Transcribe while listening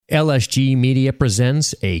LSG Media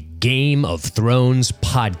presents a Game of Thrones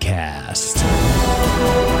podcast.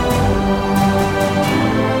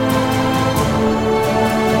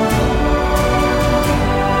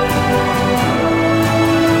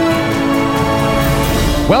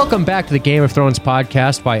 Welcome back to the Game of Thrones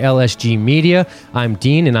podcast by LSG Media. I'm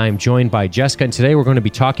Dean, and I'm joined by Jessica, and today we're going to be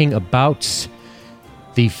talking about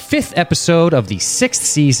the 5th episode of the 6th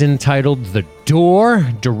season, titled The Door,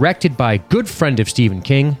 directed by good friend of Stephen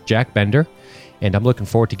King, Jack Bender. And I'm looking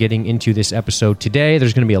forward to getting into this episode today.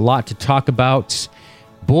 There's going to be a lot to talk about.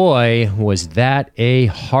 Boy, was that a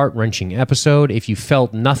heart-wrenching episode. If you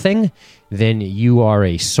felt nothing, then you are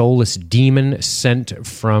a soulless demon sent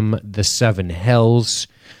from the seven hells.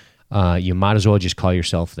 You might as well just call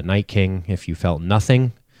yourself the Night King if you felt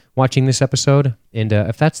nothing watching this episode. And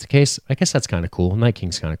if that's the case, I guess that's kind of cool. Night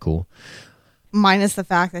King's kind of cool. Minus the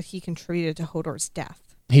fact that he contributed to Hodor's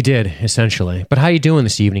death. He did, essentially. But how you doing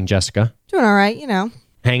this evening, Jessica? Doing all right, you know.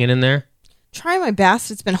 Hanging in there? Trying my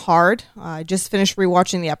best. It's been hard. I just finished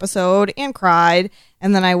rewatching the episode and cried.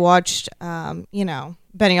 And then I watched,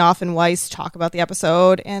 Benioff and Weiss talk about the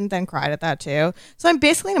episode and then cried at that too. So I'm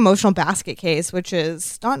basically an emotional basket case, which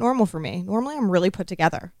is not normal for me. Normally I'm really put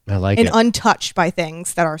together. I like and it. untouched by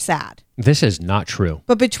things that are sad. This is not true.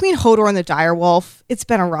 But between Hodor and the direwolf, it's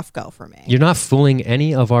been a rough go for me. You're not fooling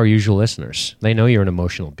any of our usual listeners. They know you're an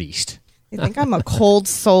emotional beast. They think I'm a cold,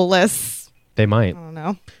 soulless... They might. I don't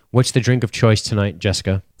know. What's the drink of choice tonight,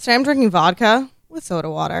 Jessica? So I'm drinking vodka with soda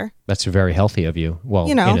water. That's very healthy of you.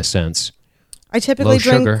 Well, in a sense. I typically Low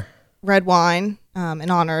drink sugar. red wine in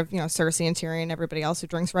honor of, Cersei and Tyrion and everybody else who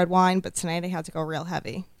drinks red wine. But tonight I had to go real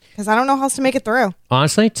heavy because I don't know how else to make it through.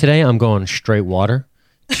 Honestly, today I'm going straight water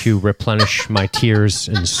to replenish my tears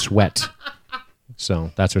and sweat.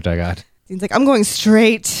 So that's what I got. Seems like I'm going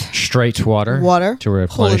straight water to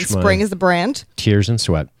replenish Poland Spring is the brand. Tears and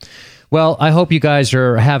sweat. Well, I hope you guys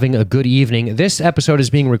are having a good evening. This episode is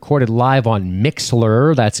being recorded live on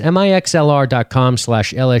Mixlr. That's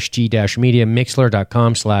mixlr.com/LSG-media,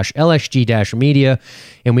 mixlr.com/LSG-media.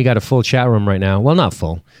 And we got a full chat room right now. Well, not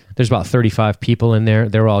full. There's about 35 people in there.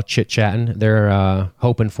 They're all chit-chatting. They're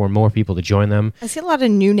hoping for more people to join them. I see a lot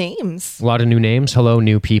of new names. A lot of new names. Hello,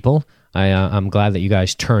 new people. I'm glad that you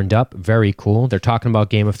guys turned up. Very cool. They're talking about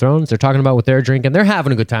Game of Thrones. They're talking about what they're drinking. They're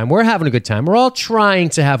having a good time. We're having a good time. We're all trying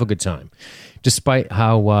to have a good time, despite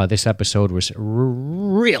how this episode was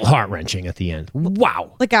real heart-wrenching at the end.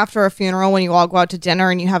 Wow. Like after a funeral when you all go out to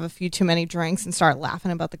dinner and you have a few too many drinks and start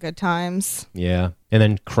laughing about the good times. Yeah. And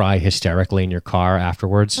then cry hysterically in your car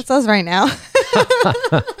afterwards. That's us right now.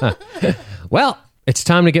 Well, it's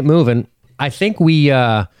time to get moving. I think we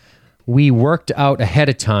worked out ahead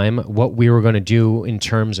of time what we were going to do in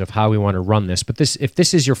terms of how we want to run this. But if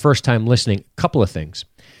this is your first time listening, a couple of things.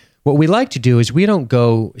 What we like to do is we don't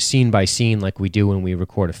go scene by scene like we do when we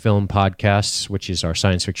record a film podcast, which is our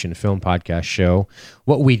science fiction film podcast show.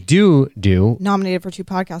 What we do... Nominated for 2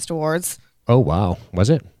 podcast awards. Oh, wow. Was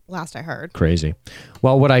it? Last I heard. Crazy.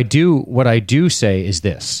 Well, what I do say is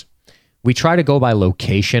this. We try to go by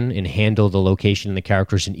location and handle the location and the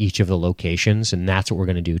characters in each of the locations, and that's what we're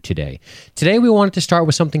going to do today. Today, we wanted to start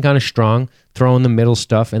with something kind of strong, throw in the middle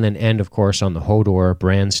stuff, and then end, of course, on the Hodor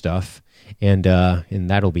brand stuff, and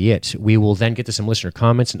that'll be it. We will then get to some listener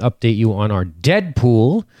comments and update you on our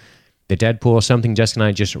Deadpool. The Deadpool is something Jessica and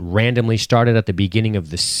I just randomly started at the beginning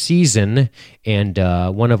of the season, and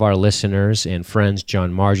one of our listeners and friends,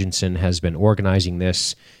 John Marginson, has been organizing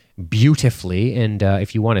this beautifully, and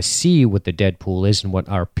if you want to see what the Deadpool is and what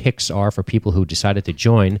our picks are for people who decided to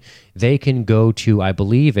join, they can go to, I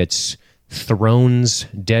believe it's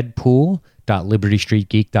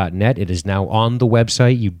thronesdeadpool.libertystreetgeek.net. It is now on the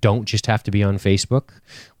website. You don't just have to be on Facebook.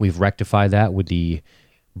 We've rectified that with the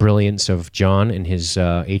brilliance of John and his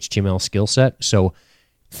HTML skill set. So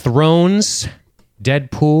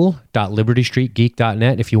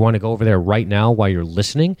Deadpool.libertystreetgeek.net. If you want to go over there right now while you're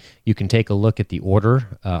listening, you can take a look at the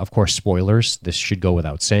order. Of course, spoilers. This should go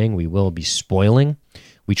without saying. We will be spoiling.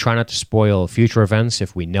 We try not to spoil future events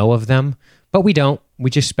if we know of them, but we don't.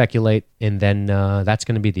 We just speculate, and then that's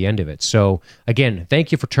going to be the end of it. So, again,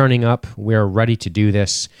 thank you for turning up. We're ready to do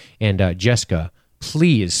this. And Jessica,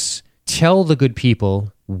 please tell the good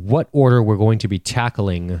people what order we're going to be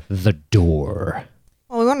tackling The Door.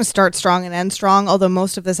 Well, we want to start strong and end strong, although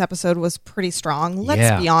most of this episode was pretty strong.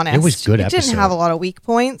 Let's be honest. It was a good episode. It didn't have a lot of weak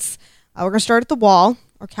points. We're going to start at the Wall,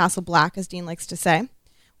 or Castle Black, as Dean likes to say.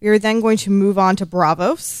 We are then going to move on to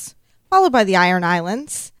Braavos, followed by the Iron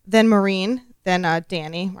Islands, then Meereen, then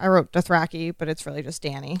Dany. I wrote Dothraki, but it's really just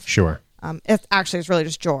Dany. Sure. It's really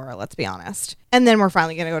just Jorah, let's be honest. And then we're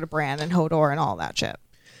finally going to go to Bran and Hodor and all that shit.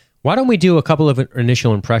 Why don't we do a couple of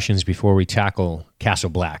initial impressions before we tackle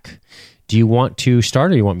Castle Black? Do you want to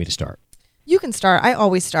start or do you want me to start? You can start. I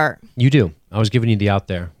always start. You do. I was giving you the out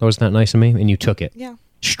there. Wasn't that nice of me? And you took it. Yeah.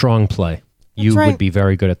 Strong play. You right. would be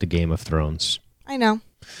very good at the Game of Thrones. I know.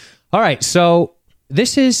 All right. So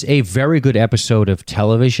this is a very good episode of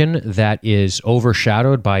television that is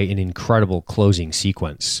overshadowed by an incredible closing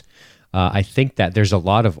sequence. I think that there's a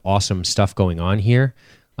lot of awesome stuff going on here.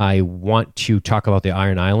 I want to talk about the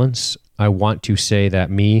Iron Islands. I want to say that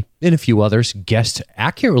me and a few others guessed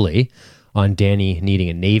accurately on Dany needing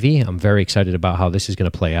a navy. I'm very excited about how this is going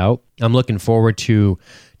to play out. I'm looking forward to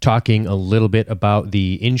talking a little bit about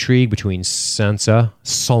the intrigue between Sansa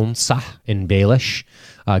and Baelish,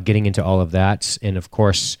 getting into all of that. And of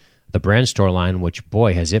course, the Bran storyline, which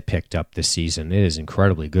boy, has it picked up this season. It is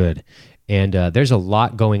incredibly good. And there's a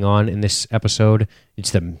lot going on in this episode.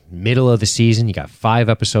 It's the middle of the season. You got 5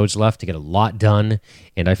 episodes left to get a lot done.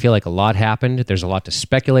 And I feel like a lot happened. There's a lot to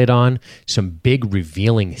speculate on. Some big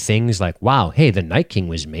revealing things like, wow, hey, the Night King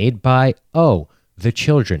was made by, the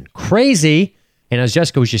children. Crazy. And as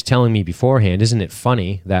Jessica was just telling me beforehand, isn't it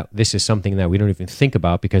funny that this is something that we don't even think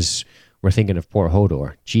about because we're thinking of poor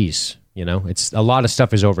Hodor? Jeez. You know, it's a lot of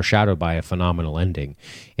stuff is overshadowed by a phenomenal ending.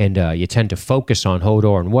 And you tend to focus on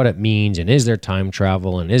Hodor and what it means, and is there time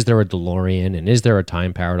travel, and is there a DeLorean, and is there a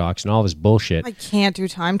time paradox, and all this bullshit. I can't do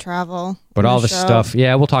time travel. But all the stuff,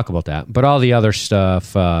 yeah, we'll talk about that. But all the other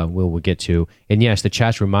stuff we'll get to. And yes, the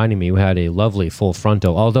chat's reminding me we had a lovely full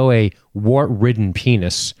frontal, although a wart-ridden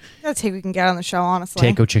penis. That's take we can get on the show, honestly.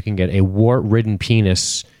 Take what you can get. A wart-ridden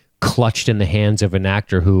penis clutched in the hands of an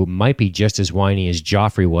actor who might be just as whiny as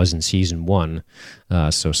Joffrey was in season 1.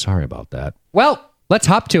 So sorry about that. Well, let's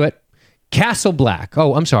hop to it. Castle Black.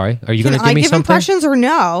 Oh, I'm sorry. Are you going to give me something? Impressions or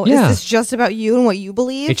no? Yeah. Is this just about you and what you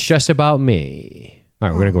believe? It's just about me. All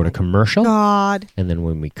right, we're going to go to commercial. God. And then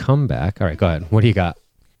when we come back, all right, go ahead. What do you got?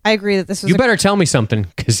 I agree that this was You better tell me something,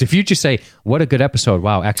 because if you just say, what a good episode,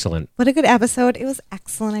 wow, excellent. What a good episode. It was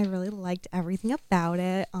excellent. I really liked everything about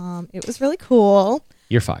it. It was really cool.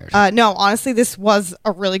 You're fired. No, honestly, this was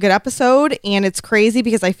a really good episode, and it's crazy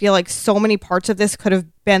because I feel like so many parts of this could have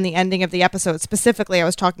been the ending of the episode. Specifically, I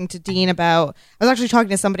was talking to Dean I was actually talking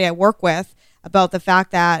to somebody I work with about the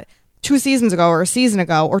fact that 2 seasons ago or a season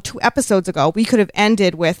ago or 2 episodes ago, we could have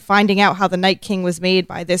ended with finding out how the Night King was made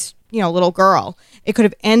by this, little girl. It could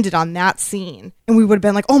have ended on that scene, and we would have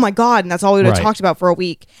been like, oh my God, and that's all we would have talked about for a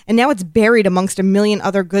week. And now it's buried amongst a million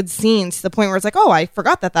other good scenes to the point where it's like, oh, I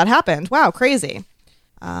forgot that happened. Wow, crazy.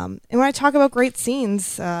 And when I talk about great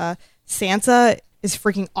scenes, Sansa is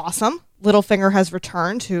freaking awesome. Littlefinger has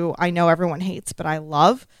returned, who I know everyone hates, but I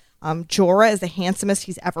love. Jorah is the handsomest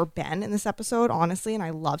he's ever been in this episode, honestly, and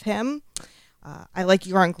I love him. I like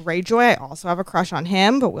Euron Greyjoy. I also have a crush on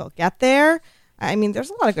him, but we'll get there. I mean, there's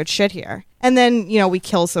a lot of good shit here. And then, we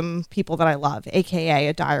kill some people that I love, a.k.a.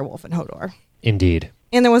 a direwolf and Hodor. Indeed.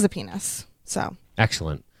 And there was a penis, so.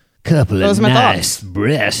 Excellent. Couple of nice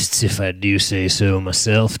breasts, if I do say so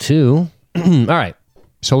myself, too. All right.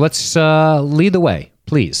 So let's lead the way,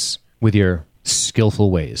 please, with your skillful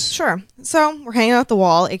ways. Sure. So we're hanging out at the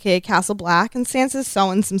wall, a.k.a. Castle Black, and Sansa's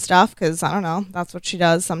sewing some stuff because, I don't know, that's what she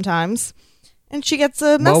does sometimes. And she gets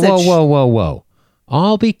a message. Whoa.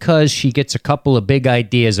 All because she gets a couple of big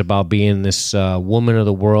ideas about being this woman of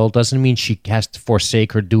the world doesn't mean she has to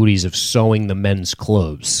forsake her duties of sewing the men's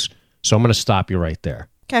clothes. So I'm going to stop you right there.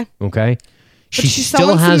 Okay? She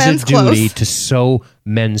still has a duty to sew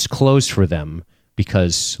men's clothes for them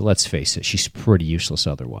because, let's face it, she's pretty useless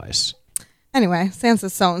otherwise. Anyway,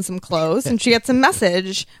 Sansa's sewing some clothes, and she gets a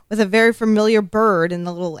message with a very familiar bird in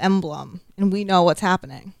the little emblem, and we know what's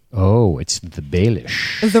happening. Oh, it's the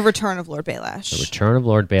Baelish. The return of Lord Baelish. The return of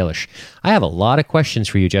Lord Baelish. I have a lot of questions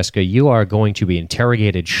for you, Jessica. You are going to be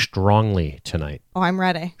interrogated strongly tonight. Oh, I'm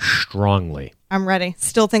ready. Strongly. I'm ready.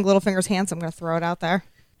 Still think Littlefinger's handsome. I'm going to throw it out there.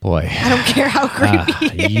 Boy. I don't care how creepy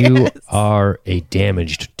he is. You are a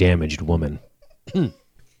damaged woman.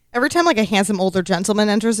 Every time a handsome older gentleman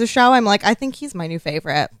enters the show, I'm like, I think he's my new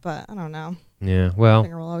favorite, but I don't know. Yeah,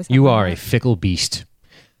 well, you are a fickle beast.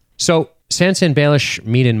 So, Sansa and Baelish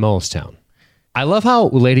meet in Molestown. I love how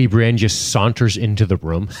Lady Brienne just saunters into the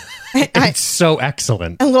room. It's so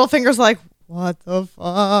excellent. And Littlefinger's like, what the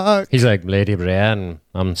fuck? He's like, Lady Brienne,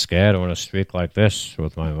 I'm scared when I speak like this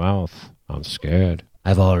with my mouth. I'm scared.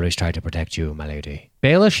 I've always tried to protect you, my lady.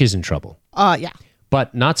 Baelish is in trouble. Yeah.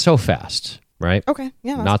 But not so fast, right? Okay,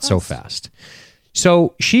 yeah. Not so fast.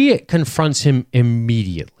 So she confronts him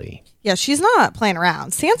immediately. Yeah, she's not playing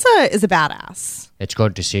around. Sansa is a badass. It's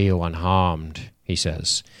good to see you unharmed, he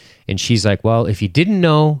says. And she's like, well, if you didn't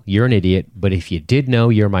know, you're an idiot. But if you did know,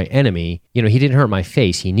 you're my enemy. You know, he didn't hurt my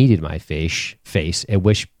face. He needed my face. At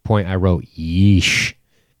which point I wrote, yeesh.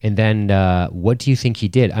 And then what do you think he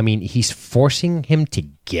did? I mean, he's forcing him to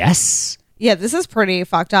guess. Yeah, this is pretty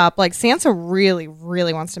fucked up. Like, Sansa really,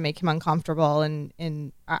 really wants to make him uncomfortable.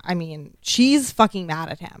 And I mean, she's fucking mad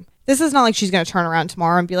at him. This is not like she's going to turn around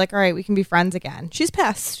tomorrow and be like, all right, we can be friends again. She's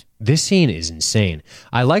pissed. This scene is insane.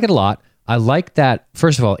 I like it a lot. I like that,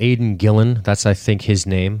 first of all, Aidan Gillen, that's, I think, his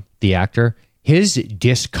name, the actor. His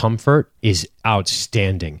discomfort is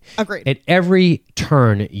outstanding. Agreed. At every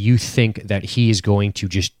turn, you think that he is going to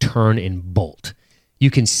just turn and bolt. You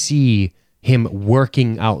can see him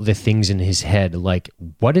working out the things in his head, like,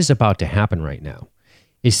 what is about to happen right now?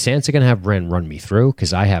 Is Sansa going to have Bran run me through?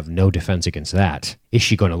 Because I have no defense against that. Is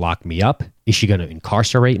she going to lock me up? Is she going to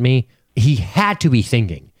incarcerate me? He had to be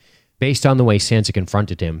thinking, based on the way Sansa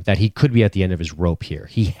confronted him, that he could be at the end of his rope here.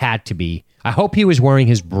 He had to be. I hope he was wearing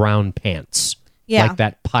his brown pants, like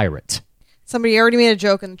that pirate. Somebody already made a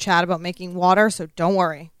joke in the chat about making water, so don't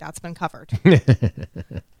worry. That's been covered.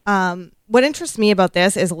 What interests me about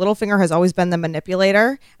this is Littlefinger has always been the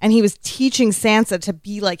manipulator, and he was teaching Sansa to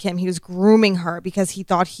be like him. He was grooming her because he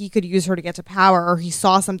thought he could use her to get to power, or he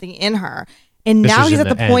saw something in her. And This now was he's in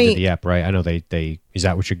at the end point. of the ep, right? I know they is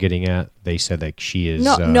that what you're getting at? They said that she is.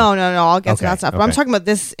 No. I'll get to that stuff. But I'm okay. talking about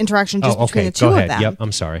this interaction just between the two Go of ahead. them. Yep,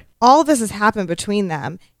 I'm sorry. All of this has happened between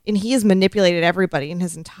them, and he has manipulated everybody in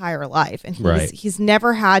his entire life, and he's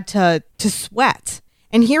never had to sweat.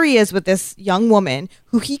 And here he is with this young woman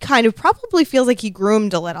who he kind of probably feels like he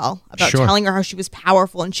groomed a little about telling her how she was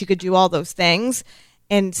powerful and she could do all those things.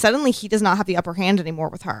 And suddenly he does not have the upper hand anymore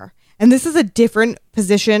with her. And this is a different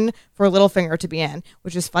position for Littlefinger to be in,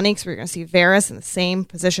 which is funny because we're going to see Varys in the same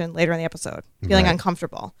position later in the episode, feeling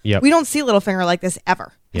uncomfortable. Yep. We don't see Littlefinger like this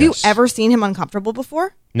ever. Have you ever seen him uncomfortable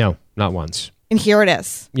before? No, not once. And here it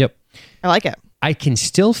is. Yep. I like it. I can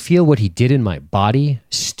still feel what he did in my body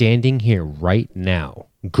standing here right now.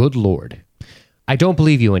 Good Lord. I don't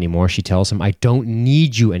believe you anymore, she tells him. I don't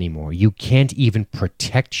need you anymore. You can't even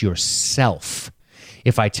protect yourself.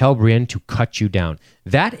 If I tell Brienne to cut you down.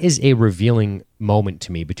 That is a revealing moment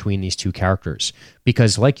to me between these two characters.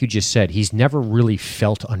 Because like you just said, he's never really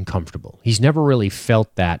felt uncomfortable. He's never really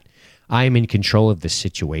felt that I am in control of this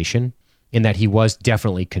situation. In that he was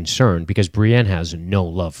definitely concerned because Brienne has no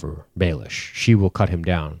love for Baelish. She will cut him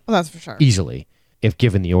down. Well, that's for sure. Easily, if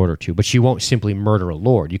given the order to. But she won't simply murder a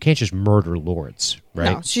lord. You can't just murder lords,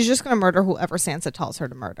 right? No, she's just going to murder whoever Sansa tells her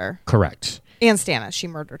to murder. Correct. And Stannis, she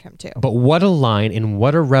murdered him too. But what a line and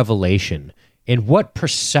what a revelation and what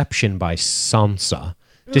perception by Sansa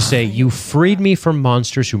to say, you freed me from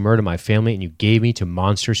monsters who murdered my family and you gave me to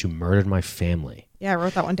monsters who murdered my family. Yeah, I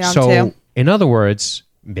wrote that one down so, too. In other words,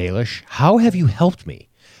 Baelish, how have you helped me?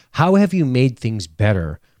 How have you made things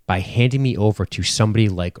better by handing me over to somebody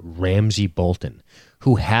like Ramsay Bolton,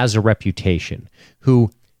 who has a reputation,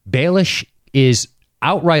 who Baelish is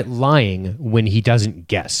outright lying when he doesn't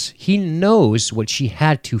guess. He knows what she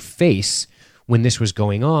had to face when this was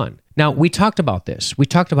going on. Now, we talked about this. We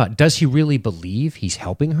talked about, does he really believe he's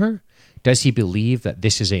helping her? Does he believe that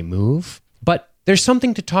this is a move? But there's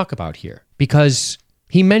something to talk about here because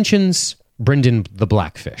he mentions Brynden the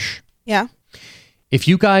Blackfish. Yeah. If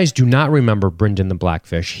you guys do not remember Brynden the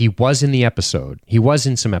Blackfish, he was in the episode. He was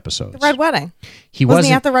in some episodes. The Red Wedding. Wasn't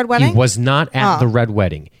he at the Red Wedding? He was not at the Red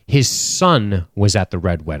Wedding. His son was at the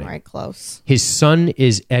Red Wedding. All right, close. His son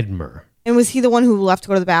is Edmure. And was he the one who left to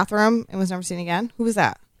go to the bathroom and was never seen again? Who was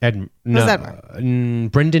that? No, Edmure?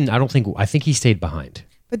 Brynden, I think he stayed behind.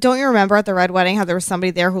 But don't you remember at the Red Wedding how there was somebody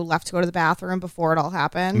there who left to go to the bathroom before it all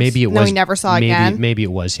happened? Maybe it was. No, he never saw again. Maybe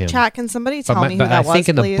it was him. Chat, can somebody tell me who but that was, I think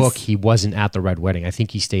in please? the book he wasn't at the Red Wedding. I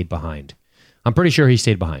think he stayed behind. I'm pretty sure he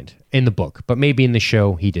stayed behind in the book, but maybe in the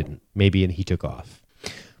show he didn't. Maybe he took off.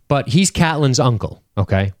 But he's Catelyn's uncle,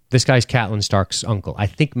 okay? This guy's Catelyn Stark's uncle. I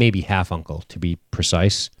think maybe half uncle, to be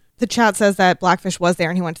precise. The chat says that Blackfish was there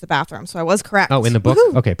and he went to the bathroom, so I was correct. Oh, in the book?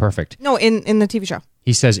 Woohoo! Okay, perfect. No, in the TV show.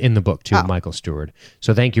 He says in the book, too, Oh. Michael Stewart.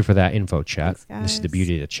 So thank you for that info, chat. Thanks, This is the guys.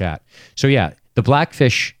 beauty of the chat. So yeah, the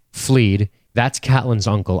Blackfish fleed. That's Catelyn's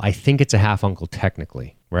uncle. I think it's a half uncle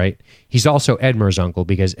technically, right? He's also Edmure's uncle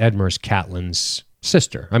because Edmure's Catelyn's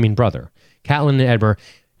brother. Catelyn and Edmure.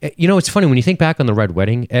 You know, it's funny when you think back on the Red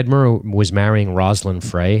Wedding, Edmure was marrying Rosalind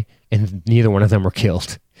Frey and neither one of them were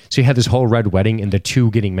killed. So you had this whole Red Wedding and the two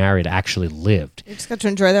getting married actually lived. They just got to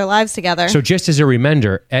enjoy their lives together. So just as a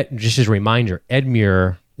reminder,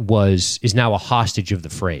 Edmure is now a hostage of the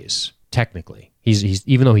Freys. Technically, he's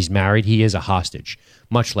even though he's married, he is a hostage.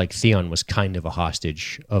 Much like Theon was kind of a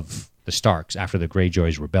hostage of the Starks after the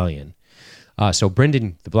Greyjoys' rebellion. So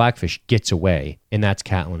Brynden the Blackfish gets away, and that's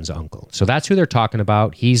Catelyn's uncle. So that's who they're talking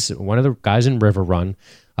about. He's one of the guys in River Run.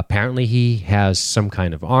 Apparently, he has some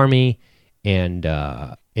kind of army, and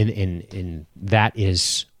that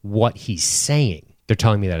is what he's saying. They're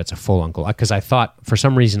telling me that it's a full uncle, because I thought, for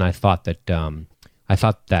some reason, I thought that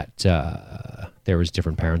there was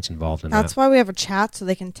different parents involved in that. That's why we have a chat, so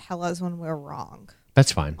they can tell us when we're wrong.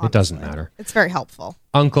 That's fine. Honestly. It doesn't matter. It's very helpful.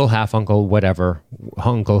 Uncle, half uncle, whatever.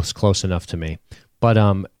 Uncle's close enough to me. But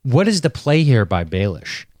what is the play here by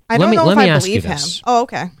Baelish? I don't know if I believe him. Oh,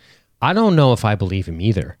 okay. I don't know if I believe him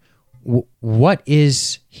either. What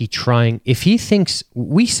is he trying? If he thinks,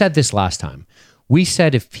 we said this last time. We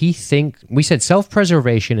said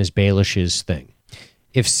self-preservation is Baelish's thing.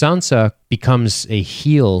 If Sansa becomes a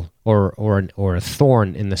heel or a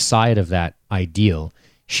thorn in the side of that ideal,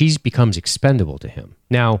 she becomes expendable to him.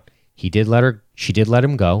 Now, she did let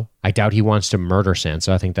him go. I doubt he wants to murder Sansa.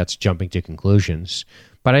 I think that's jumping to conclusions.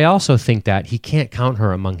 But I also think that he can't count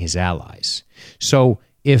her among his allies. So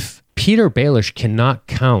if Peter Baelish cannot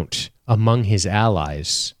count among his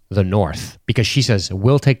allies the North, because she says,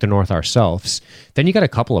 we'll take the North ourselves, then you got a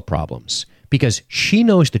couple of problems. Because she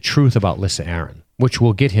knows the truth about Lysa Arryn, which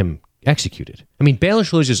will get him executed. I mean,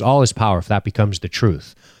 Baelish loses all his power if that becomes the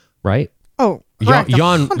truth, right? Oh, correct.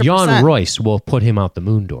 Jon Royce will put him out the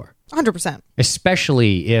moon door. 100%.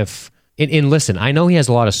 Especially if... And listen, I know he has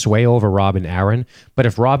a lot of sway over Robin Arryn, but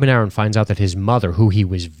if Robin Arryn finds out that his mother, who he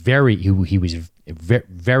was very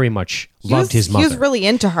much loved his mother. He was really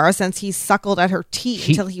into her since he suckled at her teat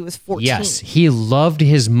until he was 14. Yes, he loved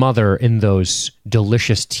his mother in those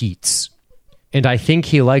delicious teats. And I think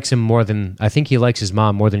he likes his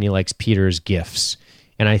mom more than he likes Peter's gifts.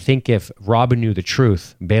 And I think if Robin knew the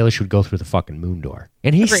truth, Baelish would go through the fucking moon door.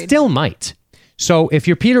 And he still might. So if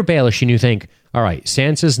you're Peter Baelish and you think, all right,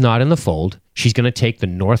 Sansa's not in the fold, she's going to take the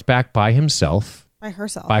North back by herself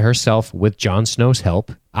with Jon Snow's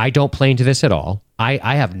help. I don't play into this at all.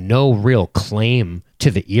 I have no real claim to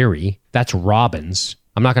the Eyrie. That's Robin's.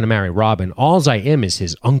 I'm not going to marry Robin. All I am is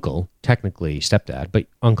his uncle, technically stepdad, but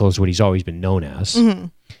uncle is what he's always been known as. Mm-hmm.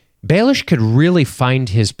 Baelish could really find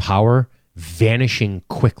his power vanishing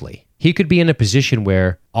quickly. He could be in a position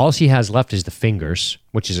where all he has left is the Fingers,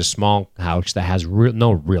 which is a small house that has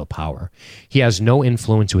no real power. He has no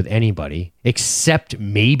influence with anybody except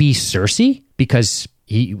maybe Cersei, because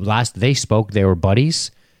last they spoke, they were buddies.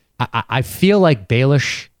 I feel like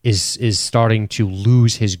Baelish is starting to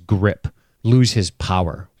lose his grip, lose his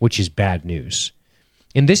power, which is bad news.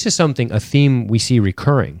 And this is a theme we see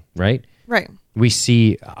recurring, right? Right. We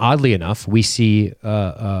see, oddly enough,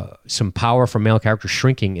 some power from male characters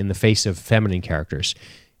shrinking in the face of feminine characters.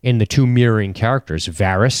 In the two mirroring characters,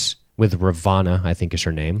 Varys with Ravonna, I think is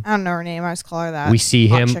her name. I don't know her name. I just call her that. We see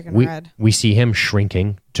we see him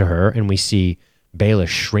shrinking to her, and we see Baelish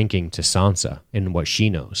shrinking to Sansa in what she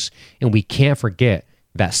knows. And we can't forget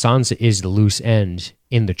that Sansa is the loose end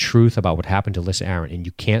in the truth about what happened to Lysa Arryn,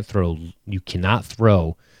 and you cannot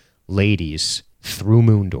throw ladies through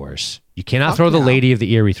moon doors. You cannot throw the Lady of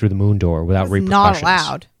the Eyrie through the moon door without repercussions. Not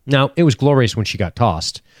allowed. Now, it was glorious when she got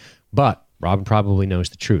tossed, but Robin probably knows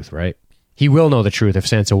the truth, right? He will know the truth if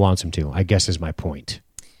Sansa wants him to, I guess is my point.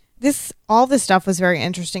 All this stuff was very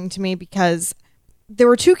interesting to me because there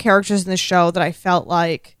were two characters in the show that I felt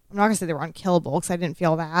like, I'm not going to say they were unkillable because I didn't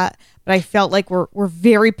feel that, but I felt like were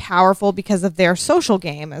very powerful because of their social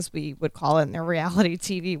game, as we would call it in their reality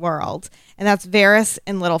TV world. And that's Varys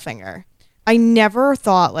and Littlefinger. I never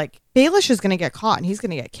thought Baelish is going to get caught and he's going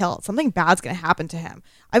to get killed. Something bad's going to happen to him.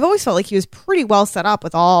 I've always felt like he was pretty well set up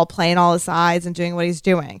with playing all his sides and doing what he's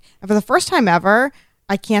doing. And for the first time ever,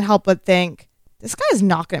 I can't help but think, this guy is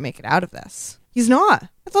not going to make it out of this. He's not.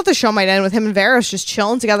 I thought the show might end with him and Varys just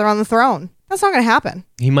chilling together on the throne. That's not going to happen.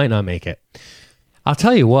 He might not make it. I'll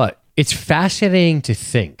tell you what, it's fascinating to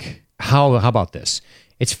think. How about this?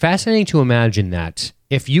 It's fascinating to imagine that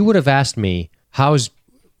if you would have asked me,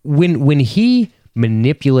 when he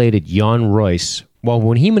manipulated Jon Royce,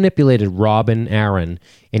 when he manipulated Robin Arryn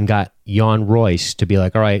and got Jon Royce to be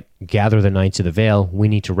like, all right, gather the Knights of the Vale, we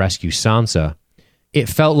need to rescue Sansa, it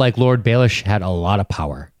felt like Lord Baelish had a lot of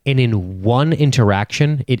power. And in one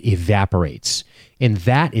interaction, it evaporates. And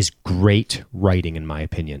that is great writing, in my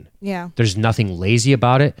opinion. Yeah. There's nothing lazy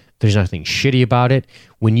about it. There's nothing shitty about it.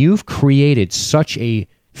 When you've created such a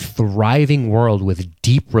thriving world with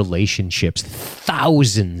deep relationships,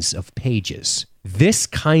 thousands of pages, this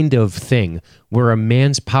kind of thing where a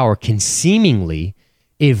man's power can seemingly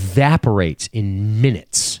evaporate in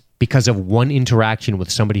minutes because of one interaction with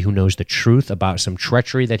somebody who knows the truth about some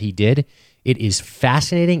treachery that he did, it is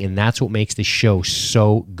fascinating, and that's what makes this show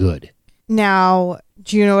so good. Now,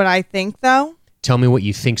 Do you know what I think, though? Tell me what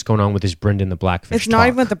you think's going on with this Brendan the Blackfish It's not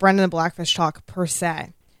even with the Brendan the Blackfish talk per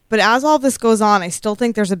se. But as all this goes on, I still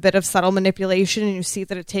think there's a bit of subtle manipulation, and you see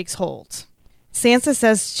that it takes hold. Sansa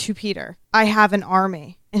says to Peter, I have an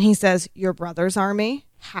army. And he says, your brother's army?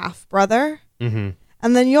 Half-brother? Mm-hmm.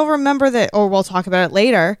 And then you'll remember that, or we'll talk about it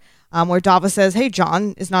later, where Davos says, hey,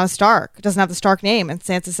 Jon is not a Stark. Doesn't have the Stark name. And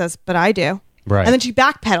Sansa says, but I do. Right. And then she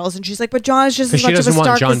backpedals, and she's like, but Jon is just as much of a Stark as me.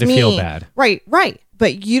 Because she doesn't want Jon to feel bad. Right.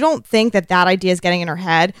 But you don't think that idea is getting in her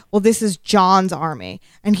head. Well, this is Jon's army,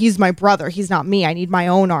 and he's my brother. He's not me. I need my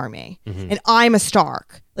own army, and I'm a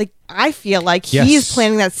Stark. Like, I feel like he's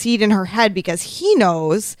planting that seed in her head because he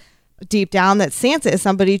knows deep down that Sansa is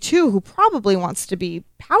somebody too who probably wants to be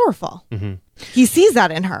powerful. Mm-hmm. He sees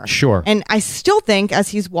that in her. Sure. And I still think as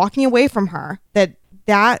he's walking away from her that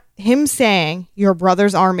him saying your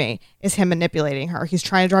brother's army is him manipulating her. He's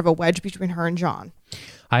trying to drive a wedge between her and Jon.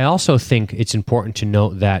 I also think it's important to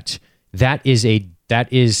note that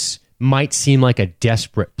might seem like a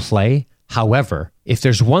desperate play. However, if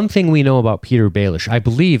there's one thing we know about Peter Baelish, I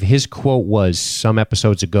believe his quote was some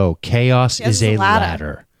episodes ago, chaos is a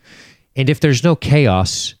ladder. And if there's no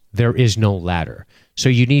chaos, there is no ladder. So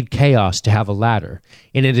you need chaos to have a ladder.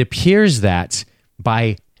 And it appears that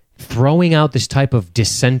by throwing out this type of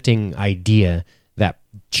dissenting idea that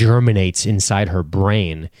germinates inside her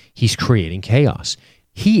brain, he's creating chaos.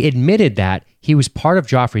 He admitted that he was part of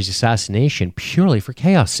Joffrey's assassination purely for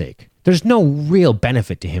chaos' sake. There's no real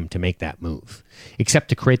benefit to him to make that move, except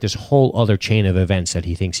to create this whole other chain of events that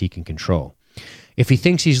he thinks he can control. If he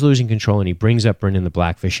thinks he's losing control and he brings up Brendan the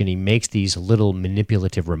Blackfish and he makes these little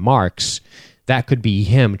manipulative remarks, that could be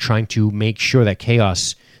him trying to make sure that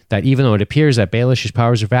chaos, that even though it appears that Baelish's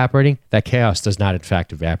power is evaporating, that chaos does not in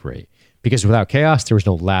fact evaporate. Because without chaos, there is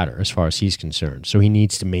no ladder as far as he's concerned. So he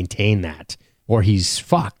needs to maintain that, or he's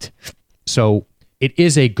fucked. So it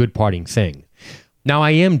is a good parting thing. Now,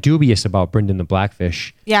 I am dubious about Brendan the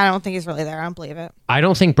Blackfish. Yeah, I don't think he's really there. I don't believe it. I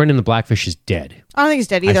don't think Brendan the Blackfish is dead. I don't think he's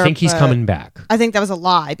dead either. I think he's coming back. I think that was a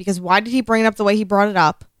lie, because why did he bring it up the way he brought it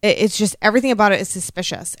up? It's just everything about it is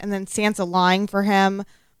suspicious. And then Sansa lying for him,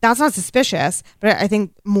 that's not suspicious, but I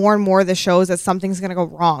think more and more this shows that something's going to go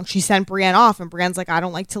wrong. She sent Brienne off, and Brienne's like, I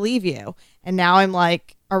don't like to leave you. And now I'm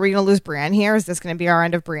like, are we going to lose Brienne here? Is this going to be our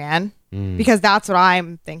end of Brienne? Because that's what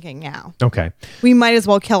I'm thinking now. Okay. We might as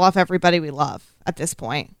well kill off everybody we love at this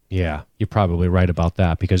point. Yeah, you're probably right about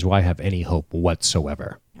that, because why have any hope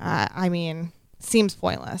whatsoever? I mean, seems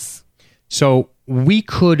pointless. So we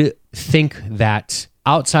could think that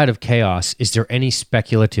outside of chaos, is there any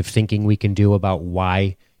speculative thinking we can do about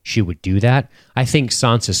why she would do that? I think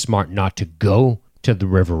Sansa's smart not to go to the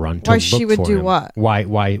River Run to why look she would for do him. what? Why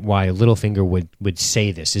Littlefinger would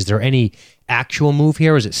say this? Is there any actual move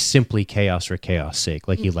here, or is it simply chaos for chaos' sake,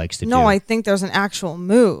 like he likes to do? No, I think there's an actual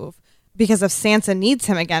move because if Sansa needs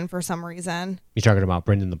him again for some reason. You're talking about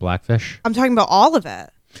Brendan the Blackfish? I'm talking about all of it.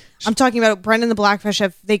 I'm talking about Brendan the Blackfish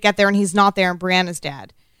if they get there and he's not there and Brienne is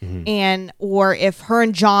dead. And or if her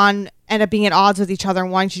and Jon end up being at odds with each other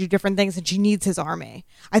and wanting to do different things and she needs his army.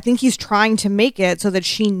 I think he's trying to make it so that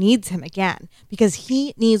she needs him again because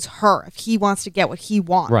he needs her if he wants to get what he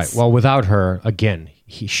wants. Right. Well, without her, again,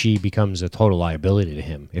 she becomes a total liability to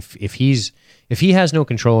him. If he has no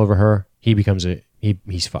control over her, he becomes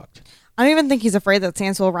he's fucked. I don't even think he's afraid that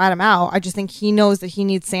Sansa will rat him out. I just think he knows that he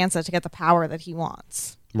needs Sansa to get the power that he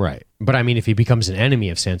wants. Right. But I mean, if he becomes an enemy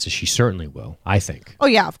of Sansa, she certainly will, I think. Oh,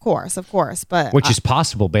 yeah, of course. But which is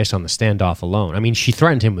possible based on the standoff alone. I mean, she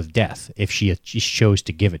threatened him with death if she chose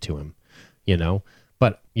to give it to him, you know?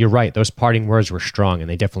 But you're right. Those parting words were strong, and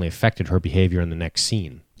they definitely affected her behavior in the next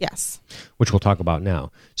scene. Yes. Which we'll talk about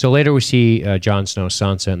now. So later we see Jon Snow,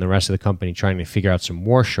 Sansa, and the rest of the company trying to figure out some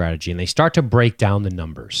war strategy, and they start to break down the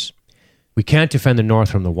numbers. We can't defend the north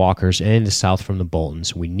from the Walkers and the south from the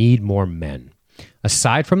Boltons. We need more men.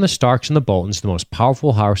 Aside from the Starks and the Boltons, the most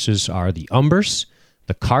powerful houses are the Umbers,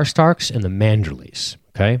 the Karstarks, and the Manderleys.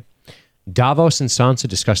 Okay? Davos and Sansa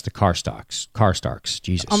discuss the Karstarks.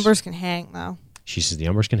 Jesus. Umbers can hang, though. She says the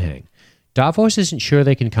Umbers can hang. Davos isn't sure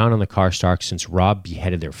they can count on the Karstarks since Robb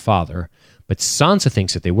beheaded their father, but Sansa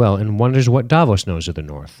thinks that they will and wonders what Davos knows of the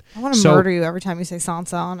North. I want to murder you every time you say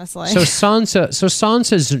Sansa, honestly. So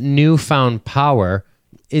Sansa's newfound power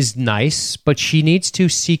is nice, but she needs to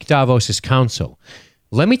seek Davos's counsel.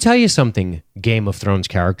 Let me tell you something, Game of Thrones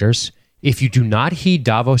characters. If you do not heed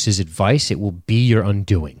Davos's advice, it will be your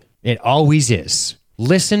undoing. It always is.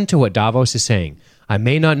 Listen to what Davos is saying. I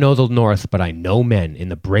may not know the North, but I know men, and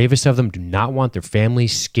the bravest of them do not want their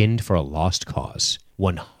families skinned for a lost cause.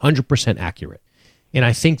 100% accurate. And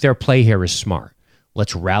I think their play here is smart.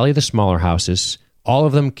 Let's rally the smaller houses. all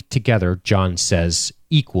of them together, John says,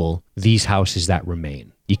 equal these houses that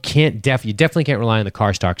remain. You definitely can't rely on the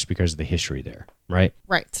Karstarks because of the history there, right?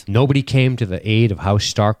 Right. Nobody came to the aid of House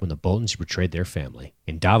Stark when the Boltons betrayed their family.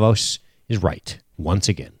 And Davos is right, once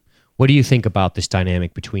again. What do you think about this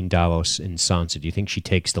dynamic between Davos and Sansa? Do you think she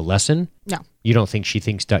takes the lesson? No. You don't think she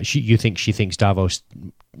thinks... you think she thinks Davos...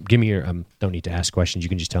 Give me your... don't need to ask questions. You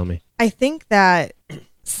can just tell me. I think that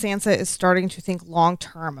Sansa is starting to think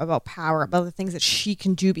long-term about power, about the things that she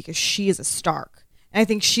can do because she is a Stark. And I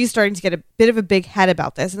think she's starting to get a bit of a big head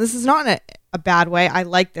about this. And this is not in a bad way. I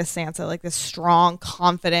like this Sansa, like this strong,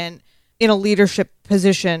 confident, in a leadership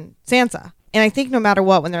position Sansa. And I think no matter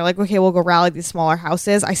what, when they're like, okay, we'll go rally these smaller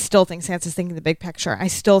houses, I still think Sansa's thinking the big picture. I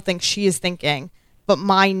still think she is thinking, but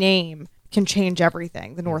my name can change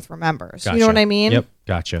everything. The North remembers. Gotcha. You know what I mean? Yep,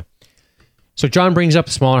 gotcha. So John brings up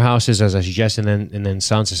the smaller houses, as I suggested, and then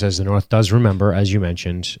Sansa says the North does remember, as you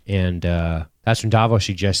mentioned. And that's when Davos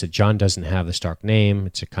suggests that John doesn't have the Stark name.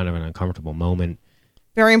 It's a kind of an uncomfortable moment.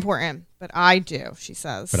 Very important, but I do, she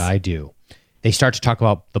says. But I do. They start to talk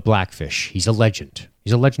about the Blackfish. He's a legend.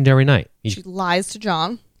 He's a legendary knight. She lies to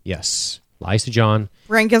John. Yes. Lies to John.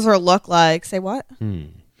 Brienne gives her a look like, say what?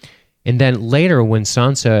 And then later, when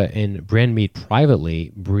Sansa and Brienne meet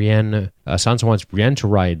privately, Sansa wants Brienne to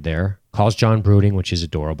ride there, calls John brooding, which is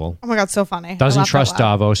adorable. Oh my God, so funny. Doesn't trust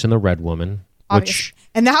Davos and the Red Woman. Which,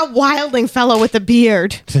 and that wildling fellow with the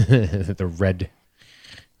beard. the red.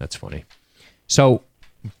 That's funny. So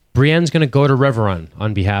Brienne's going to go to Riverrun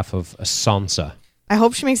on behalf of Sansa. I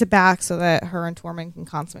hope she makes it back so that her and Tormund can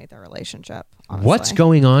consummate their relationship. Honestly. What's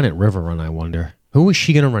going on at Riverrun, I wonder? Who is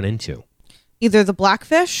she going to run into? Either the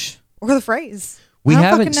Blackfish or the Freys. We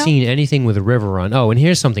haven't seen anything with Riverrun. Oh, and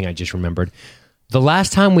here's something I just remembered. The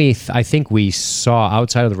last time I think we saw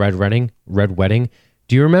outside of the Red Wedding,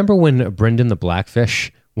 do you remember when Brendan the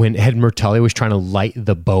Blackfish, when Ed Murtelli was trying to light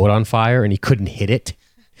the boat on fire and he couldn't hit it?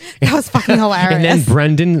 That was fucking hilarious. And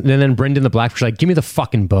then Brendan the Blackfish was like, give me the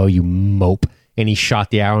fucking bow, you mope. And he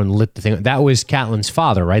shot the arrow and lit the thing. That was Catelyn's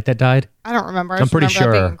father, right? That died? I don't remember. I'm pretty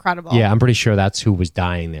sure. That being incredible. Yeah, I'm pretty sure that's who was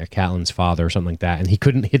dying there. Catelyn's father or something like that. And he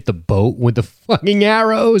couldn't hit the boat with the fucking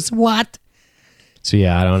arrows. What? So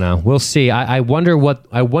yeah, I don't know. We'll see. I wonder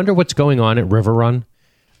what's going on at Riverrun.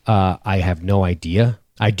 I have no idea.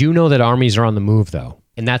 I do know that armies are on the move, though.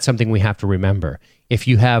 And that's something we have to remember. If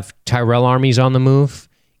you have Tyrell armies on the move,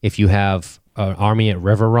 if you have an army at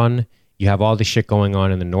Riverrun, you have all this shit going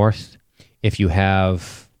on in the north. If you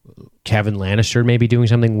have Kevin Lannister maybe doing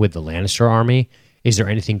something with the Lannister army, is there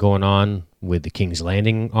anything going on with the King's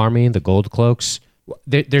Landing army, the Gold Cloaks?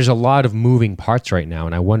 There's a lot of moving parts right now,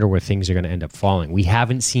 and I wonder where things are going to end up falling. We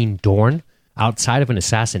haven't seen Dorne outside of an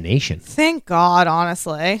assassination. Thank God,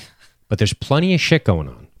 honestly. But there's plenty of shit going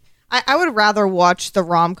on. I would rather watch the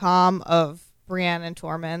rom-com of Brienne and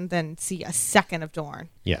Tormund than see a second of Dorne.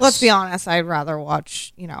 Yes. Let's be honest, I'd rather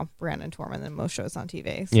watch, Brienne and Tormund than most shows on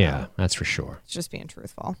TV. So yeah, that's for sure. It's just being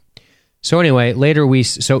truthful. So anyway,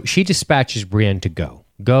 so she dispatches Brienne to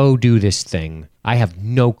go do this thing. I have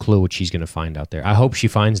no clue what she's going to find out there. I hope she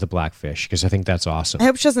finds the Blackfish because I think that's awesome. I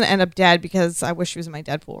hope she doesn't end up dead because I wish she was in my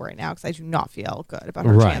Deadpool right now because I do not feel good about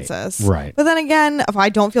her chances. Right. But then again, if I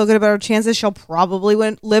don't feel good about her chances, she'll probably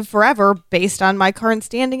live forever based on my current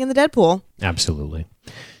standing in the Deadpool. Absolutely.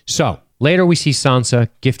 So later we see Sansa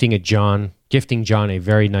gifting John a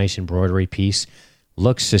very nice embroidery piece.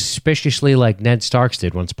 Looks suspiciously like Ned Stark's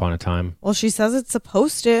did once upon a time. Well, she says it's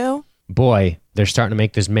supposed to. Boy, they're starting to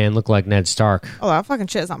make this man look like Ned Stark. Oh, that fucking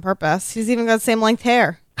shit is on purpose. He's even got the same length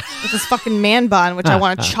hair with his fucking man bun, which I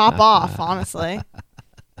want to chop off, honestly.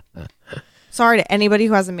 Sorry to anybody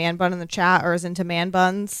who has a man bun in the chat or is into man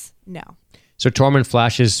buns. No. So Tormund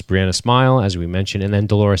flashes Brienne a smile, as we mentioned, and then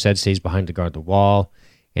Dolorous Edd stays behind to guard the wall.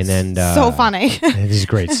 And then so funny. This is a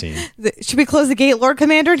great scene. Should we close the gate, Lord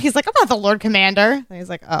Commander? And he's like, I'm not the Lord Commander. And he's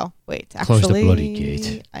like, oh, wait, actually, close the bloody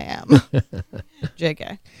gate. I am.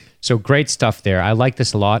 JK. So great stuff there. I like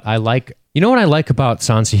this a lot. You know what I like about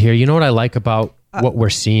Sansa here? You know what I like about what we're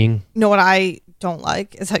seeing? You know what I don't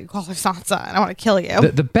like is how you call her Sansa, and I want to kill you.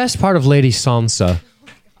 The best part of Lady Sansa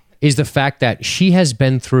is the fact that she has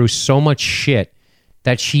been through so much shit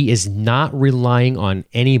that she is not relying on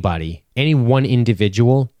anybody, any one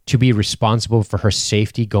individual, to be responsible for her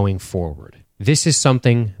safety going forward. This is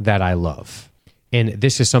something that I love. And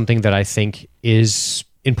this is something that I think is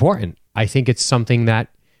important. I think it's something that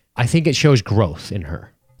I think it shows growth in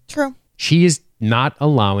her. True. She is not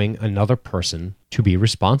allowing another person to be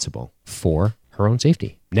responsible for her own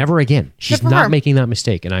safety. Never again. She's not making that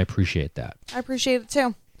mistake, and I appreciate that. I appreciate it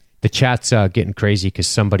too. The chat's getting crazy because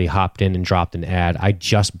somebody hopped in and dropped an ad. I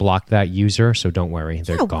just blocked that user, so don't worry.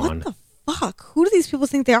 They're gone. What the fuck, who do these people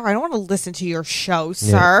think they are? I don't want to listen to your show,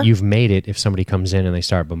 sir. You've made it if somebody comes in and they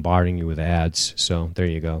start bombarding you with ads. So there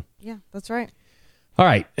you go. Yeah, that's right. All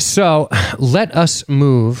right. So let us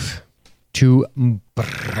move to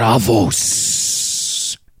Bravos.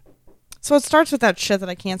 So it starts with that shit that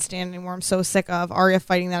I can't stand anymore. I'm so sick of Arya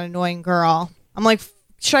fighting that annoying girl. I'm like,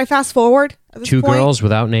 should I fast forward at this Two point? girls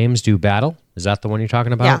without names do battle. Is that the one you're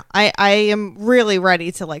talking about? Yeah, I am really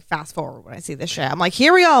ready to like fast forward when I see this shit. I'm like,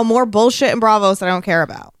 here we go, more bullshit and Bravos that I don't care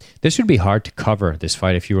about. This would be hard to cover, this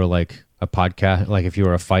fight, if you were like a podcast, like if you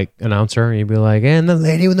were a fight announcer, you'd be like, and the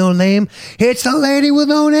lady with no name, it's the lady with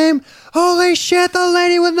no name. Holy shit, the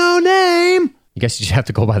lady with no name. I guess you just have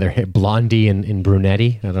to go by their Blondie and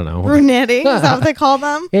Brunetti. I don't know. Brunetti? Is that what they call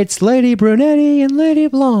them? It's Lady Brunetti and Lady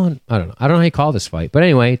Blonde. I don't know. I don't know how you call this fight. But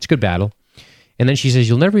anyway, it's a good battle. And then she says,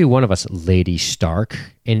 you'll never be one of us, Lady Stark.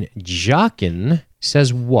 And Jaqen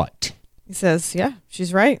says what? He says, yeah,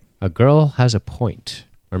 she's right. A girl has a point.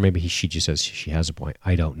 Or maybe she just says she has a point.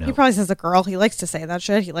 I don't know. He probably says a girl. He likes to say that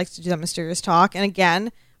shit. He likes to do that mysterious talk. And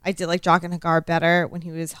again, I did like Jaqen Hagar better when he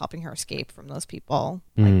was helping her escape from those people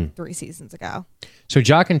like 3 seasons ago. So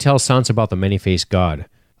Jaqen tells Sansa about the many-faced god.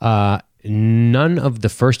 None of the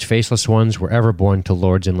first faceless ones were ever born to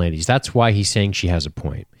lords and ladies. That's why he's saying she has a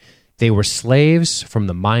point. They were slaves from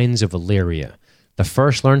the mines of Illyria. The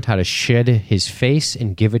first learned how to shed his face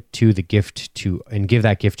and give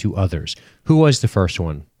that gift to others. Who was the first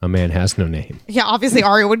one? A man has no name. Yeah, obviously,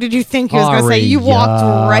 Arya. What did you think he was going to say? You walked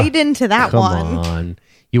right into that one. Come on.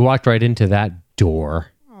 You walked right into that door.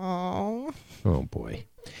 Oh. Oh, boy.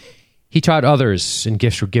 He taught others, and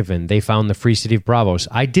gifts were given. They found the free city of Bravos.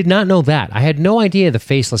 I did not know that. I had no idea the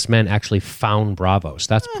faceless men actually found Bravos.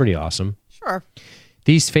 That's pretty awesome. Sure.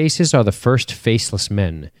 These faces are the first faceless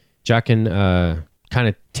men. Jaqen kind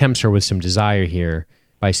of tempts her with some desire here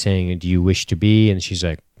by saying, do you wish to be? And she's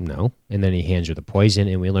like, no. And then he hands her the poison,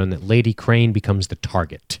 and we learn that Lady Crane becomes the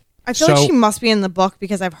target. I feel like she must be in the book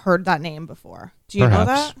because I've heard that name before. Do you know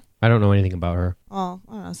that? I don't know anything about her. Oh,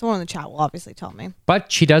 I don't know. Someone in the chat will obviously tell me.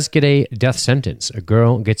 But she does get a death sentence. A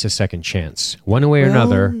girl gets a second chance. One way or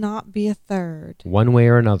another. Will not be a third. One way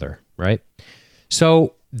or another, right?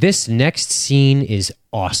 So this next scene is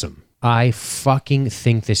awesome. I fucking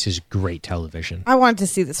think this is great television. I wanted to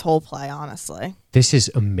see this whole play, honestly. This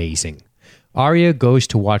is amazing. Arya goes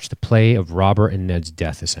to watch the play of Robert and Ned's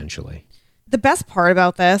death, essentially. The best part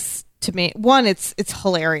about this, to me, one, it's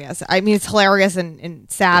hilarious. I mean, it's hilarious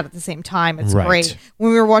and sad at the same time. It's great.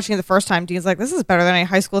 When we were watching it the first time, Dean's like, this is better than any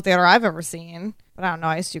high school theater I've ever seen. But I don't know.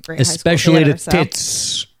 I used to do great especially high school theater, the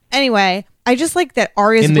tits. Anyway, I just like that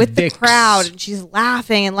Arya's with the dicks. crowd and she's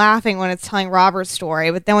laughing and laughing when it's telling Robert's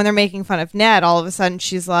story. But then when they're making fun of Ned, all of a sudden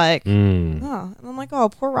she's like, oh. And I'm like, oh,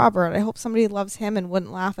 poor Robert. I hope somebody loves him and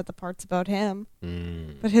wouldn't laugh at the parts about him.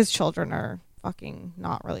 But his children are fucking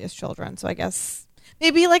not really his children. So I guess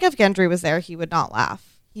maybe like if Gendry was there, he would not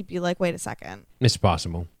laugh. He'd be like, wait a second. It's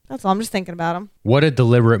possible. That's all. I'm just thinking about him. What a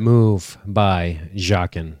deliberate move by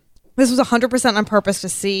Jaqen. This was 100% on purpose to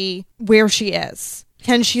see where she is.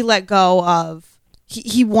 Can she let go of?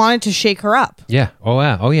 He wanted to shake her up. Yeah. Oh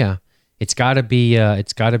yeah. Oh yeah. It's got to be.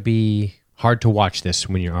 It's got to be hard to watch this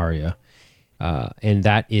when you're Arya, and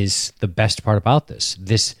that is the best part about this.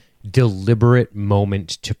 This deliberate moment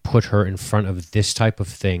to put her in front of this type of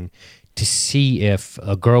thing, to see if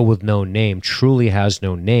a girl with no name truly has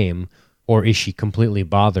no name, or is she completely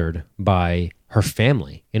bothered by her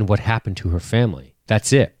family and what happened to her family.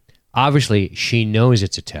 That's it. Obviously, she knows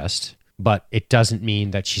it's a test, but it doesn't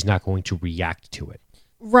mean that she's not going to react to it.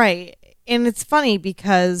 Right. And it's funny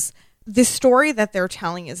because this story that they're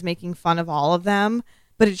telling is making fun of all of them,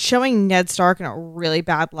 but it's showing Ned Stark in a really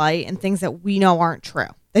bad light and things that we know aren't true.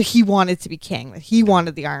 That he wanted to be king, that he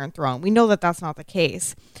wanted the Iron Throne. We know that that's not the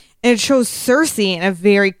case. And it shows Cersei in a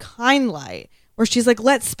very kind light, where she's like,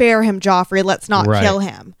 let's spare him, Joffrey. Let's not kill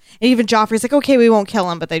him. And even Joffrey's like, okay, we won't kill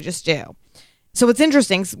him, but they just do. So it's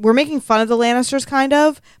interesting. We're making fun of the Lannisters, kind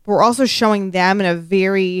of, but we're also showing them in a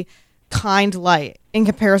very kind light in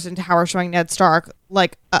comparison to how we're showing Ned Stark,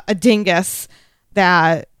 like a dingus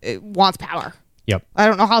that wants power. Yep. I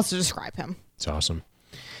don't know how else to describe him. It's awesome.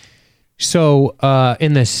 So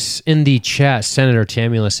in the chat, Senator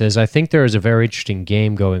Tamula says, I think there is a very interesting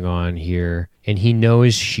game going on here, and he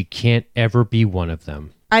knows she can't ever be one of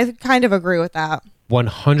them. I kind of agree with that.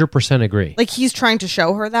 100% agree. Like he's trying to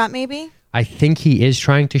show her that, maybe? I think he is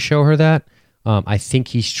trying to show her that. I think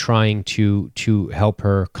he's trying to help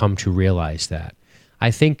her come to realize that.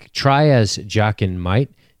 I think try as Jaqen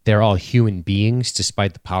might, they're all human beings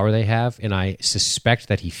despite the power they have, and I suspect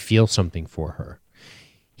that he feels something for her.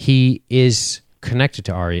 He is connected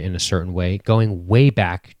to Arya in a certain way, going way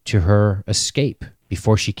back to her escape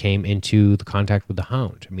before she came into the contact with the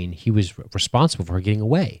Hound. I mean, he was responsible for her getting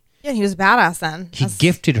away. Yeah, he was badass then. He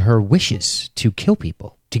gifted her wishes to kill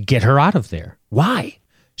people, to get her out of there. Why?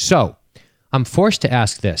 So, I'm forced to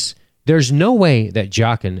ask this. There's no way that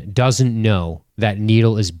Jaqen doesn't know that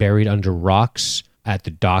Needle is buried under rocks at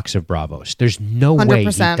the docks of Braavos. There's no way he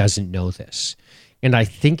 100%. doesn't know this. And I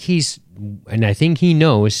think he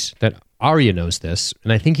knows that Arya knows this,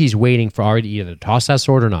 and I think he's waiting for Arya to either toss that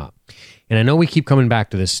sword or not. And I know we keep coming back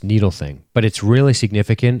to this Needle thing, but it's really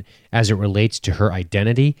significant as it relates to her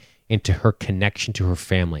identity and to her connection to her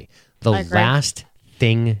family. The last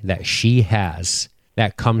thing that she has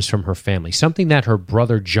that comes from her family, something that her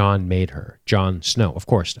brother Jon made her, Jon Snow, of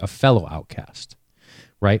course, a fellow outcast,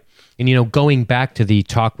 right? And, you know, going back to the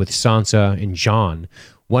talk with Sansa and Jon,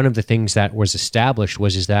 one of the things that was established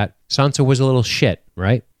is that Sansa was a little shit,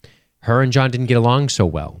 right? Her and Jon didn't get along so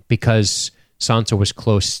well because Sansa was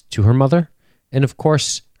close to her mother. And of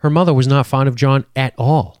course, her mother was not fond of Jon at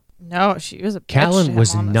all. No, she was a bitch to Catelyn him,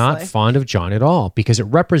 was honestly. not fond of Jon at all because it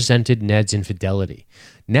represented Ned's infidelity.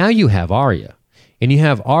 Now you have Arya. And you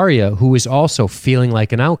have Arya, who is also feeling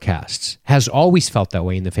like an outcast, has always felt that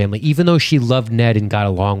way in the family, even though she loved Ned and got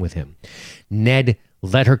along with him. Ned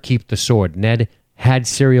let her keep the sword. Ned had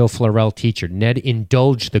Syrio Florell teach her. Ned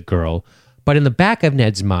indulged the girl. But in the back of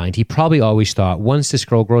Ned's mind, he probably always thought, once this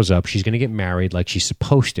girl grows up, she's going to get married like she's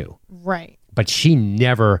supposed to. Right. But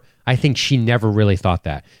I think she never really thought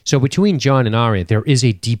that. So between Jon and Arya, there is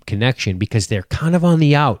a deep connection because they're kind of on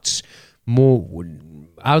the outs, more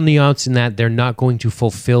out on the outs in that they're not going to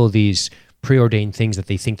fulfill these preordained things that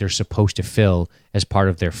they think they're supposed to fill as part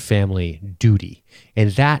of their family duty.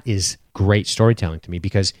 And that is great storytelling to me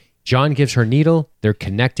because Jon gives her Needle, they're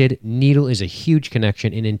connected. Needle is a huge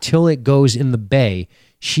connection, and until it goes in the bay,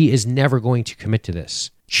 she is never going to commit to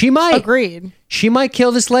this. She might. Agreed. She might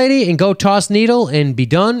kill this lady and go toss Needle and be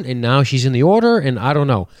done, and now she's in the Order, and I don't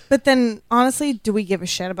know. But then, honestly, do we give a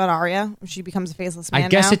shit about Arya if she becomes a faceless man I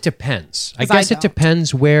guess now? it depends. I 'Cause guess I it don't.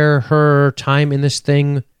 depends where her time in this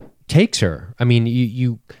thing takes her. I mean,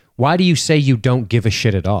 you why do you say you don't give a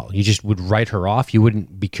shit at all? You just would write her off? You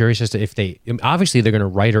wouldn't be curious as to if obviously they're going to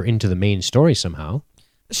write her into the main story somehow.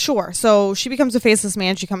 Sure. So she becomes a faceless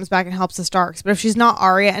man. She comes back and helps the Starks. But if she's not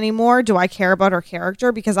Arya anymore, do I care about her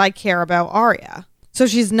character? Because I care about Arya. So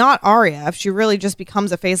she's not Arya. If she really just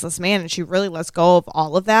becomes a faceless man and she really lets go of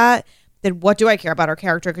all of that, then what do I care about her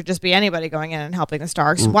character? It could just be anybody going in and helping the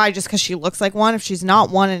Starks. Why? Just because she looks like one? If she's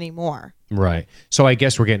not one anymore. Right. So I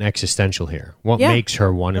guess we're getting existential here. What makes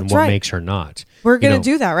her one and That's what right. makes her not? We're going to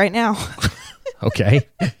do that right now. Okay.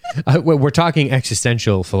 We're talking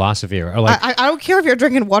existential philosophy. Or like, I don't care if you're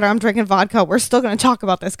drinking water. I'm drinking vodka. We're still going to talk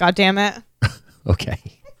about this. God damn it. okay.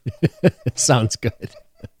 Sounds good.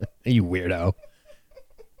 You weirdo.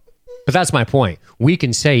 But that's my point. We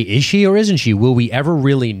can say, is she or isn't she? Will we ever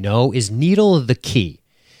really know? Is Needle the key?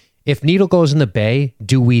 If Needle goes in the bay,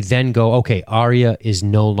 do we then go, okay, Arya is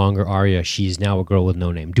no longer Arya. She's now a girl with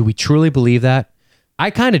no name. Do we truly believe that? I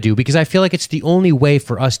kind of do, because I feel like it's the only way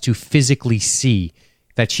for us to physically see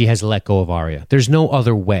that she has let go of Arya. There's no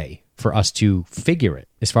other way for us to figure it,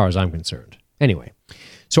 as far as I'm concerned. Anyway,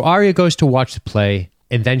 so Arya goes to watch the play,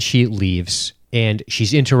 and then she leaves, and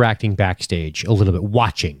she's interacting backstage a little bit,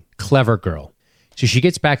 watching. Clever girl. So she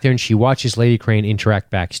gets back there, and she watches Lady Crane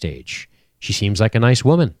interact backstage. She seems like a nice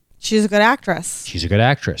woman. She's a good actress. She's a good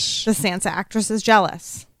actress. The Sansa actress is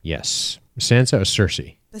jealous. Yes. Sansa or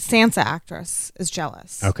Cersei? The Sansa actress is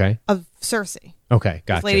jealous. Okay. Of Cersei. Okay,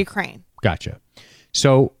 gotcha. Lady Crane. Gotcha.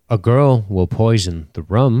 So a girl will poison the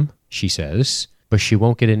rum, she says, but she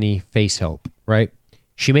won't get any face help, right?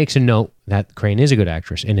 She makes a note that Crane is a good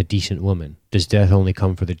actress and a decent woman. Does death only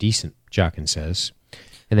come for the decent? Jaqen says.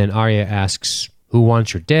 And then Arya asks, who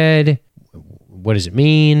wants her dead? What does it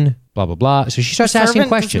mean? Blah, blah, blah. So she starts asking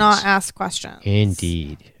questions. Does not ask questions.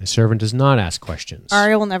 Indeed. A servant does not ask questions.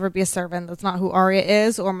 Arya will never be a servant. That's not who Arya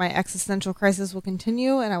is, or my existential crisis will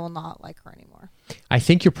continue, and I will not like her anymore. I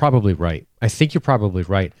think you're probably right. I think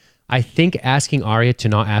asking Arya to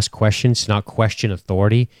not ask questions, to not question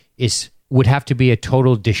authority, would have to be a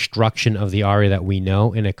total destruction of the Arya that we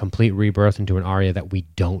know and a complete rebirth into an Arya that we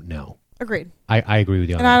don't know. Agreed. I agree with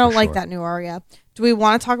you on and that. I don't for like sure. that new Arya. Do we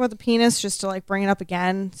want to talk about the penis just to like bring it up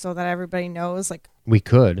again so that everybody knows? Like, We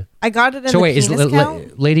could. I got it in So the wait, is penis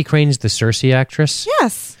count. Lady Crane's the Cersei actress?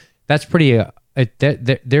 Yes. That's pretty.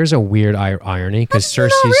 There's a weird irony because How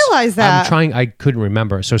did you not realize that? I couldn't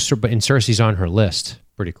remember. And Cersei's on her list.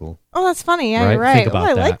 Pretty cool. Oh, that's funny. Yeah, Right? you're right. Think about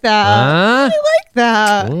I that. like that. Huh? I like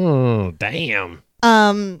that. Oh, damn.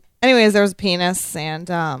 Anyways, there was a penis, and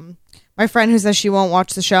my My friend who says she won't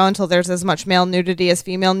watch the show until there's as much male nudity as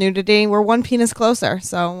female nudity. We're one penis closer.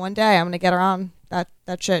 So one day I'm going to get her on that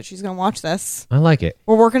shit. She's going to watch this. I like it.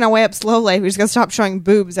 We're working our way up slowly. We just got to stop showing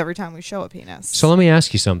boobs every time we show a penis. So let me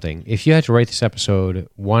ask you something. If you had to rate this episode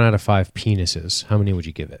 1 out of 5 penises, how many would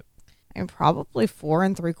you give it? I'm probably 4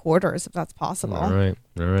 3/4 if that's possible. All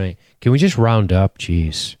right. Can we just round up?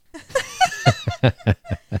 Jeez.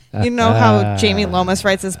 You know how Jamie Lomas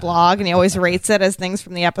writes his blog and he always rates it as things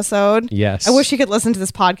from the episode? Yes. I wish he could listen to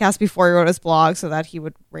this podcast before he wrote his blog so that he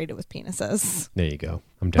would rate it with penises. There you go.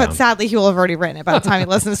 I'm down. But sadly, he will have already written it by the time he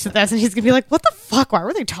listens to this, and he's going to be like, what the fuck? Why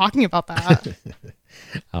were they talking about that?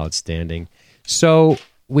 Outstanding. So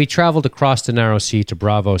we traveled across the narrow sea to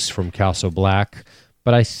Bravos from Castle Black,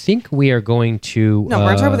 but I think we are going to... No, we're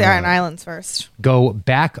going to talk about the Iron Islands first. Go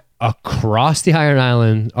back across the Iron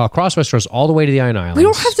Island, across Westeros, all the way to the Iron Islands. We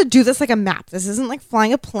don't have to do this like a map. This isn't like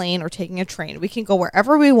flying a plane or taking a train. We can go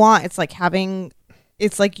wherever we want. It's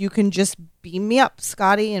like you can just beam me up,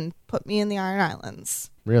 Scotty, and put me in the Iron Islands.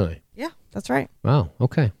 Really? Yeah, that's right. Wow.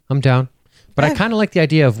 Okay. I'm down. But I kind of like the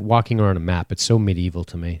idea of walking around a map. It's so medieval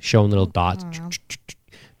to me. Showing little dots.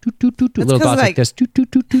 Little dots like this.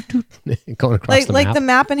 Going across the map. Like the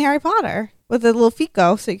map in Harry Potter with the little feet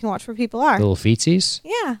go so you can watch where people are. Little feetsies?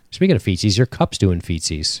 Yeah. Speaking of feetsies, your cup's doing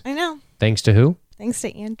feetsies. I know. Thanks to who? Thanks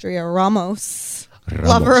to Andrea Ramos.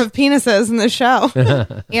 Lover of penises in the show.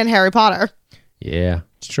 And Harry Potter. Yeah,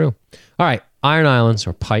 it's true. All right. Iron Islands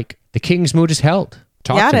or Pike. The King's Moot is held.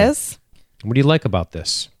 Talk to me. It is. What do you like about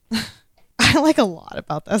this? I like a lot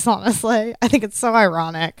about this, honestly. I think it's so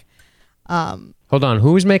ironic. Hold on.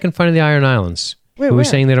 Who was making fun of the Iron Islands? Who was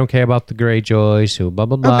saying they don't care about the Greyjoys? Who blah,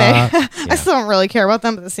 blah, blah. Okay. I still don't really care about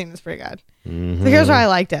them, but the scene is pretty good. So here's why I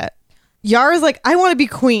liked it. Yara's like, I want to be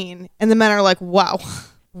queen. And the men are like, whoa.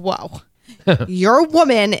 You're a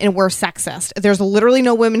woman and we're sexist. There's literally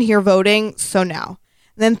no women here voting, so no.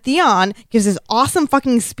 Then Theon gives this awesome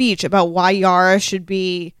fucking speech about why Yara should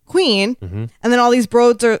be queen. And then all these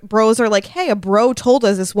bros are like, hey, a bro told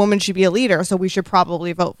us this woman should be a leader, so we should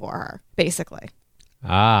probably vote for her, basically.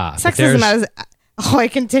 Sexism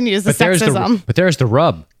it continues the sexism. But there's the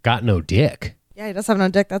rub. Got no dick. Yeah, he does have no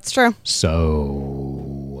dick. That's true.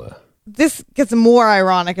 So... This gets more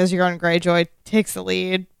ironic as Euron Greyjoy takes the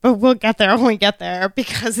lead, but we'll get there when we get there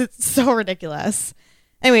because it's so ridiculous.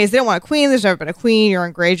 Anyways, they don't want a queen. There's never been a queen.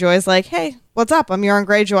 Euron Greyjoy is like, hey, what's up? I'm Euron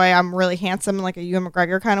Greyjoy. I'm really handsome in like a Ewan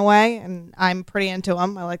McGregor kind of way, and I'm pretty into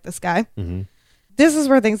him. I like this guy. This is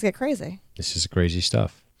where things get crazy. This is crazy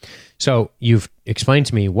stuff. So you've explained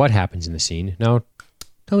to me what happens in the scene. Now,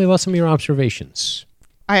 tell me about some of your observations.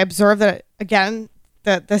 I observed that, again,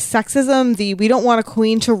 the sexism, we don't want a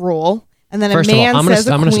queen to rule, and then First a man says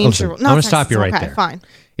a queen to rule. I'm going to stop you right there. Fine.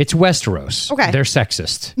 It's Westeros. Okay. They're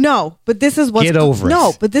sexist. No, but this is what's... Get over it.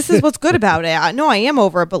 No, but this is what's good about it. I am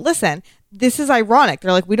over it, but listen, this is ironic.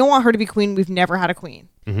 They're like, we don't want her to be queen. We've never had a queen.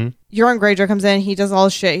 Euron Greyjoy comes in. He does all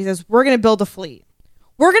this shit. He says, we're going to build a fleet.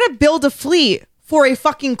 We're going to build a fleet for a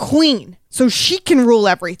fucking queen so she can rule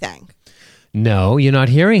everything. No, you're not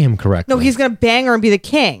hearing him correctly. No, he's going to bang her and be the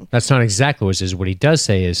king. That's not exactly what it is. What he does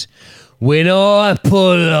say is, when I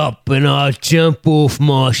pull up and I jump off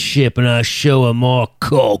my ship and I show her my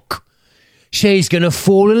cock, she's going to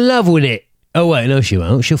fall in love with it. Oh, wait, no, she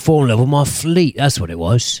won't. She'll fall in love with my fleet. That's what it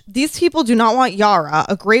was. These people do not want Yara,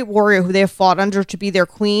 a great warrior who they have fought under, to be their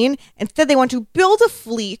queen. Instead, they want to build a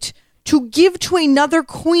fleet to give to another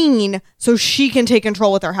queen so she can take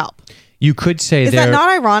control with their help. You could say is that not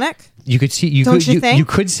ironic? You could see. You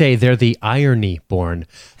could say they're the irony born.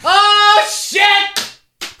 Oh shit!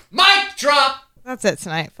 Mic drop. That's it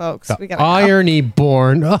tonight, folks. We got irony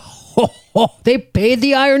born. They paid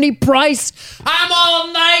the irony price. I'm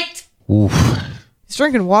all night. Oof. He's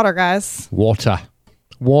drinking water, guys. Water.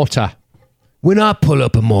 When I pull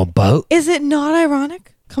up in my boat. Is it not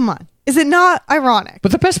ironic? Come on. Is it not ironic?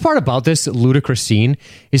 But the best part about this ludicrous scene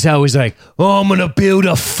is how he's like, I'm going to build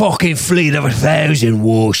a fucking fleet of 1,000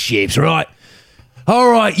 warships, right? All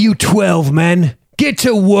right, you 12 men, get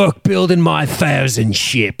to work building my 1,000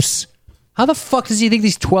 ships. How the fuck does he think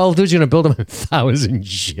these 12 dudes are going to build him 1,000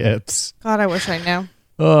 ships? God, I wish I knew.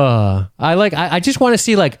 I just want to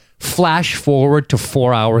see like flash forward to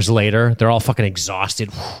 4 hours later. They're all fucking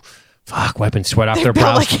exhausted. Fuck, wiping sweat off their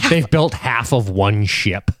brows. They've built half of one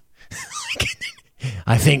ship.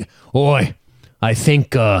 I think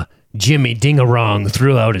Jimmy Dingarong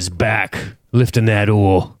threw out his back, lifting that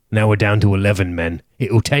oar. Now we're down to 11 men.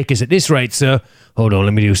 It'll take us at this rate, sir. Hold on,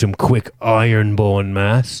 let me do some quick ironborn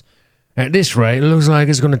maths. At this rate, it looks like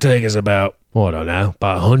it's going to take us about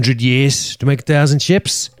 100 years to make 1,000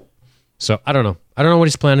 ships. So, I don't know. I don't know what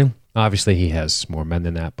he's planning, Obviously, he has more men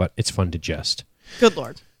than that, but it's fun to jest. Good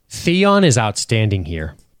Lord. Theon is outstanding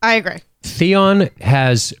here. I agree. Theon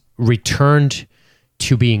has returned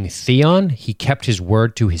to being Theon. He kept his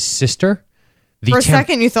word to his sister. For a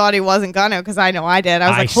second, you thought he wasn't gonna, because I know I did. I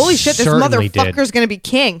was like, holy shit, this motherfucker's going to be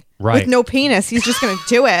king with no penis. He's just going to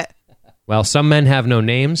do it. Well, some men have no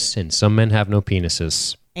names, and some men have no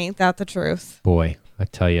penises. Ain't that the truth? Boy, I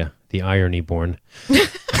tell you, the irony born.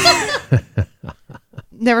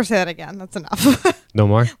 Never say that again. That's enough. No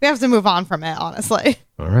more? We have to move on from it, honestly.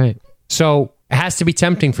 All right. So it has to be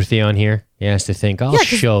tempting for Theon here. He has to think, I'll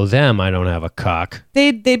show them I don't have a cock.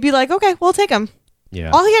 They'd be like, okay, we'll take him.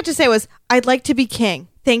 Yeah. All he had to say was, I'd like to be king.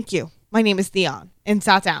 Thank you. My name is Theon. And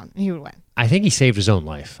sat down, and he would win. I think he saved his own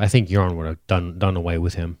life. I think Euron would have done away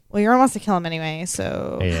with him. Well, Euron wants to kill him anyway,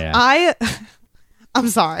 so... Yeah. I'm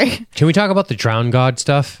sorry. Can we talk about the Drowned God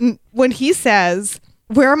stuff? When he says,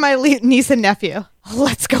 where are my niece and nephew?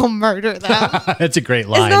 Let's go murder them. That's a great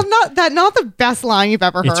line. Is not the best line you've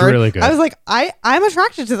ever heard? It's really good. I was like, I'm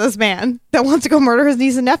attracted to this man that wants to go murder his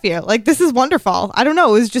niece and nephew. Like, this is wonderful. I don't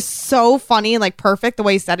know. It was just so funny and like perfect the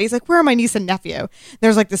way he said it. He's like, where are my niece and nephew?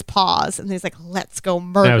 There's like this pause, and he's like, let's go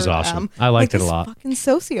murder them. That was awesome. I liked it a lot. Fucking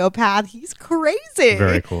sociopath. He's crazy.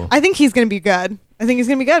 Very cool. I think he's going to be good.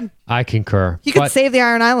 I concur. He could save the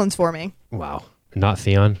Iron Islands for me. Wow. Not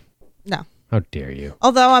Theon? No. How dare you?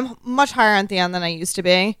 Although I'm much higher on Theon than I used to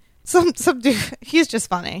be. Some dude, he's just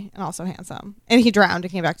funny and also handsome. And he drowned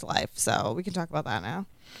and came back to life. So we can talk about that now.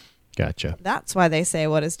 Gotcha. That's why they say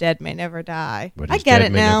what is dead may never die. I get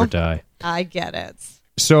it now. Never die. I get it.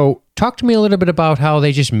 So talk to me a little bit about how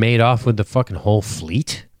they just made off with the fucking whole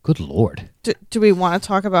fleet. Good Lord. Do we want to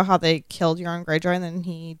talk about how they killed Euron Greyjoy and then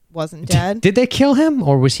he wasn't dead? Did they kill him,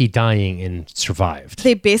 or was he dying and survived?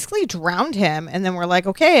 They basically drowned him, and then we're like,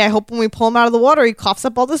 okay, I hope when we pull him out of the water, he coughs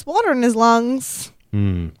up all this water in his lungs.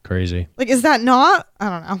 Crazy. Like, is that not? I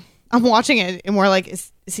don't know. I'm watching it, and we're like,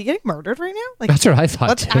 is he getting murdered right now? Like, that's what I thought,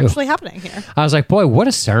 what's actually happening here? I was like, boy, what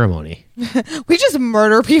a ceremony. We just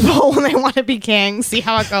murder people when they want to be king, see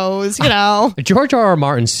how it goes, you know. George R.R.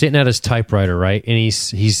 Martin's sitting at his typewriter, right? And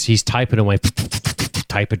he's typing away,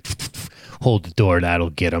 typing, hold the door, that'll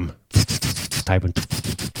get him. Typing.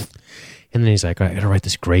 And then he's like, I gotta write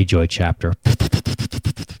this Greyjoy chapter.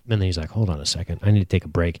 And then he's like, hold on a second, I need to take a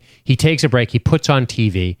break. He takes a break, he puts on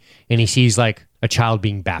TV, and he sees like a child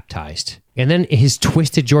being baptized. And then in his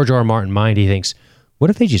twisted George R. R. Martin mind, he thinks, what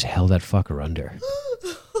if they just held that fucker under?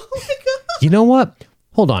 Oh my God. You know what?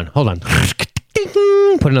 Hold on.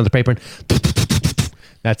 Put another paper in.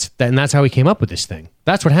 And that's how he came up with this thing.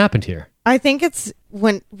 That's what happened here. I think it's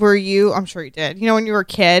I'm sure you did. You know, when you were a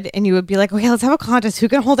kid and you would be like, okay, let's have a contest. Who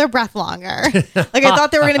can hold their breath longer? Like, I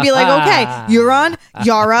thought they were going to be like, okay, Euron,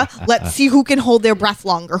 Yara, let's see who can hold their breath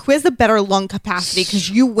longer. Who has the better lung capacity? Because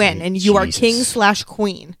you win and you are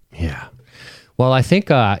king/queen. Yeah. Well, I think,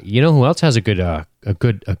 you know who else has a good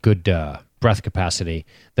breath capacity?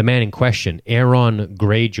 The man in question, Aeron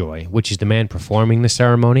Greyjoy, which is the man performing the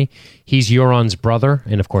ceremony. He's Euron's brother,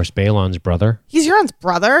 and of course, Balon's brother. He's Euron's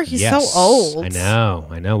brother? He's so old. I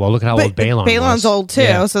know. Well, look at how old Balon was. Balon's old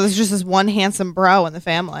too, so there's just this one handsome bro in the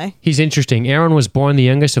family. He's interesting. Aeron was born the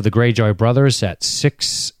youngest of the Greyjoy brothers at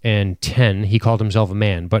 6 and 10. He called himself a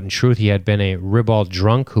man, but in truth, he had been a ribald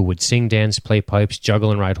drunk who would sing, dance, play pipes,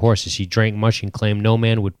 juggle, and ride horses. He drank much and claimed no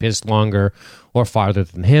man would piss longer or farther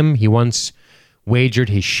than him. He once wagered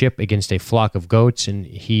his ship against a flock of goats, and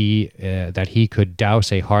that he could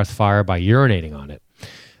douse a hearth fire by urinating on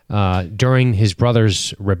it. During his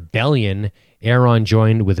brother's rebellion, Aeron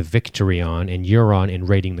joined with Victorion and Euron in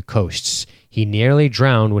raiding the coasts. He nearly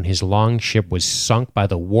drowned when his longship was sunk by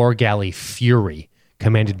the war galley Fury,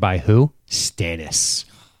 commanded by who? Stannis.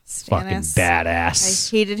 Fucking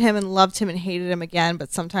badass. I hated him and loved him and hated him again,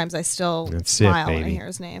 but sometimes I still smile when I hear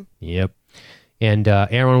his name. Yep. And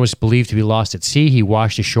Aeron was believed to be lost at sea. He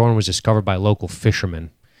washed ashore and was discovered by local fishermen.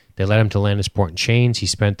 They led him to Lannisport in chains. He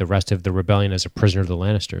spent the rest of the rebellion as a prisoner of the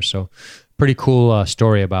Lannisters. So, pretty cool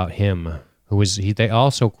story about him. They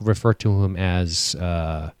also refer to him as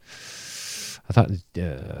I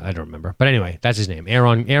don't remember, but anyway, that's his name.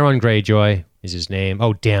 Aeron Greyjoy is his name.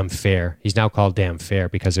 Oh, Damn Fair. He's now called Damn Fair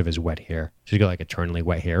because of his wet hair. He's got like eternally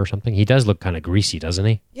wet hair or something. He does look kind of greasy, doesn't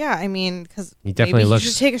he? Yeah, I mean, because he definitely looks. He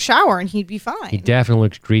should take a shower and he'd be fine. He definitely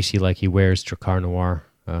looks greasy, like he wears Drakkar Noir.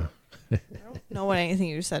 I don't know what anything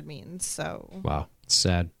you said means. So wow, it's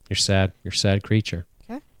sad. You're sad. You're a sad creature.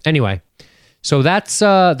 Okay. Anyway, so that's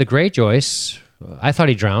the Greyjoys. I thought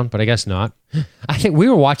he drowned, but I guess not. I think we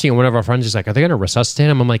were watching, and one of our friends was like, "Are they going to resuscitate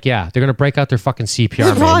him?" I'm like, "Yeah, they're going to break out their fucking CPR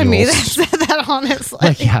manuals." Probably me that said that, honestly.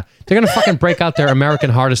 Like, yeah, they're going to fucking break out their American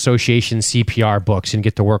Heart Association CPR books and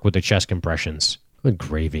get to work with the chest compressions. Good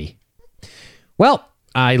gravy. Well,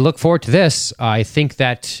 I look forward to this. I think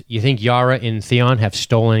that you think Yara and Theon have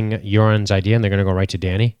stolen Euron's idea and they're going to go right to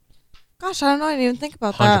Dany. Gosh, I don't know. I didn't even think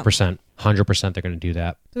about 100%. 100% they're going to do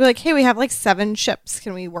that. They'll be like, hey, we have like 7 ships.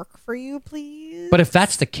 Can we work for you, please? But if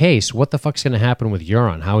that's the case, what the fuck's going to happen with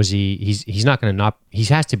Euron? How is he? He's not going to not. He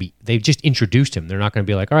has to be. They've just introduced him. They're not going to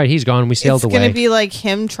be like, all right, he's gone. We sailed away. It's going to be like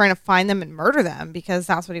him trying to find them and murder them because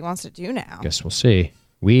that's what he wants to do now. Guess we'll see.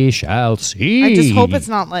 We shall see. I just hope it's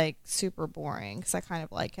not like super boring because I kind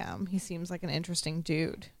of like him. He seems like an interesting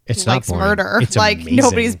dude. It's who not likes boring. murder, It's like amazing.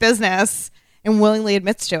 nobody's business, and willingly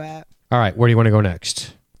admits to it. All right, where do you want to go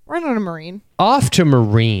next? We're on a Marine. Off to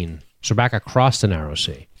Marine. So back across the Narrow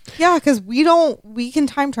Sea. Yeah, because we can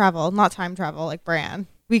time travel, not time travel like Bran.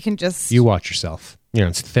 We can just You watch yourself. You're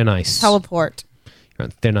on thin ice. teleport. You're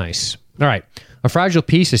on thin ice. All right. A fragile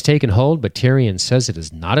peace has taken hold, but Tyrion says it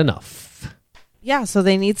is not enough. Yeah, so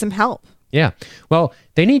they need some help. Yeah. Well,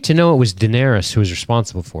 they need to know it was Daenerys who was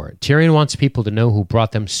responsible for it. Tyrion wants people to know who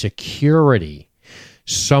brought them security.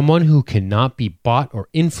 Someone who cannot be bought or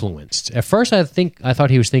influenced. At first, I thought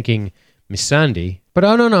he was thinking Missandei, but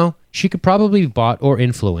oh no. She could probably be bought or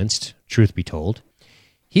influenced, truth be told.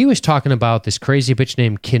 He was talking about this crazy bitch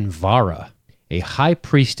named Kinvara, a high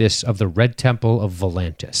priestess of the Red Temple of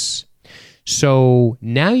Volantis. So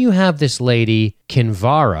now you have this lady,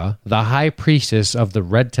 Kinvara, the high priestess of the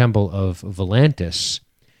Red Temple of Volantis,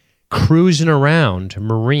 cruising around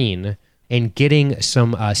Marine and getting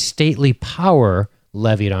some stately power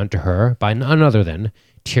levied onto her by none other than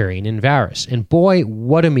Tyrion and Varys. And boy,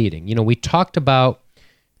 what a meeting. You know, we talked about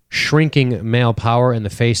shrinking male power in the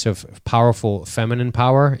face of powerful feminine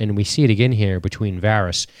power, and we see it again here between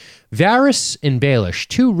Varys. Varys and Baelish,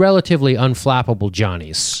 two relatively unflappable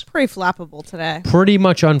Johnnies. Pretty flappable today. Pretty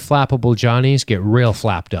much unflappable Johnnies get real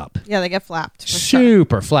flapped up. Yeah, they get flapped. For sure.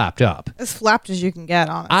 Super flapped up. As flapped as you can get,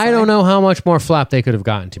 honestly. I don't know how much more flapped they could have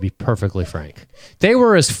gotten, to be perfectly frank. They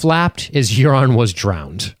were as flapped as Euron was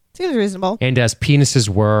drowned, Seems reasonable. and as penises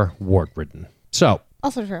were wart-ridden. So,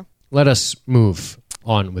 Also true. let us move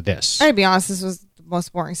on with this. I gotta be honest, this was the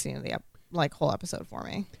most boring scene of the whole episode for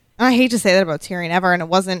me. And I hate to say that about Tyrion ever, and it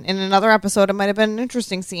wasn't in another episode. It might have been an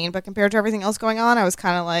interesting scene, but compared to everything else going on, I was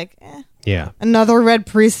kind of like, Yeah. another red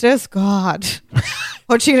priestess? God.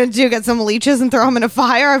 What's she gonna do? Get some leeches and throw them in a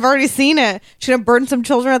fire? I've already seen it. She's gonna burn some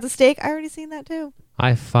children at the stake? I already seen that too.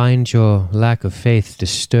 I find your lack of faith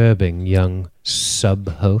disturbing, young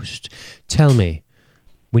sub-host. Tell me,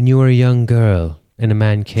 when you were a young girl and a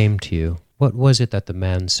man came to you, what was it that the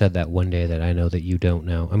man said that one day that I know that you don't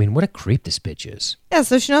know? I mean, what a creep this bitch is. Yeah,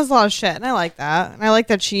 so she knows a lot of shit, and I like that. And I like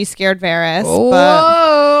that she scared Varys.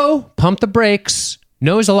 Whoa! But Pump the brakes.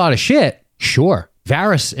 Knows a lot of shit. Sure.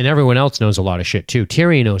 Varys and everyone else knows a lot of shit too.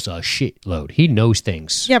 Tyrion knows a shitload. He knows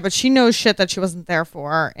things. yeah, but she knows shit that she wasn't there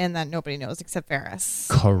for, and that nobody knows except Varys.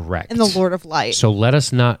 Correct. And the Lord of Light. So let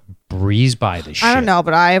us not breeze by this shit. I don't know,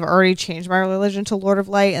 but I have already changed my religion to Lord of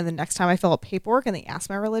Light, and the next time I fill out paperwork and they ask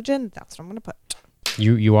my religion, that's what I'm going to put.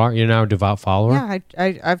 You're now a devout follower? Yeah,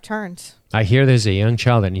 I've turned. I hear there's a young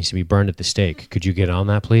child that needs to be burned at the stake. Could you get on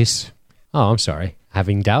that, please? Oh, I'm sorry.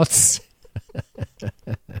 Having doubts?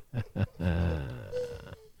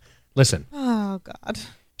 Listen. Oh, God.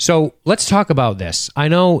 So let's talk about this. I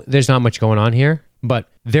know there's not much going on here, but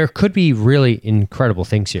there could be really incredible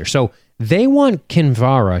things here. So they want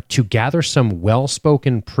Kinvara to gather some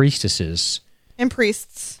well-spoken priestesses. And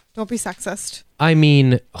priests, don't be sexist. I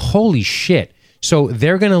mean, holy shit. So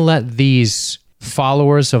they're going to let these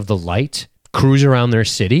followers of the light cruise around their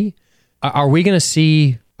city? Are we going to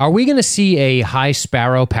see a High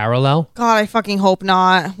Sparrow parallel? God, I fucking hope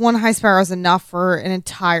not. One High Sparrow is enough for an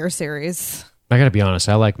entire series. I got to be honest,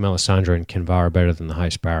 I like Melisandre and Kinvara better than the High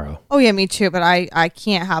Sparrow. Oh, yeah, me too, but I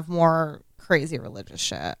can't have more crazy religious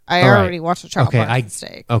shit. I All right. already watched a child Okay, burn at the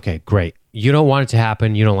stake. Okay, great. You don't want it to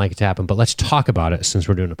happen. You don't like it to happen, but let's talk about it since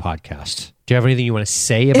we're doing a podcast. Do you have anything you want to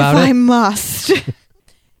say about If it? I must.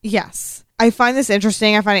 Yes. I find this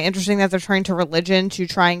interesting. I find it interesting that they're turning to religion to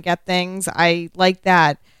try and get things. I like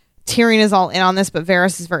that Tyrion is all in on this, but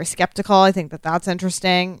Varys is very skeptical. I think that that's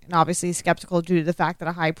interesting. And obviously he's skeptical due to the fact that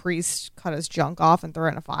a high priest cut his junk off and threw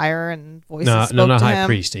it in a fire and voices spoke not to high him.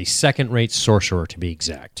 priest. A second-rate sorcerer, to be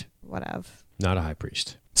exact. Whatever. Not a high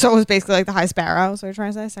priest. So it was basically like the High Sparrow. So you're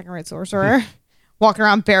trying to say second-rate sorcerer, walking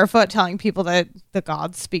around barefoot, telling people that the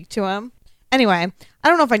gods speak to him. Anyway, I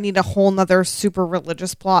don't know if I need a whole nother super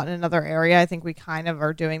religious plot in another area. I think we kind of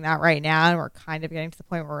are doing that right now, and we're kind of getting to the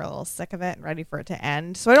point where we're a little sick of it and ready for it to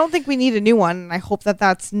end. So I don't think we need a new one, and I hope that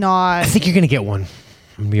that's not... I think you're going to get one.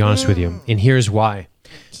 I'm gonna be honest with you, and here's why.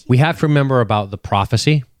 We have to remember about the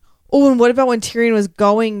prophecy. Oh, and what about when Tyrion was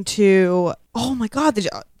going to? Oh my God,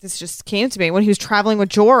 this just came to me when he was traveling with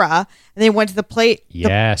Jorah, and they went to the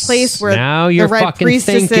Yes. the place where Now you're the Red fucking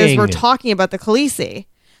Priestesses thinking. were talking about the Khaleesi.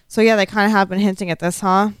 So yeah, they kind of have been hinting at this,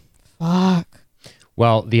 huh? Fuck.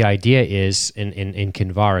 Well, the idea is, in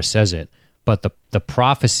Kinvara says it, but the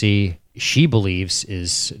prophecy she believes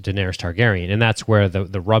is Daenerys Targaryen, and that's where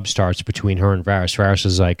the rub starts between her and Varys. Varys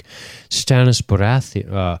is like, Stannis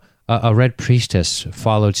Baratheon, a red priestess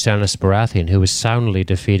followed Stannis Baratheon, who was soundly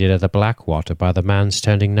defeated at the Blackwater by the man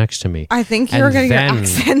standing next to me. I think you're getting your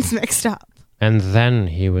accents mixed up. And then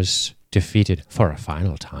he was defeated for a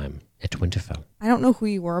final time at Winterfell. I don't know who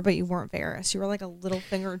you were, but you weren't Varys. You were like a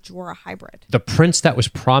Littlefinger Jorah hybrid. The prince that was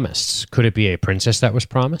promised. Could it be a princess that was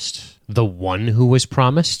promised? The one who was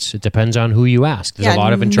promised? It depends on who you ask. There's a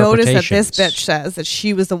lot of interpretations. Notice that this bitch says that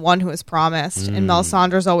she was the one who was promised, and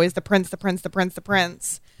Melisandre's always the prince, the prince, the prince, the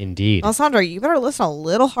prince. Indeed. Melisandre, you better listen a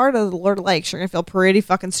little harder to the Lord of Lakes. You're going to feel pretty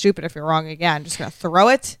fucking stupid if you're wrong again. Just going to throw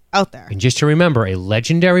it out there. And just to remember, a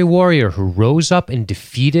legendary warrior who rose up and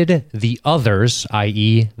defeated the others,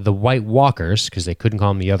 i.e. the White Walkers, because they couldn't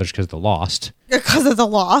call them the others because of the Lost. Because of the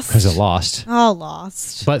Lost. Because of Lost. Oh,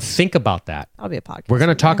 Lost. But think about that. That'll be a podcast. We're going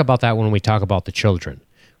to talk about that when we talk about the children.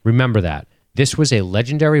 Remember that. This was a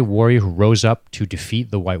legendary warrior who rose up to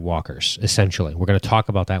defeat the White Walkers, essentially. We're going to talk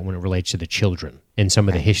about that when it relates to the children and some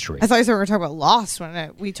of the history. I thought you said we were talking about Lost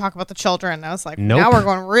when we talk about the children. I was like, Nope. now we're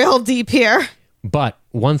going real deep here. But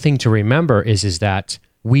one thing to remember is that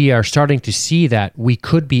we are starting to see that we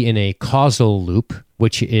could be in a causal loop,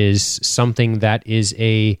 which is something that is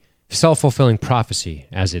a self-fulfilling prophecy,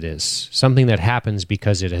 as it is. Something that happens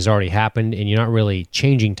because it has already happened, and you're not really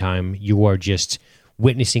changing time. You are just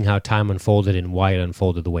witnessing how time unfolded and why it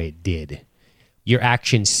unfolded the way it did. Your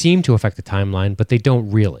actions seem to affect the timeline, but they don't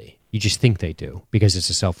really. You just think they do because it's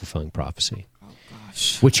a self-fulfilling prophecy.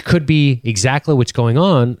 Which could be exactly what's going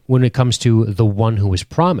on when it comes to the one who was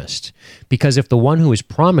promised. Because if the one who was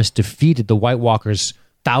promised defeated the White Walkers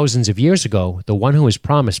thousands of years ago, the one who was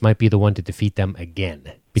promised might be the one to defeat them again.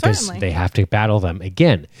 Because Certainly. they have to battle them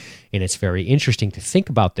again. And it's very interesting to think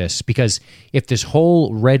about this, because if this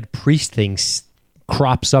whole Red Priest thing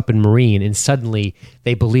crops up in Marine and suddenly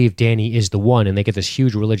they believe Dany is the one and they get this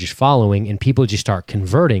huge religious following and people just start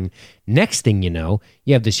converting, next thing you know,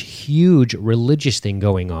 you have this huge religious thing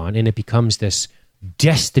going on and it becomes this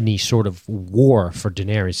destiny sort of war for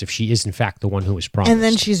Daenerys if she is in fact the one who was promised. And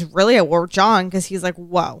then she's really at war with Jon because he's like,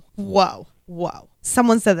 whoa, whoa, whoa.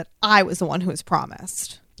 Someone said that I was the one who was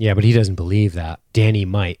promised. Yeah, but he doesn't believe that. Dany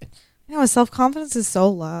might. You know, his self-confidence is so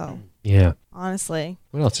low. Yeah. Honestly.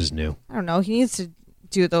 What else is new? I don't know. He needs to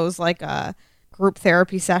do those like group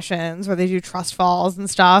therapy sessions where they do trust falls and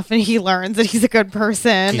stuff, and he learns that he's a good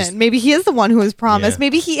person, and maybe he is the one who was promised. Yeah.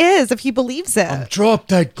 Maybe he is if he believes it. I'm drop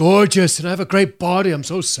dead gorgeous and I have a great body. I'm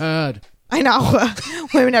so sad. I know.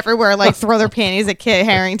 Women everywhere like throw their panties at Kit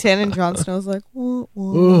Harington, and Jon Snow's like, whoa,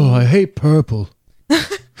 whoa. Oh, I hate purple.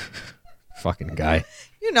 Fucking guy.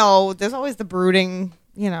 You know, there's always the brooding,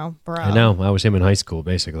 you know, bro. I know. I was him in high school,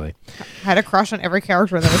 basically. I had a crush on every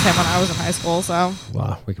character that was him when I was in high school, so.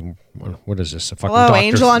 Wow. We can. What is this? A fucking Hello, Dr.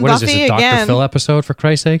 Angel on what is this? Buffy A Dr. again. Phil episode, for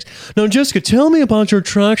Christ's sakes? Now, Jessica, tell me about your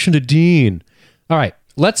attraction to Dean. All right.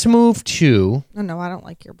 Let's move to. No, I don't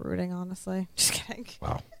like your brooding, honestly. Just kidding.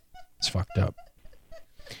 Wow. It's fucked up.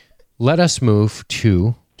 Let us move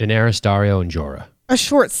to Daenerys, Dario, and Jorah. A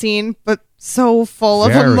short scene, but so full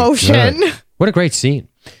of Very emotion. good. What a great scene.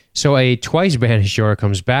 So a twice banished Jorah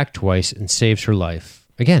comes back twice and saves her life.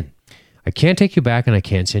 Again, I can't take you back and I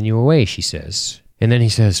can't send you away, she says. And then he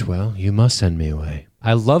says, well, you must send me away.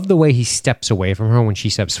 I love the way he steps away from her when she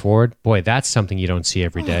steps forward. Boy, that's something you don't see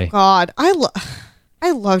every day. God, I love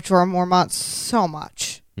Jorah Mormont so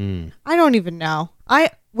much. I don't even know.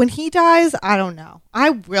 When he dies, I don't know. I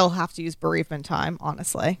will have to use bereavement time,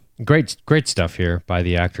 honestly. Great stuff here by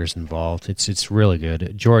the actors involved. It's really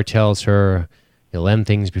good. Jorah tells her he'll end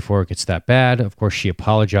things before it gets that bad. Of course, she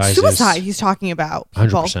apologizes. Suicide he's talking about.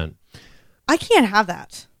 People. 100%. I can't have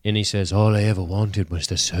that. And he says, all I ever wanted was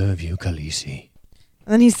to serve you, Khaleesi.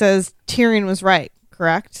 And then he says Tyrion was right,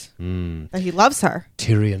 correct? That he loves her.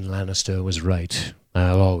 Tyrion Lannister was right.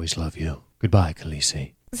 I'll always love you. Goodbye,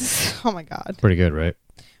 Khaleesi. Oh my God. Pretty good, right?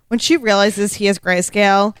 When she realizes he has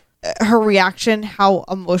grayscale, her reaction, how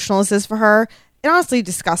emotional this is for her, it honestly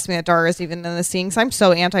disgusts me that Dario's even in the scene, because I'm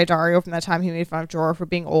so anti-Dario from that time he made fun of Jorah for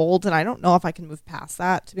being old, and I don't know if I can move past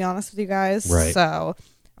that, to be honest with you guys. Right. So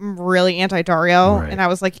I'm really anti-Dario, Right. and I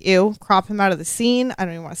was like, ew, crop him out of the scene. I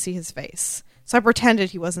don't even want to see his face. So I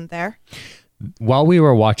pretended he wasn't there. while we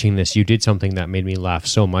were watching this, you did something that made me laugh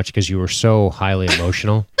so much because you were so highly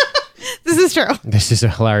emotional. This is true. This is a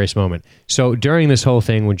hilarious moment. So during this whole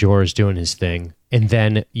thing when Jorah's doing his thing, and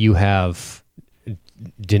then you have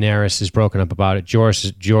Daenerys is broken up about it,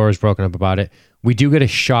 Jorah's broken up about it. We do get a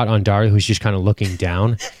shot on Dario who's just kind of looking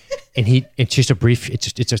down, and it's just a brief,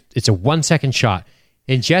 it's a 1 second shot,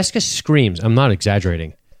 and Jessica screams, I'm not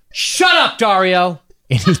exaggerating, "Shut up, Dario!"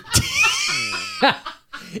 And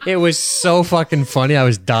it was so fucking funny. I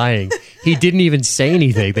was dying. He didn't even say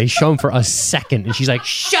anything. They show him for a second, and she's like,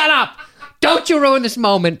 "Shut up! Don't you ruin this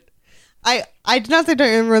moment." I did not say don't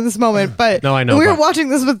even ruin this moment, but No, I know, we were but- watching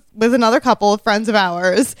this with another couple of friends of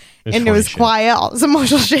ours, and it funny was shit. quiet. All this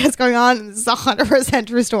emotional shit is going on, and this is 100%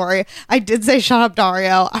 true story. I did say shut up,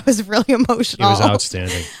 Dario. I was really It emotional. was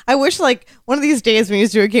outstanding. I wish like one of these days we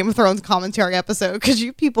used to do a Game of Thrones commentary episode, because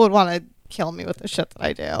you people would want to kill me with the shit that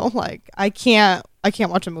I do. Like I can't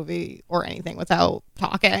watch a movie or anything without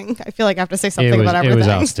talking. I feel like I have to say something about It everything. was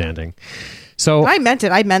outstanding. So And I meant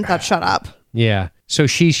it. I meant that shut up. yeah. So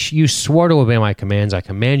you swore to obey my commands. I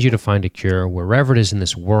command you to find a cure. Wherever it is in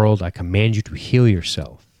this world, I command you to heal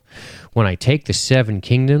yourself. When I take the 7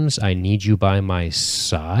 kingdoms, I need you by my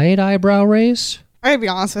side, eyebrow raise. I gotta be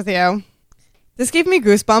honest with you. This gave me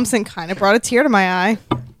goosebumps and kind of brought a tear to my eye.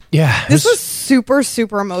 Yeah. This was super,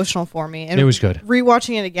 super emotional for me. And It was good.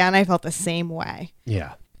 Rewatching it again, I felt the same way.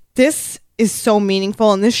 Yeah. This is so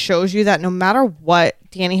meaningful, and this shows you that no matter what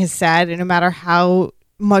Dany has said, and no matter how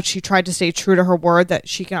much she tried to stay true to her word that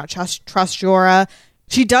she cannot trust Jorah,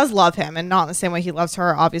 she does love him, and not in the same way he loves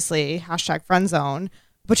her, obviously, hashtag friend zone,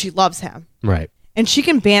 but she loves him. Right. And she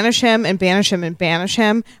can banish him and banish him and banish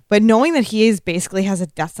him, but knowing that he is basically has a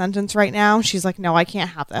death sentence right now, she's like, no, I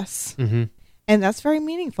can't have this. Mm-hmm. And that's very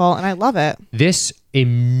meaningful, and I love it. This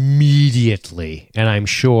immediately, and I'm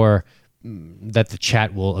sure that the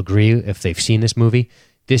chat will agree if they've seen this movie,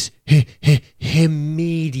 this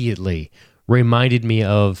immediately reminded me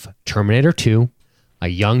of Terminator 2, a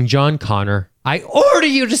young John Connor. I order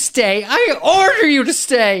you to stay. I order you to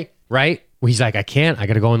stay. Right? Well, he's like, I can't. I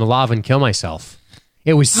got to go in the lava and kill myself.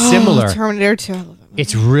 It was similar. Terminator 2. I love it.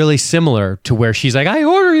 It's really similar to where she's like, I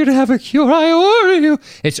order you to have a cure. I order you.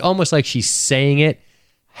 It's almost like she's saying it,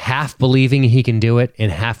 half believing he can do it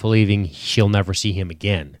and half believing she'll never see him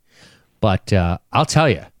again. But I'll tell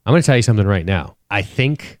you, I'm going to tell you something right now. I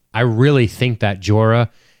really think that Jorah,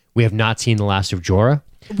 we have not seen the last of Jorah.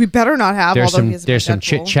 We better not have. There's although he is a some big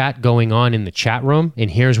chit Deadpool. chat going on in the chat room, and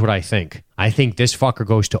here's what I think. I think this fucker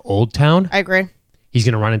goes to Old Town. I agree. He's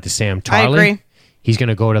going to run into Sam Tarly. I agree. He's going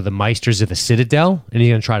to go to the Meisters of the Citadel, and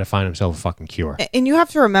he's going to try to find himself a fucking cure. And you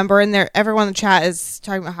have to remember, and there, everyone in the chat is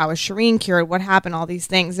talking about how is Shireen cured, what happened, all these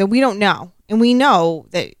things, and we don't know. And we know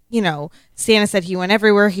that, Stannis said he went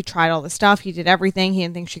everywhere, he tried all the stuff, he did everything, he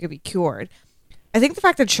didn't think she could be cured. I think the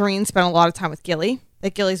fact that Shireen spent a lot of time with Gilly,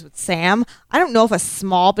 that Gilly's with Sam, I don't know if a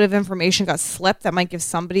small bit of information got slipped that might give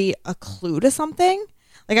somebody a clue to something.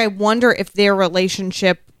 Like, I wonder if their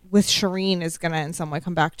relationship with Shireen is going to in some way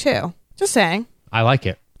come back too. Just saying. I like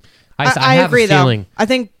it. I I have agree, a feeling. though.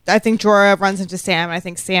 I think Jorah runs into Sam, and I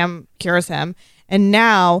think Sam cures him. And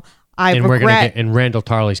now I And regret and Randall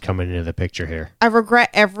Tarley's coming into the picture here. I regret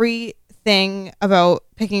everything about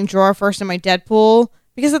picking Jorah first in my Deadpool,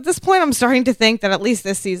 because at this point I'm starting to think that at least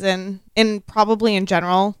this season, and probably in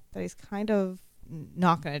general, that he's kind of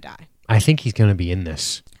not going to die. I think he's going to be in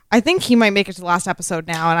this. I think he might make it to the last episode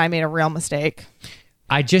now, and I made a real mistake.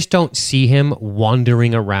 I just don't see him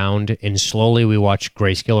wandering around and slowly we watch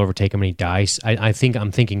Grayscale overtake him and he dies. I think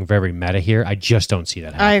I'm thinking very meta here. I just don't see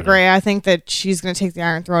that happening. I agree. I think that she's going to take the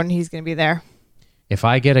Iron Throne and he's going to be there. If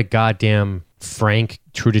I get a goddamn Frank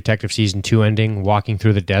True Detective Season 2 ending, walking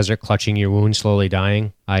through the desert, clutching your wound, slowly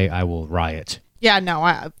dying, I will riot. Yeah, no,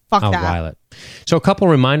 fuck I'll that. riot. So a couple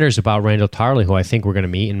reminders about Randall Tarley, who I think we're going to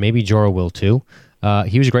meet, and maybe Jorah will too.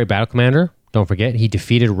 He was a great battle commander. Don't forget, he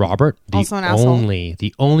defeated Robert, Also an asshole.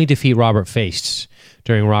 the only defeat Robert faced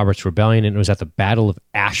during Robert's rebellion, and it was at the Battle of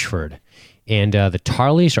Ashford. And the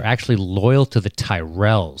Tarleys are actually loyal to the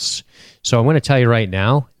Tyrells. So I'm going to tell you right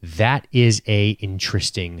now, that is a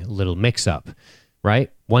interesting little mix-up,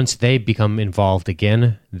 right? Once they become involved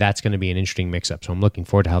again, that's going to be an interesting mix-up. So I'm looking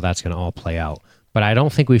forward to how that's going to all play out. But I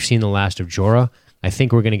don't think we've seen the last of Jorah. I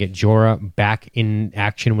think we're going to get Jorah back in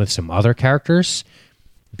action with some other characters,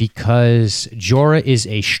 because Jorah is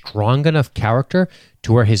a strong enough character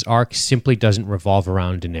to where his arc simply doesn't revolve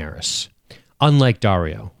around Daenerys. Unlike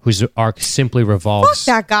Dario, whose arc simply revolves... Fuck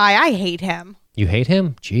that guy. I hate him. You hate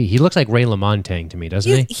him? Gee, he looks like Ray LaMontagne to me,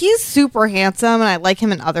 doesn't he? He's super handsome, and I like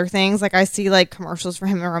him in other things. Like, I see, like, commercials for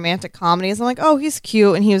him in romantic comedies. I'm like, oh, he's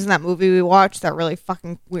cute. And he was in that movie we watched, that really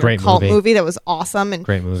fucking weird Great cult movie. movie that was awesome. And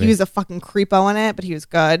Great movie. he was a fucking creepo in it, but he was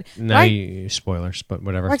good. No, spoilers, but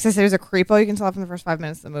whatever. Like I said, he was a creepo. You can tell from the first 5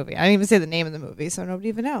 minutes of the movie. I didn't even say the name of the movie, so nobody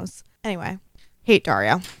even knows. Anyway, hate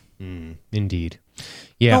Dario. Indeed.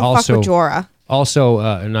 Yeah, Don't also... fuck with Jorah.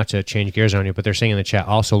 Also, not to change gears on you, but they're saying in the chat,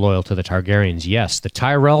 also loyal to the Targaryens. Yes, the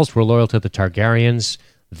Tyrells were loyal to the Targaryens.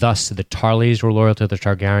 Thus, the Tarleys were loyal to the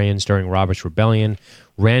Targaryens during Robert's rebellion.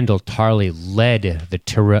 Randall Tarley led the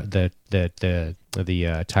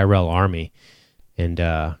Tyrell army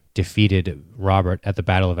and defeated Robert at the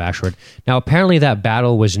Battle of Ashford. Now, apparently that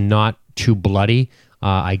battle was not too bloody.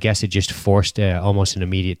 I guess it just forced almost an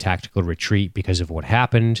immediate tactical retreat because of what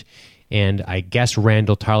happened. And I guess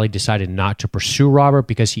Randall Tarley decided not to pursue Robert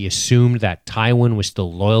because he assumed that Tywin was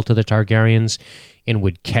still loyal to the Targaryens and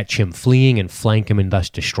would catch him fleeing and flank him and thus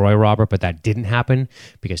destroy Robert. But that didn't happen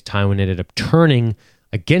because Tywin ended up turning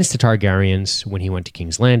against the Targaryens when he went to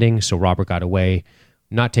King's Landing. So Robert got away,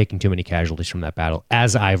 not taking too many casualties from that battle,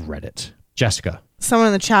 as I've read it. Jessica. Someone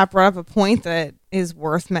in the chat brought up a point that is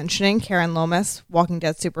worth mentioning. Karen Lomas, Walking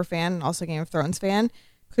Dead super fan and also Game of Thrones fan.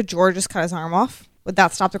 Could George just cut his arm off? Would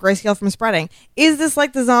that stop the grayscale from spreading? Is this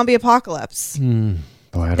like the zombie apocalypse? Boy,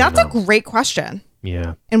 I don't That's know. a great question.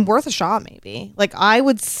 Yeah. And worth a shot, maybe. Like, I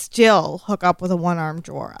would still hook up with a one-armed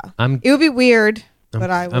Jorah. I'm- It would be weird,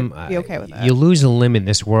 but I would be okay with it. You lose a limb in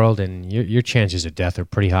this world, and your chances of death are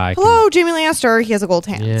pretty high. Hello, Jamie Lannister. He has a gold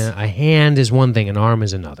hand. Yeah, a hand is one thing, an arm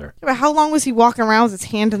is another. But how long was he walking around with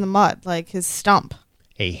his hand in the mud, like his stump?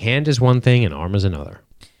 A hand is one thing, an arm is another.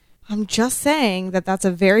 I'm just saying that that's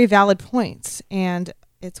a very valid point, and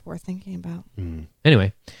it's worth thinking about.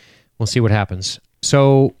 Anyway, we'll see what happens.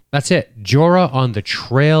 So that's it. Jorah on the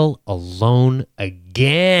trail alone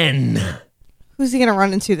again. Who's he going to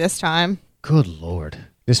run into this time? Good Lord.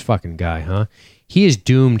 This fucking guy, huh? He is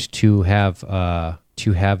doomed to have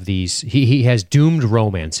these. He has doomed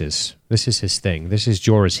romances. This is his thing. This is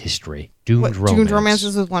Jorah's history. Doomed romance. Doomed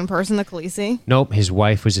romances with one person, the Khaleesi? Nope, his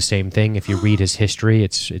wife was the same thing. If you read his history, yeah.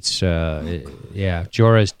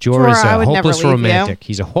 Jorah's I a would never hopeless leave you. romantic.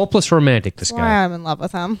 He's a hopeless romantic. This That's why guy. I'm in love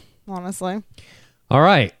with him, honestly. All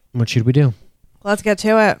right, what should we do? Let's get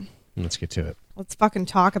to it. Let's get to it. Let's fucking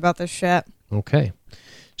talk about this shit. Okay,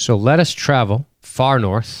 so let us travel far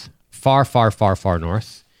north, far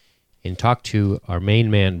north, and talk to our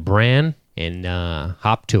main man Bran and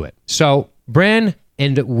hop to it. So Bran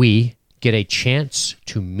and we get a chance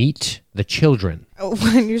to meet the children. Oh,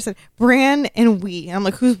 when you said Bran and we, and I'm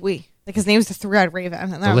like, who's we? Like, his name's the Three-Eyed Raven,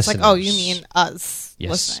 and then I was like, oh, you listeners. mean us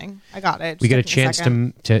Yes. listening? I got it. We get a Just took me chance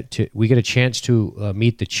second. we get a chance to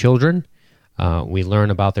meet the children. We learn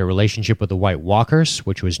about their relationship with the White Walkers,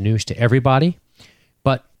 which was news to everybody.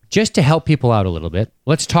 But just to help people out a little bit,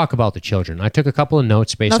 let's talk about the children. I took a couple of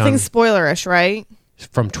notes based Nothing on spoilerish, right?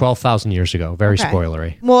 from 12,000 years ago. Very Okay.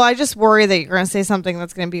 spoilery. Well, I just worry that you're going to say something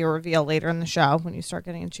that's going to be a reveal later in the show when you start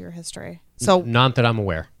getting into your history. So, Not that I'm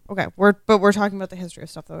aware. okay, we're talking about the history of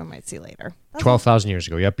stuff that we might see later. 12,000 years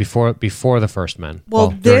ago. Yep, before the first men. Well,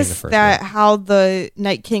 during the this first that men. how the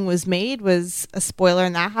Night King was made was a spoiler,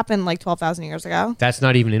 and that happened like 12,000 years ago. That's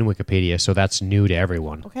not even in Wikipedia, so that's new to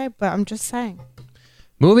everyone. Okay, but I'm just saying.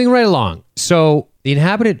 Moving right along. So the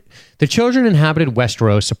children inhabited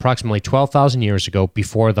Westeros approximately 12,000 years ago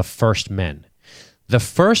before the first men. The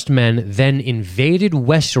first men then invaded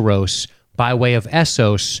Westeros by way of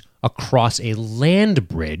Essos across a land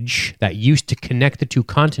bridge that used to connect the two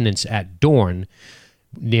continents at Dorne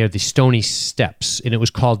near the Stony Steps, and it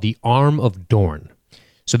was called the Arm of Dorne.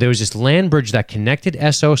 So there was this land bridge that connected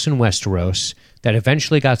Essos and Westeros that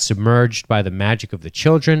eventually got submerged by the magic of the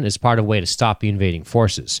children as part of a way to stop the invading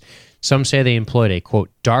forces. Some say they employed a, quote,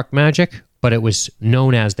 dark magic, but it was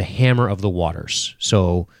known as the Hammer of the Waters.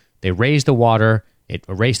 So they raised the water, it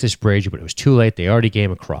erased this bridge, but it was too late. They already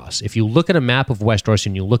came across. If you look at a map of Westeros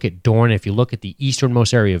and you look at Dorne, if you look at the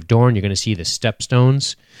easternmost area of Dorne, you're going to see the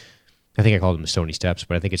stepstones. I think I called them the Stony Steps,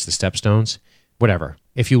 but I think it's the stepstones. Whatever.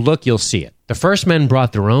 If you look, you'll see it. The first men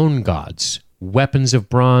brought their own gods, weapons of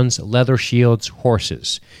bronze, leather shields,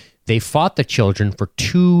 horses. They fought the children for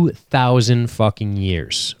 2,000 fucking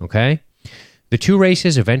years, okay? The two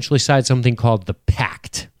races eventually signed something called the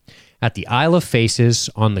Pact at the Isle of Faces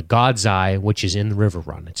on the God's Eye, which is in the River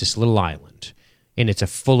Run. It's this little island, and it's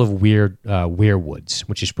full of weird weirwoods,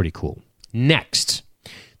 which is pretty cool. Next,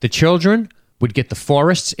 the children would get the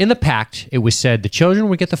forests. In the Pact, it was said the children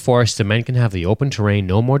would get the forests, the men can have the open terrain,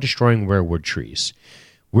 no more destroying weirwood trees.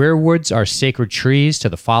 Weirwoods are sacred trees to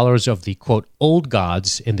the followers of the, quote, old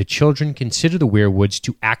gods, and the children consider the weirwoods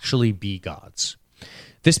to actually be gods.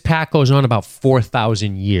 This pact goes on about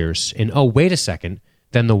 4,000 years, and oh, wait a second,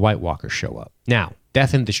 then the White Walkers show up. Now,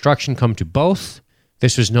 death and destruction come to both.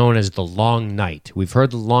 This was known as the Long Night. We've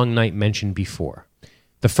heard the Long Night mentioned before.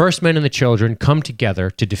 The first men and the children come together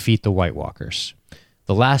to defeat the White Walkers.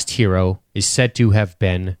 The last hero is said to have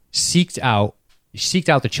been seeked out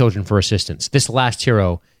the children for assistance. This last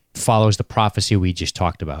hero follows the prophecy we just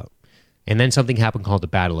talked about. And then something happened called the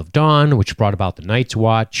Battle of Dawn, which brought about the Night's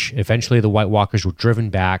Watch. Eventually, the White Walkers were driven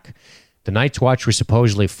back. The Night's Watch was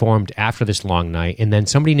supposedly formed after this long night. And then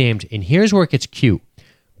somebody named, and here's where it gets cute,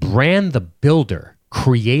 Bran the Builder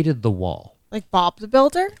created the wall. Like Bob the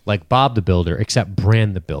Builder? Like Bob the Builder, except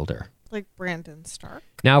Bran the Builder. Like Brandon Stark?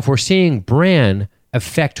 Now, if we're seeing Bran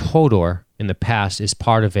affect Hodor in the past as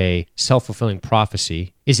part of a self-fulfilling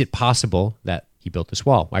prophecy, is it possible that he built this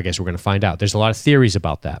wall? I guess we're going to find out. There's a lot of theories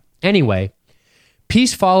about that. Anyway,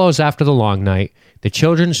 peace follows after the long night. The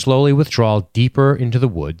children slowly withdraw deeper into the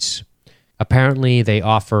woods. Apparently, they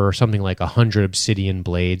offer something like 100 obsidian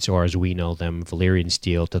blades, or as we know them, Valyrian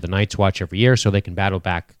steel, to the Night's Watch every year so they can battle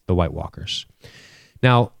back the White Walkers.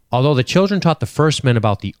 Now, although the children taught the first men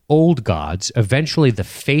about the old gods, eventually the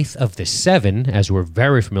faith of the Seven, as we're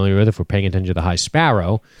very familiar with if we're paying attention to the High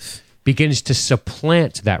Sparrow, begins to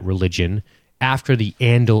supplant that religion after the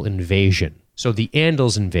Andal invasion. So the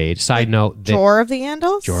Andals invade. Side note. Jorah of the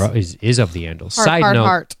Andals? Jorah is of the Andals.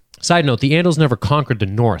 Heart. Side note, the Andals never conquered the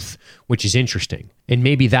North, which is interesting. And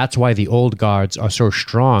maybe that's why the old guards are so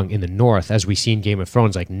strong in the North, as we see in Game of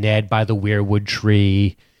Thrones, like Ned by the Weirwood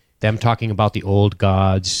Tree, them talking about the old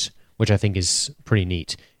gods, which I think is pretty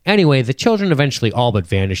neat. Anyway, the children eventually all but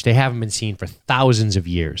vanished. They haven't been seen for thousands of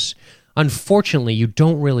years. Unfortunately, you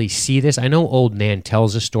don't really see this. I know Old Nan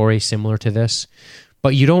tells a story similar to this,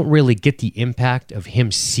 but you don't really get the impact of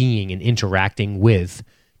him seeing and interacting with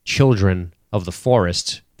children of the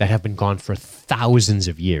forest that have been gone for thousands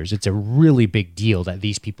of years. It's a really big deal that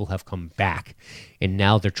these people have come back, and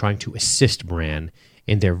now they're trying to assist Bran,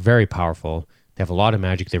 and they're very powerful. They have a lot of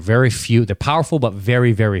magic. They're very few. They're powerful, but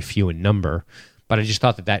very, very few in number. But I just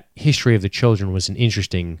thought that history of the children was an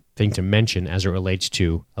interesting thing to mention as it relates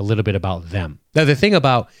to a little bit about them. Now, the thing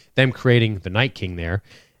about them creating the Night King there,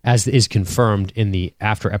 as is confirmed in the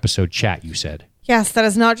after episode chat, you said. Yes, that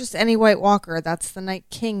is not just any White Walker. That's the Night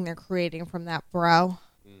King they're creating from that brow.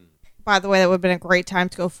 By the way, that would have been a great time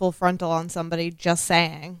to go full frontal on somebody, just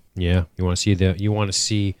saying. Yeah, you want to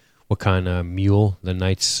see what kind of mule the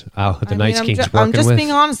Night's King's working with. I'm just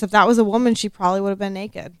being honest. If that was a woman, she probably would have been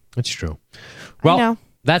naked. That's true. Well,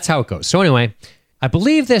 that's how it goes. So anyway, I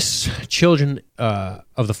believe this children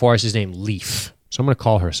of the forest is named Leaf. So I'm going to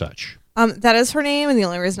call her such. That is her name, and the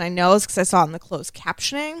only reason I know is because I saw it in the closed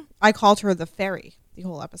captioning. I called her the fairy the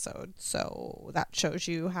whole episode, so that shows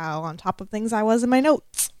you how on top of things I was in my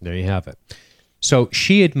notes. There you have it. So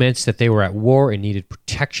she admits that they were at war and needed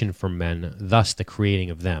protection from men, thus the creating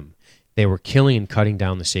of them. They were killing and cutting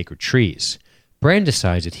down the sacred trees. Bran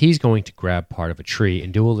decides that he's going to grab part of a tree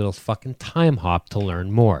and do a little fucking time hop to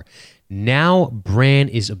learn more. Now Bran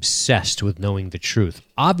is obsessed with knowing the truth.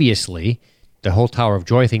 Obviously, the whole Tower of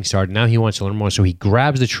Joy thing started. Now he wants to learn more, so he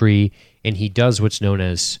grabs the tree and he does what's known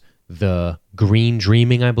as the green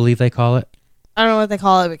dreaming, I believe they call it. I don't know what they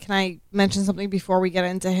call it, but can I mention something before we get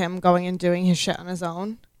into him going and doing his shit on his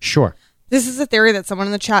own? Sure. This is a theory that someone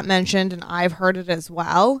in the chat mentioned, and I've heard it as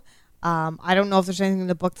well. I don't know if there's anything in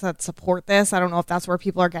the books that support this. I don't know if that's where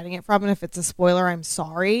people are getting it from, and if it's a spoiler, I'm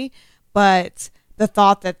sorry. But the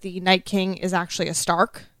thought that the Night King is actually a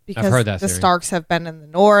Stark, because I've heard that the theory. Starks have been in the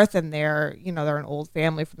North, and they're an old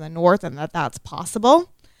family from the North, and that's possible.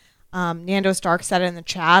 Nando Stark said it in the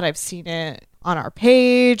chat. I've seen it on our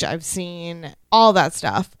page. I've seen all that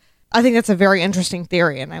stuff. I think that's a very interesting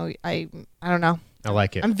theory, and I don't know. I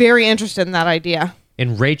like it. I'm very interested in that idea.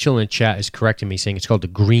 And Rachel in chat is correcting me, saying it's called the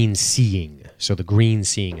green seeing. So the green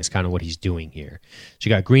seeing is kind of what he's doing here. So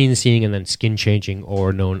you got green seeing and then skin changing,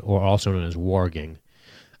 or also known as warging,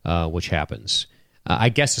 which happens. I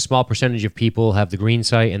guess a small percentage of people have the green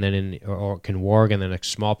sight and then or can warg, and then a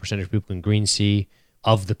small percentage of people can green see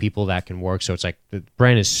of the people that can warg. So it's like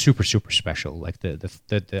Bran is super, super special. Like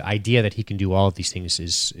the idea that he can do all of these things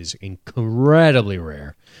is incredibly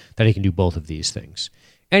rare, that he can do both of these things.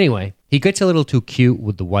 Anyway, he gets a little too cute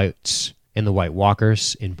with the whites and the White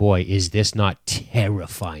Walkers, and boy, is this not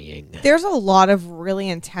terrifying. There's a lot of really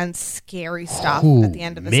intense, scary stuff at the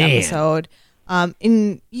end of this episode.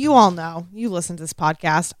 And you all know, you listen to this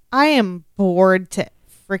podcast, I am bored to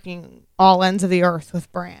freaking all ends of the earth with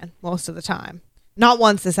Bran most of the time. Not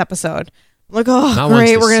once this episode, I'm like, oh, Not once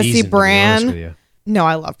great, this we're going to see season, to be honest with Bran. you. No,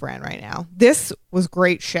 I love Bran right now. This was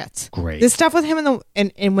great shit. Great. This stuff with him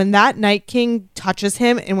and when that Night King touches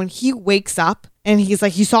him and when he wakes up and he's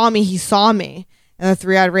like, he saw me. And the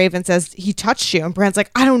three-eyed raven says, he touched you. And Bran's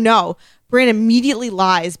like, I don't know. Bran immediately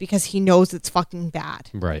lies because he knows it's fucking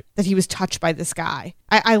bad. Right. That he was touched by this guy.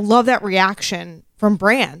 I love that reaction from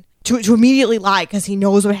Bran to immediately lie because he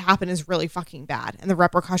knows what happened is really fucking bad. And the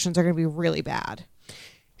repercussions are going to be really bad.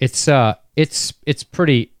 It's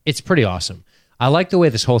pretty awesome. I like the way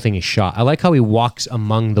this whole thing is shot. I like how he walks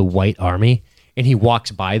among the white army and he walks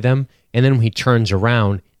by them, and then when he turns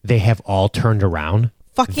around, they have all turned around.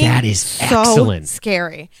 Fucking that is so excellent.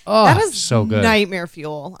 Scary. Oh, that is so good. Nightmare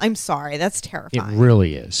fuel. I'm sorry. That's It terrifying.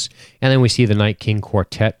 really is. And then we see the Night King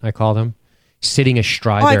Quartet, I call them, sitting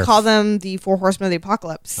astride I their call them the Four Horsemen of the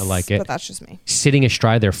Apocalypse. I like it. But that's just me. sitting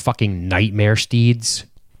astride their fucking nightmare steeds.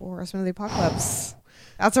 Four Horsemen of the Apocalypse.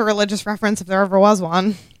 That's a religious reference if there ever was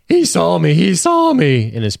one. He saw me,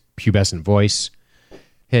 in his pubescent voice.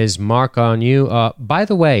 His mark on you. By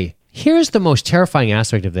the way, here's the most terrifying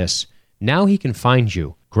aspect of this. Now he can find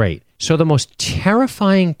you. Great. So the most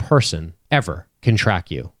terrifying person ever can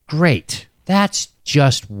track you. Great. That's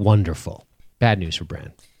just wonderful. Bad news for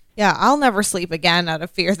Bran. Yeah, I'll never sleep again out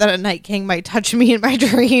of fear that a Night King might touch me in my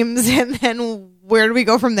dreams. And then where do we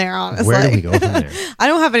go from there, honestly? Where do we go from there? I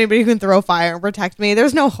don't have anybody who can throw fire and protect me.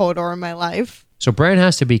 There's no Hodor in my life. So Bran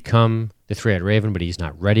has to become the three-eyed raven, but he's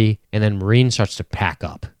not ready. And then Marine starts to pack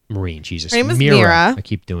up. Jesus. Her name is Mira. I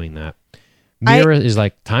keep doing that. Mira is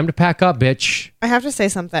like, time to pack up, bitch. I have to say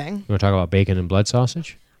something. You want to talk about bacon and blood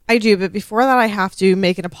sausage? I do, but before that, I have to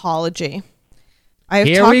make an apology.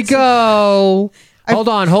 Here we go. Hold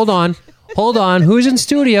on. Who's in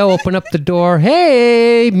studio? Open up the door.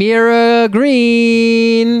 Hey, Mira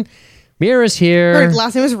Green. Mira's here. Her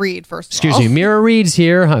last name is Reed, first of Excuse all. me. Mira Reed's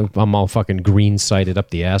here. I'm all fucking green-sighted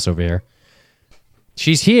up the ass over here.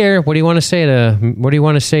 She's here. What do you want to say to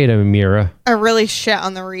Mira? I really shit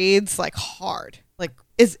on the Reeds, like, hard. Like,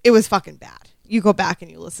 it was fucking bad. You go back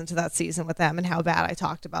and you listen to that season with them and how bad I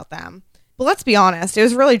talked about them. But let's be honest, it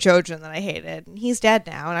was really Jojen that I hated. And he's dead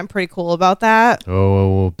now, and I'm pretty cool about that.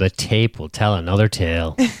 Oh, the tape will tell another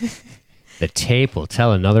tale. The tape will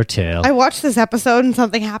tell another tale. I watched this episode and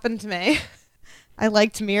something happened to me. I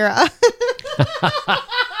liked Mira.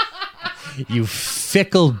 You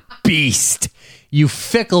fickle beast. You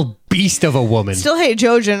fickle beast of a woman. Still hate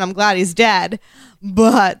Jojen. I'm glad he's dead.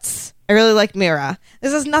 But I really like Mira.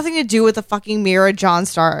 This has nothing to do with the fucking Mira Jon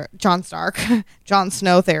Snow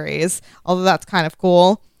theories, although that's kind of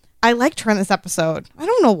cool. I liked her in this episode. I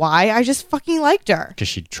don't know why. I just fucking liked her. Because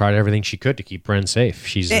she tried everything she could to keep Bran safe.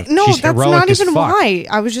 She's That's heroic not as even fuck. why.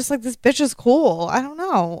 I was just like, this bitch is cool. I don't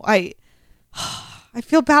know. I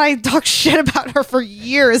feel bad. I talked shit about her for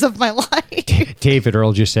years of my life. David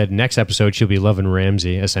Earl just said next episode she'll be loving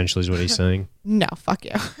Ramsay, essentially is what he's saying. No, fuck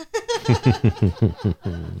you.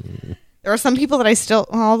 There are some people that I still,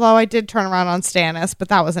 although I did turn around on Stannis, but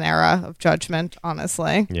that was an era of judgment,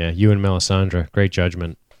 honestly. Yeah, you and Melisandre. Great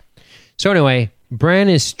judgment. So anyway, Bran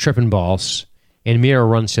is tripping balls, and Mira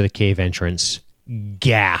runs to the cave entrance.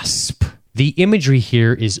 Gasp. The imagery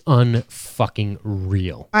here is unfucking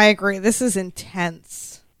real. I agree. This is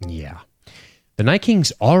intense. Yeah. The Night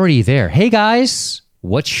King's already there. Hey, guys.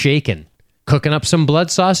 What's shaking? Cooking up some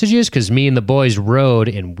blood sausages? Because me and the boys rode,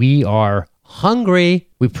 and we are hungry.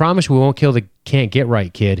 We promise we won't kill the can't get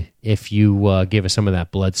right kid if you give us some of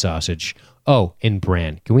that blood sausage. Oh, and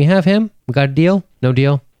Bran. Can we have him? We got a deal? No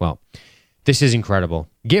deal? Well, this is incredible.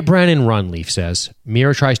 Get Bran and run, Leaf says.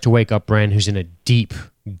 Mira tries to wake up Bran, who's in a deep,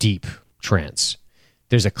 deep trance.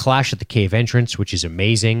 There's a clash at the cave entrance, which is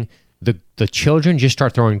amazing. The children just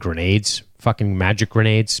start throwing grenades, fucking magic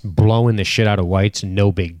grenades, blowing the shit out of whites,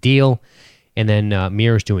 no big deal. And then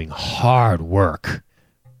Mira's doing hard work.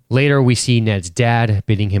 Later, we see Ned's dad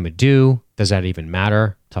bidding him adieu. Does that even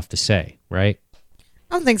matter? Tough to say, right?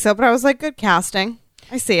 I don't think so, but I was like, good casting.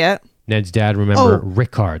 I see it. Ned's dad, remember,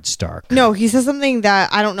 Rickard Stark. No, he says something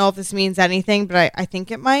that I don't know if this means anything, but I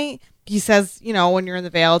think it might. He says, you know, when you're in the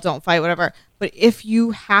Vale, don't fight, whatever. But if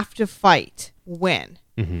you have to fight, win.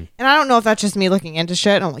 Mm-hmm. And I don't know if that's just me looking into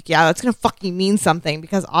shit. And I'm like, yeah, that's going to fucking mean something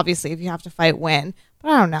because obviously if you have to fight, win.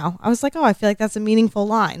 But I don't know. I was like, oh, I feel like that's a meaningful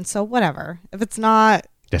line. So whatever. If it's not,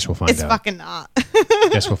 guess we'll find it's out. fucking not.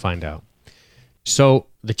 Guess we'll find out. So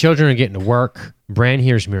the children are getting to work. Bran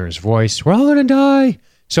hears Mira's voice. We're all going to die.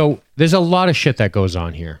 So there's a lot of shit that goes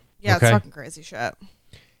on here. Yeah, okay? It's fucking crazy shit.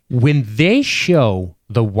 When they show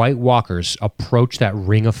the White Walkers approach that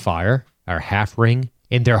ring of fire, or half ring,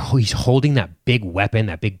 and he's holding that big weapon,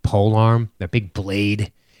 that big polearm, that big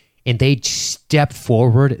blade, and they step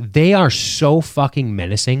forward. They are so fucking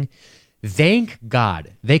menacing. Thank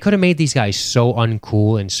God. They could have made these guys so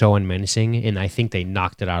uncool and so unmenacing, and I think they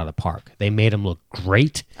knocked it out of the park. They made them look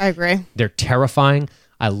great. I agree. They're terrifying.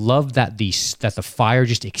 I love that the fire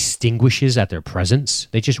just extinguishes at their presence.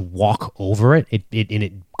 They just walk over it, and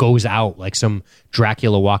it goes out like some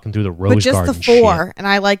Dracula walking through the rose But just garden. the four, and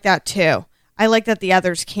I like that too. I like that the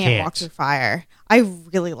others can't walk through fire. I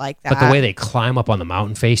really like that. But the way they climb up on the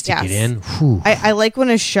mountain face to get in, whew. I like when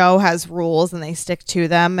a show has rules and they stick to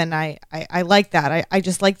them, and I like that. I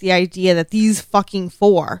just like the idea that these fucking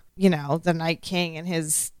four, the Night King and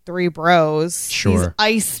his three bros, these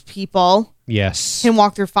ice people, yes, can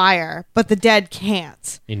walk through fire, but the dead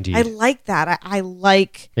can't. Indeed. I like that. I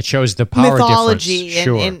like it shows the power mythology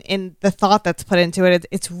difference. and the thought that's put into it.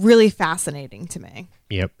 It's really fascinating to me.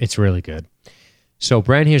 Yep, it's really good. So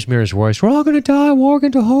Bran hears Mira's voice. We're all going to die.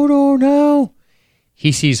 Walking to Hodor now.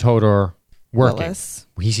 He sees Hodor working. Willis.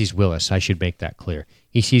 He sees Willis. I should make that clear.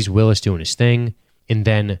 He sees Willis doing his thing. And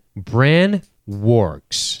then Bran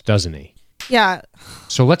wargs, doesn't he? Yeah.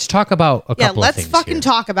 So let's talk about a couple of things. Let's fucking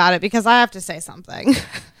talk about it because I have to say something.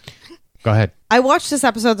 Go ahead. I watched this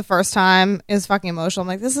episode the first time. It was fucking emotional. I'm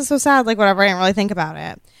like, this is so sad. Like, whatever. I didn't really think about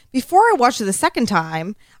it. Before I watched it the second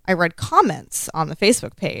time, I read comments on the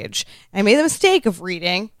Facebook page. And I made the mistake of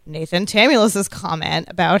reading Nathan Tamulus's comment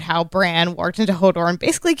about how Bran walked into Hodor and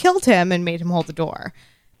basically killed him and made him hold the door.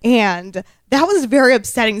 And that was very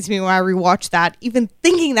upsetting to me when I rewatched that, even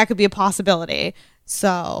thinking that could be a possibility.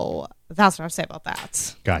 So that's what I have to say about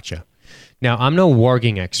that. Gotcha. Now, I'm no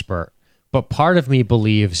warging expert, but part of me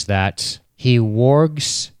believes that he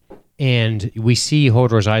wargs and we see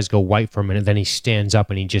Hodor's eyes go white for a minute, then he stands up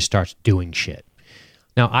and he just starts doing shit.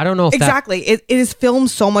 Now, I don't know if exactly. It is filmed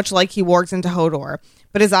so much like he wargs into Hodor,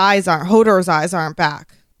 but Hodor's eyes aren't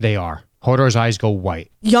back. They are. Hodor's eyes go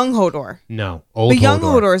white. Young Hodor. No, old But young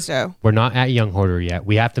Hodor. Hodor's do. We're not at young Hodor yet.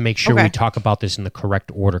 We have to make sure Okay. we talk about this in the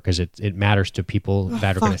correct order because it matters to people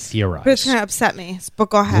that are going to theorize. But it's going to upset me. But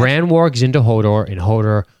go ahead. Bran wargs into Hodor, and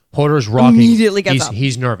Hodor's rocking. Immediately gets up.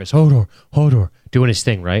 He's nervous. Hodor, doing his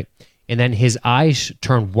thing, right? And then his eyes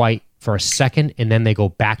turn white for a second, and then they go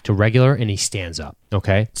back to regular, and he stands up.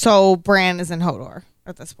 Okay? So Bran is in Hodor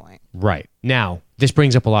at this point. Right. Now, this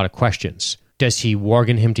brings up a lot of questions. Does he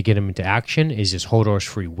wargen him to get him into action? Is this Hodor's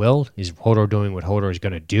free will? Is Hodor doing what Hodor is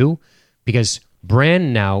going to do? Because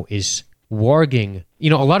Bran now is warging. A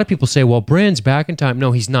lot of people say, well, Bran's back in time.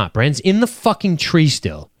 No, he's not. Bran's in the fucking tree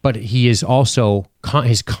still. But he is also,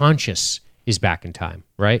 his conscious is back in time,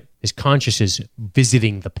 right? His conscious is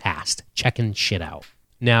visiting the past, checking shit out.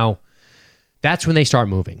 Now, that's when they start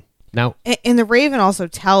moving. Now, And the Raven also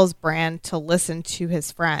tells Bran to listen to his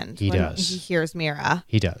friend. He when does. He hears Mira.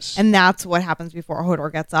 he does. And that's what happens before Hodor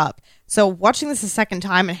gets up. So watching this a second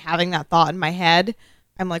time and having that thought in my head,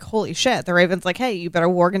 I'm like, holy shit. The Raven's like, hey, you better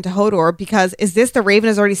warg into Hodor because is this the Raven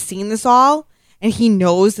has already seen this all and he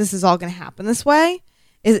knows this is all going to happen this way?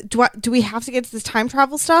 Do we have to get to this time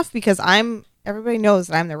travel stuff? Because everybody knows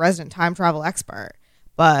that I'm the resident time travel expert,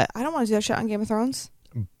 but I don't want to do that shit on Game of Thrones.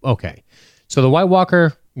 Okay. So the White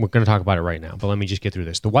Walker, we're going to talk about it right now, but let me just get through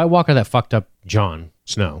this. The White Walker that fucked up Jon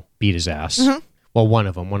Snow, beat his ass. Mm-hmm. Well, one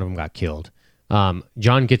of them got killed.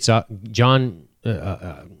 Jon gets up. Why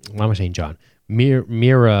am I saying Jon?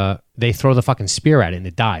 Mira, they throw the fucking spear at it and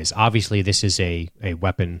it dies. Obviously, this is a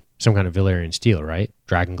weapon, some kind of Valyrian steel, right?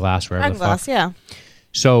 Dragon glass, wherever the fuck. Yeah.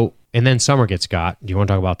 So, and then Summer gets got. Do you want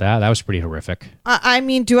to talk about that? That was pretty horrific. I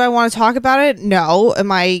mean, do I want to talk about it? No.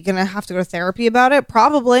 Am I going to have to go to therapy about it?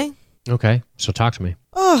 Probably. Okay, so talk to me.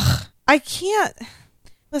 Ugh, I can't.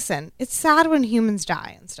 Listen, it's sad when humans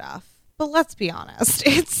die and stuff. But let's be honest.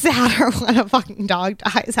 It's sadder when a fucking dog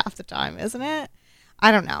dies half the time, isn't it?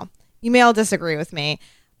 I don't know. You may all disagree with me.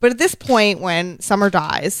 But at this point, when Summer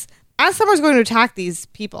dies, as Summer's going to attack these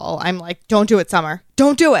people, I'm like, don't do it, Summer.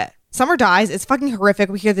 Don't do it. Summer dies. It's fucking horrific.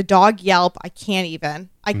 We hear the dog yelp. I can't.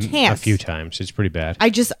 A few times. It's pretty bad. I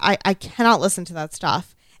cannot listen to that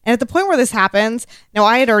stuff. And at the point where this happens, now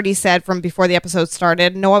I had already said from before the episode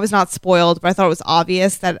started, no, I was not spoiled, but I thought it was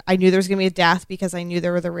obvious that I knew there was going to be a death because I knew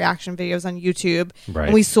there were the reaction videos on YouTube. Right.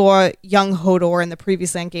 And we saw young Hodor in the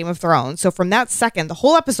previously on Game of Thrones. So from that second, the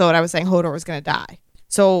whole episode, I was saying Hodor was going to die.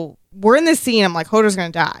 So we're in this scene. I'm like, Hodor's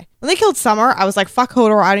going to die. When they killed Summer, I was like, fuck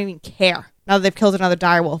Hodor. I don't even care. Now that they've killed another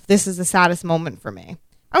direwolf, this is the saddest moment for me.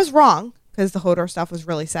 I was wrong because the Hodor stuff was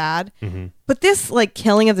really sad. Mm-hmm. But this like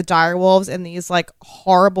killing of the direwolves in these like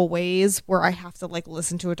horrible ways where I have to like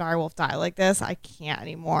listen to a direwolf die like this, I can't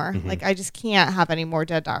anymore. Mm-hmm. Like I just can't have any more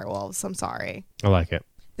dead direwolves. I'm sorry. I like it.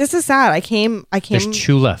 This is sad. I came. There's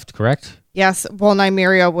 2 left, correct? Yes. Well,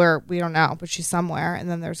 Nymeria, where we don't know, but she's somewhere. And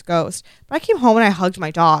then there's Ghost. But I came home and I hugged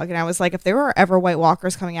my dog. And I was like, if there were ever White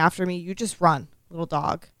Walkers coming after me, you just run, little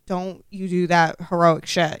dog. Don't you do that heroic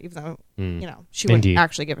shit, even though, she wouldn't Indeed.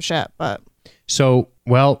 actually give a shit. But So,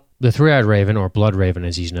 well, the Three-Eyed Raven, or Blood Raven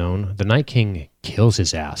as he's known, the Night King kills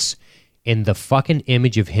his ass. And the fucking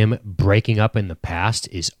image of him breaking up in the past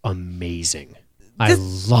is amazing. I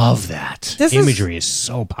love that. This Imagery is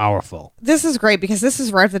so powerful. this is great because this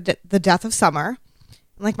is right at the death of Summer.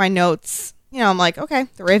 And like my notes, I'm like, okay,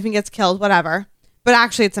 the Raven gets killed, whatever. But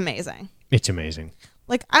actually, it's amazing. It's amazing.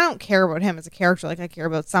 Like, I don't care about him as a character like I care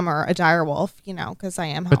about Summer, a direwolf, because I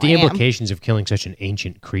am how But the I am. implications of killing such an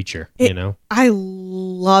ancient creature, I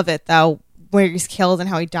love it, though, where he's killed and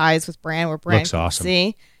how he dies with Bran, where Bran Looks can awesome.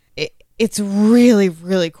 see. It's really,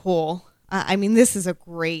 really cool. I mean, this is a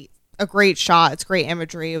great shot. It's great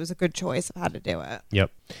imagery. It was a good choice of how to do it.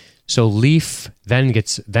 Yep. So Leaf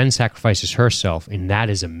then sacrifices herself, and that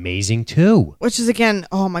is amazing too. Which is, again,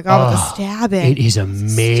 oh my God, with the stabbing. It is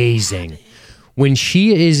amazing. When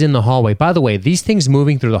she is in the hallway, by the way, these things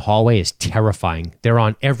moving through the hallway is terrifying. They're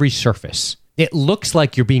on every surface. It looks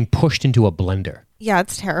like you're being pushed into a blender. Yeah,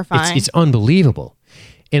 it's terrifying. It's unbelievable.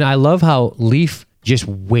 And I love how Leaf just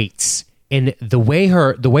waits. And the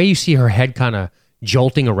way you see her head kind of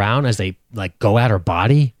jolting around as they like go at her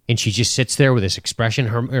body, and she just sits there with this expression,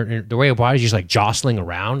 the way her body's just like jostling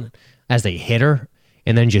around as they hit her,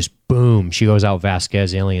 and then just boom, she goes out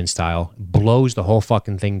Vasquez alien style, blows the whole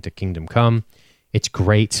fucking thing to Kingdom Come. It's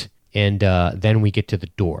great. And then we get to the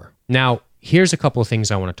door. Now, here's a couple of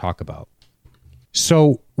things I want to talk about.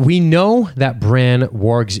 So we know that Bran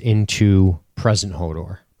wargs into present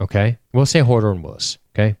Hodor, okay? We'll say Hodor and Willis,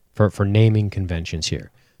 okay? For naming conventions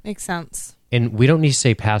here. Makes sense. And we don't need to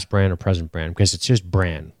say past Bran or present Bran because it's just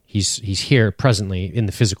Bran. He's here presently in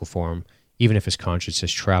the physical form, even if his conscience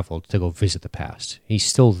has traveled to go visit the past. He's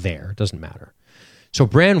still there. It doesn't matter. So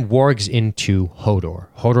Bran wargs into Hodor.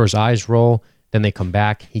 Hodor's eyes roll, then they come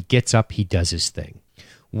back. He gets up. He does his thing.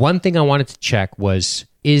 One thing I wanted to check was,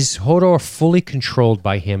 is Hodor fully controlled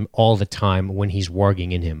by him all the time when he's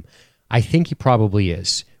warging in him? I think he probably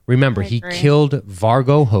is. Remember, he agree. killed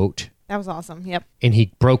Vargo Hoat, That was awesome. Yep. and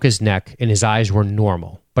he broke his neck, and his eyes were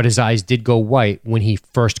normal. But his eyes did go white when he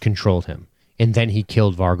first controlled him. And then he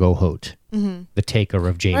killed Vargo Hoat, the taker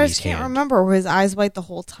of I Jaime's just can't hand. remember. Were his eyes white the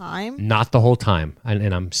whole time? Not the whole time.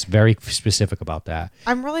 And I'm very specific about that.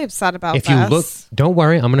 I'm really upset about If this. you look, don't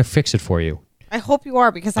worry, I'm going to fix it for you. I hope you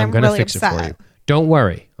are because I'm going to really fix upset. it for you. Don't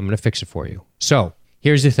worry, I'm going to fix it for you. So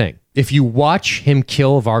here's the thing. If you watch him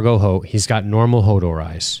kill Vargo Hoat, he's got normal Hodor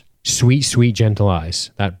eyes. Sweet, sweet, gentle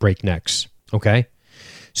eyes that break necks. Okay?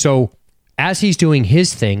 So as he's doing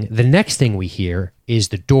his thing, the next thing we hear is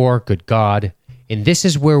the door, good God. And this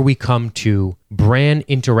is where we come to Bran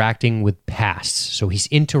interacting with pasts. So he's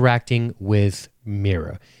interacting with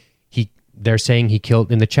Mira. They're saying he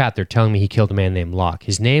killed, in the chat, they're telling me he killed a man named Locke.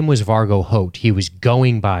 His name was Vargo Hoat. He was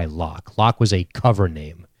going by Locke. Locke was a cover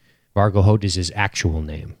name. Vargo Hoat is his actual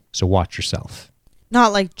name. So watch yourself.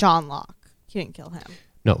 Not like John Locke. He didn't kill him.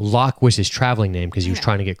 No, Locke was his traveling name because he was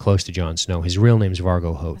trying to get close to Jon Snow. His real name's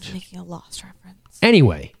Vargo I Hoat. was making a Lost reference.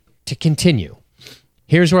 Anyway, to continue,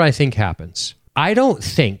 here's what I think happens. I don't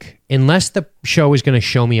think, unless the show is going to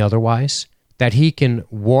show me otherwise, that he can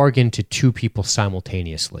warg into two people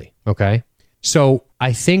simultaneously, okay? So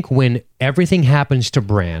I think when everything happens to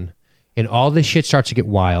Bran and all this shit starts to get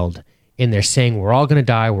wild and they're saying, we're all going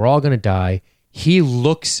to die, he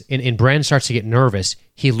looks, and Bran starts to get nervous.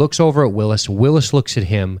 He looks over at Willis. Willis looks at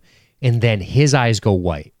him, and then his eyes go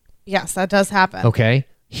white. Yes, that does happen. Okay.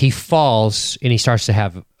 He falls and he starts to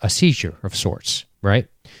have a seizure of sorts, right?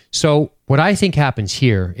 So what I think happens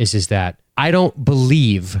here is that I don't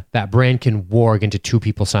believe that Bran can warg into two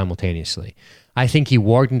people simultaneously. I think he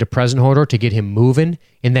warged into present Hodor to get him moving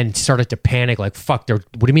and then started to panic like, fuck, what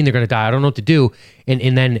do you mean they're going to die? I don't know what to do.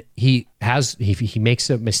 And then he makes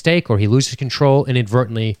a mistake or he loses control and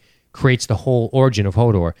inadvertently creates the whole origin of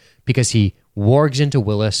Hodor because he wargs into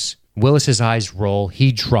Willis. Willis's eyes roll.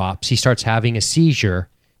 He drops. He starts having a seizure.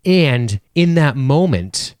 And in that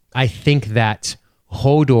moment, I think that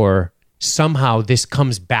Hodor, somehow this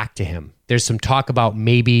comes back to him. There's some talk about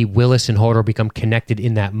maybe Willis and Hodor become connected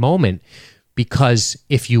in that moment because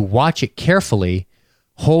if you watch it carefully,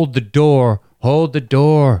 hold the door, hold the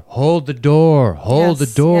door, hold the door, hold the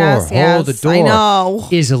door, hold the door I know.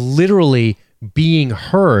 is literally being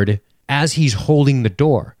heard as he's holding the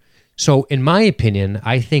door. So in my opinion,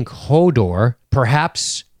 I think Hodor,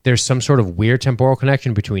 perhaps there's some sort of weird temporal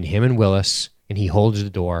connection between him and Willis, and he holds the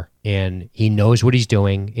door, and he knows what he's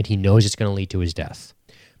doing, and he knows it's going to lead to his death.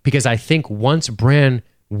 Because I think once Bran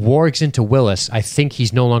wargs into Willis, I think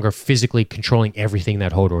he's no longer physically controlling everything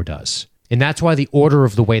that Hodor does. And that's why the order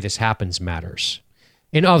of the way this happens matters.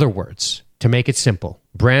 In other words, to make it simple,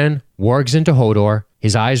 Bran wargs into Hodor,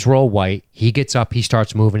 his eyes roll white, he gets up, he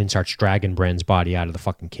starts moving and starts dragging Bran's body out of the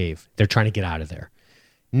fucking cave. They're trying to get out of there.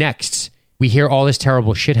 Next, we hear all this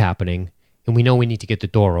terrible shit happening, and we know we need to get the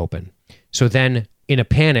door open. So then, in a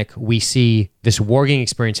panic, we see this warging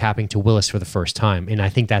experience happening to Willis for the first time, and I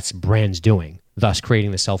think that's Bran's doing, thus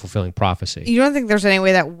creating the self-fulfilling prophecy. You don't think there's any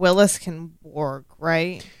way that Willis can warg,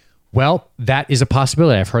 right? Well, that is a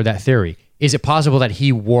possibility. I've heard that theory. Is it possible that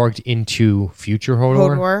he warged into future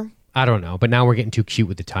Hodor? I don't know, but now we're getting too cute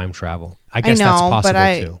with the time travel. I guess that's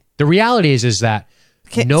possible too. The reality is that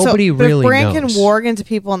nobody really knows. If Bran can warg into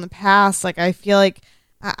people in the past, like I feel like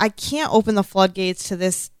I can't open the floodgates to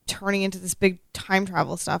this turning into this big time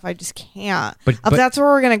travel stuff. I just can't. But if that's where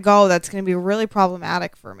we're going to go, that's going to be really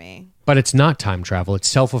problematic for me. But it's not time travel. It's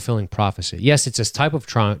self-fulfilling prophecy. Yes, it's a type of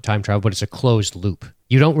time travel, but it's a closed loop.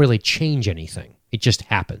 You don't really change anything. It just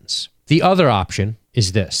happens. The other option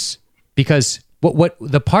is this, because what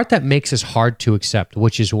the part that makes this hard to accept,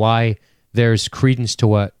 which is why there's credence to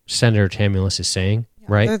what Senator Tamulus is saying,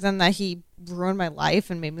 right? Other than that he ruined my life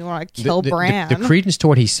and made me want to kill Bran. The credence to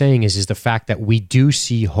what he's saying is the fact that we do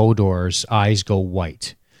see Hodor's eyes go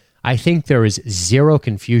white. I think there is zero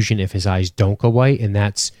confusion if his eyes don't go white, and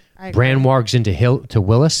that's Bran wargs into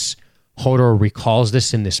Willis. Hodor recalls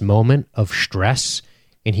this in this moment of stress,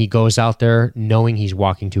 and he goes out there knowing he's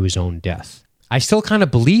walking to his own death. I still kind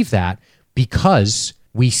of believe that because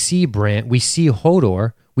we see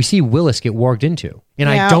Hodor, we see Willis get warged into. And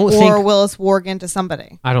I don't think... Or Willis warg into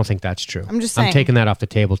somebody. I don't think that's true. I'm just saying. I'm taking that off the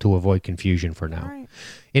table to avoid confusion for now. Right.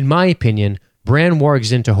 In my opinion, Bran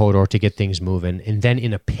wargs into Hodor to get things moving, and then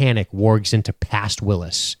in a panic wargs into past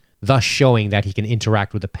Willis, thus showing that he can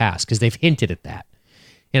interact with the past, because they've hinted at that.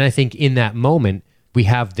 And I think in that moment, we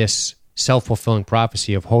have this self-fulfilling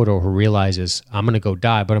prophecy of Hodor who realizes, I'm going to go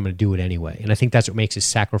die, but I'm going to do it anyway. And I think that's what makes his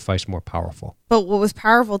sacrifice more powerful. But what was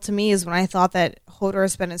powerful to me is when I thought that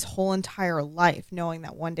Hodor spent his whole entire life knowing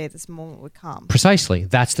that one day this moment would come. Precisely.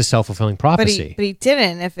 That's the self-fulfilling prophecy. But he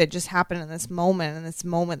didn't if it just happened in this moment, and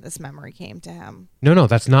this memory came to him. No,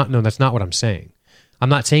 that's not what I'm saying. I'm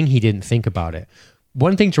not saying he didn't think about it.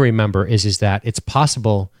 One thing to remember is that it's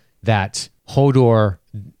possible that Hodor...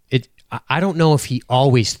 I don't know if he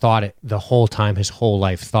always thought it the whole time, his whole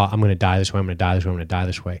life thought, I'm going to die this way, I'm going to die this way, I'm going to die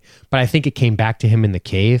this way. But I think it came back to him in the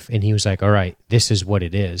cave, and he was like, all right, this is what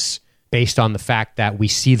it is, based on the fact that we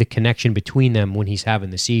see the connection between them when he's having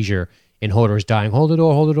the seizure and Hodor's dying, hold the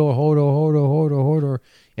door, Hodor.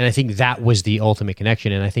 And I think that was the ultimate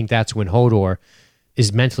connection, and I think that's when Hodor,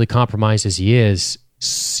 as mentally compromised as he is,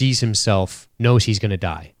 sees himself, knows he's going to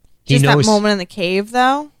die. He knows that moment in the cave,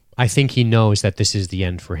 though? I think he knows that this is the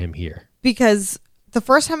end for him here. Because the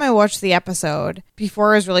first time I watched the episode,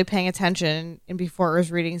 before I was really paying attention and before I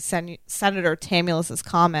was reading Senator Tamulus's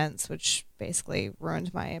comments, which basically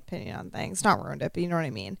ruined my opinion on things. Not ruined it, but you know what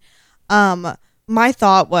I mean. My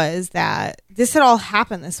thought was that this had all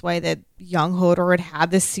happened this way, that young Hodor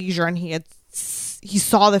had this seizure and he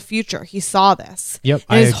saw the future. He saw this. Yep,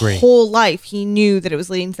 and I his agree. whole life, he knew that it was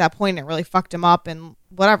leading to that point, and it really fucked him up, and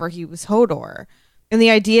whatever, he was Hodor. And the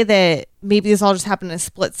idea that maybe this all just happened in a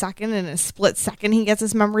split second, and in a split second he gets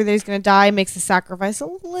this memory that he's going to die, makes the sacrifice a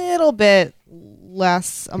little bit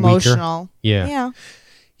less emotional. Weaker.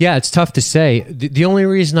 Yeah, it's tough to say. The only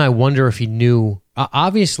reason I wonder if he knew,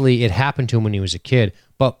 obviously it happened to him when he was a kid,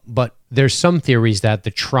 but there's some theories that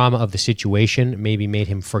the trauma of the situation maybe made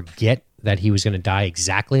him forget that he was going to die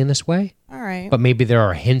exactly in this way. All right. But maybe there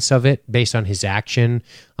are hints of it based on his action.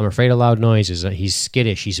 I'm afraid of loud noises. He's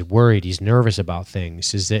skittish. He's worried. He's nervous about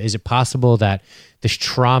things. Is it possible that this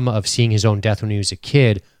trauma of seeing his own death when he was a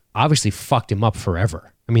kid obviously fucked him up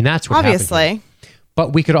forever? I mean, that's what happened to him.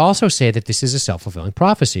 But we could also say that this is a self-fulfilling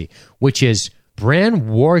prophecy, which is Bran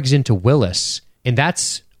wargs into Willis, and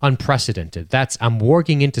that's unprecedented. I'm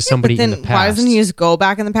warging into somebody in the past. Why doesn't he just go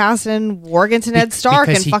back in the past and warg into Ned Stark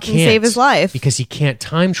and fucking save his life? Because he can't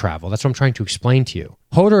time travel. That's what I'm trying to explain to you.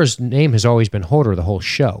 Hodor's name has always been Hodor the whole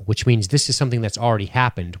show, which means this is something that's already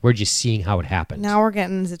happened. We're just seeing how it happened. Now we're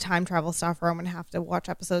getting into time travel stuff where I'm going to have to watch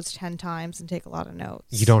episodes 10 times and take a lot of notes.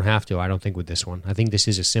 You don't have to, I don't think, with this one. I think this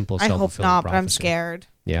is a simple self-fulfilling prophecy. I hope not, but I'm scared.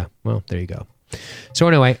 Yeah, well, there you go. So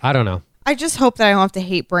anyway, I don't know. I just hope that I don't have to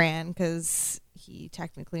hate Bran because he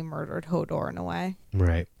technically murdered Hodor in a way.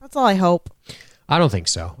 Right. That's all I hope. I don't think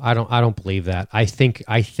so. I don't believe that. I think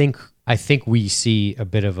I think we see a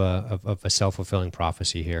bit of a self-fulfilling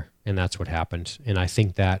prophecy here, and that's what happened. And I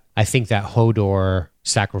think that Hodor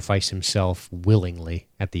sacrificed himself willingly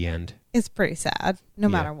at the end. It's pretty sad, no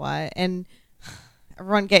matter what. And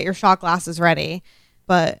everyone get your shot glasses ready.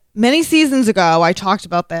 But many seasons ago, I talked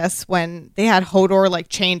about this when they had Hodor like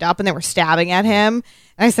chained up and they were stabbing at him.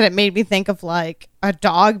 And I said it made me think of like a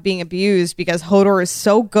dog being abused, because Hodor is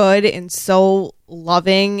so good and so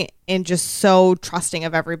loving and just so trusting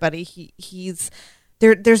of everybody. He's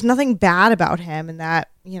there's nothing bad about him, and that,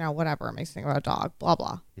 whatever, it makes me think about a dog, blah,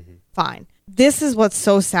 blah. Mm-hmm. Fine. This is what's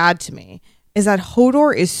so sad to me, is that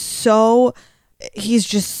Hodor is he's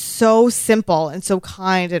just so simple and so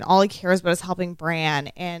kind, and all he cares about is helping Bran,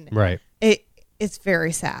 and right. It's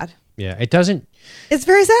very sad. Yeah, it doesn't. It's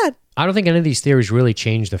very sad. I don't think any of these theories really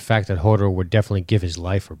change the fact that Hodor would definitely give his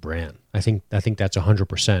life for Bran. I think that's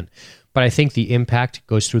 100%. But I think the impact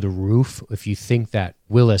goes through the roof if you think that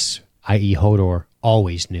Willis, i.e. Hodor,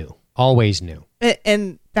 always knew. Always knew.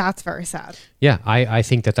 And that's very sad. Yeah, I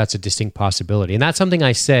think that's a distinct possibility. And that's something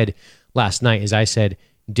I said last night, is I said,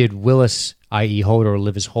 did Willis, i.e. Hodor,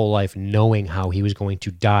 live his whole life knowing how he was going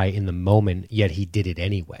to die in the moment, yet he did it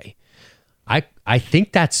anyway? I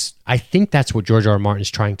think that's what George R. R. Martin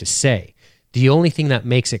is trying to say. The only thing that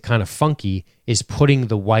makes it kind of funky is putting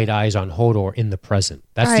the white eyes on Hodor in the present.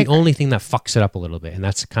 That's the only thing that fucks it up a little bit, and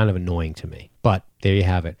that's kind of annoying to me. But there you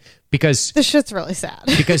have it. Because this shit's really sad.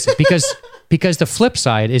 because the flip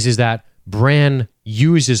side is that Bran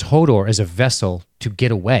uses Hodor as a vessel to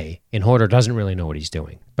get away, and Hodor doesn't really know what he's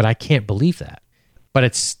doing. But I can't believe that. But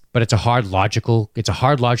it's a hard logical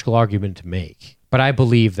argument to make. But I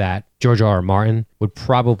believe that George R. R. Martin would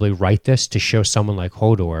probably write this to show someone like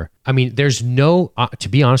Hodor. I mean, there's no, to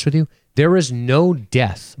be honest with you, there is no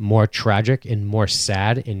death more tragic and more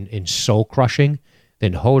sad and soul crushing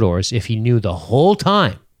than Hodor's, if he knew the whole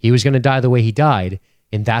time he was going to die the way he died.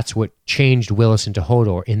 And that's what changed Willis into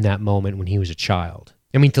Hodor in that moment when he was a child.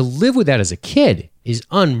 I mean, to live with that as a kid is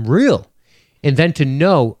unreal. And then to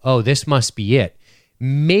know, oh, this must be it.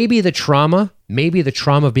 Maybe the trauma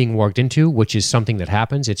of being warged into, which is something that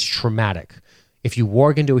happens, it's traumatic. If you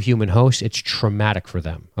warg into a human host, it's traumatic for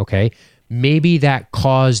them, okay? Maybe that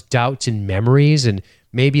caused doubts and memories, and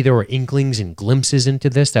maybe there were inklings and glimpses into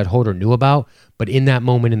this that Hodor knew about, but in that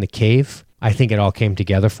moment in the cave, I think it all came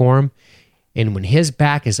together for him. And when his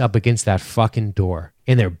back is up against that fucking door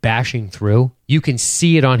and they're bashing through, you can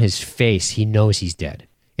see it on his face. He knows he's dead.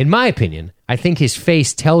 In my opinion, I think his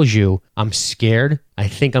face tells you, I'm scared. I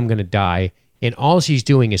think I'm going to die. And all she's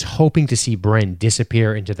doing is hoping to see Bran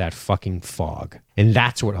disappear into that fucking fog. And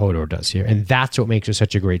that's what Hodor does here. And that's what makes her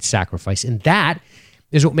such a great sacrifice. And that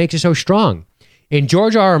is what makes her so strong. And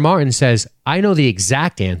George R. R. Martin says, I know the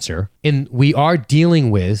exact answer. And we are dealing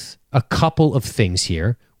with a couple of things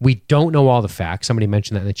here. We don't know all the facts. Somebody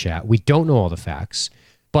mentioned that in the chat. We don't know all the facts.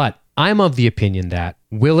 But I'm of the opinion that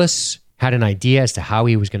Willis had an idea as to how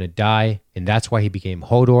he was going to die, and that's why he became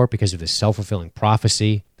Hodor, because of the self-fulfilling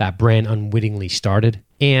prophecy that Bran unwittingly started.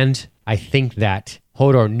 And I think that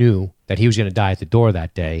Hodor knew that he was going to die at the door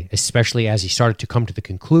that day, especially as he started to come to the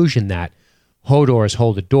conclusion that Hodor is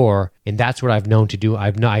hold the door, and that's what I've known to do.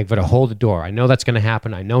 I've got to hold the door. I know that's going to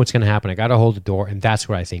happen. I know it's going to happen. I got to hold the door, and that's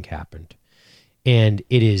what I think happened. And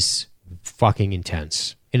it is fucking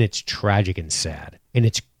intense, and it's tragic and sad, and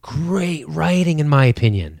it's great writing, in my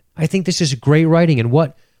opinion. I think this is great writing, and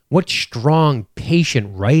what strong,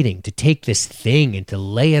 patient writing to take this thing and to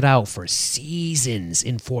lay it out for seasons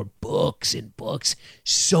and for books and books,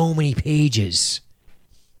 so many pages.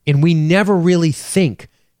 And we never really think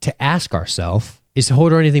to ask ourselves, is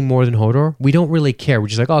Hodor anything more than Hodor? We don't really care. We're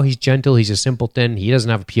just like, oh, he's gentle, he's a simpleton, he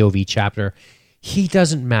doesn't have a POV chapter. He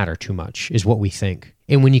doesn't matter too much, is what we think.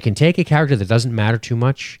 And when you can take a character that doesn't matter too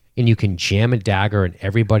much and you can jam a dagger in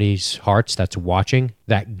everybody's hearts that's watching,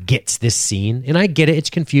 that gets this scene, and I get it, it's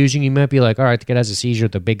confusing. You might be like, all right, the kid has a seizure,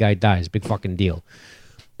 the big guy dies, big fucking deal.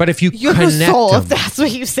 But if you You're connect the soul, them, if that's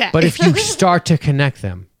what you say. but if you start to connect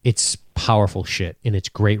them, it's powerful shit, and it's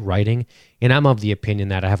great writing. And I'm of the opinion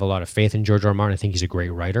that I have a lot of faith in George R. R. Martin. I think he's a great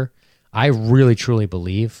writer. I really, truly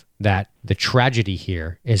believe that the tragedy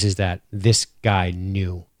here is that this guy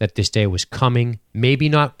knew that this day was coming. Maybe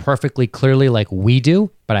not perfectly clearly like we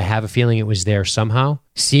do, but I have a feeling it was there somehow.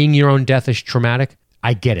 Seeing your own death is traumatic.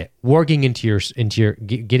 I get it. Warging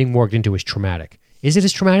getting warged into is traumatic. Is it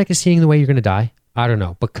as traumatic as seeing the way you're going to die? I don't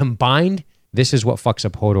know. But combined, this is what fucks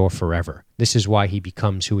up Hodor forever. This is why he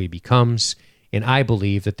becomes who he becomes. And I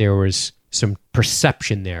believe that there was some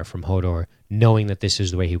perception there from Hodor, knowing that this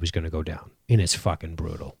is the way he was going to go down. And it's fucking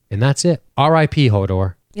brutal. And that's it. R.I.P.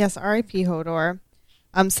 Hodor. Yes, R.I.P. Hodor.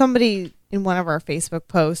 Somebody in one of our Facebook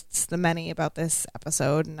posts, the many about this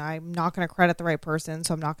episode, and I'm not going to credit the right person,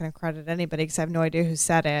 so I'm not going to credit anybody because I have no idea who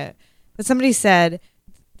said it. But somebody said,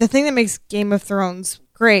 the thing that makes Game of Thrones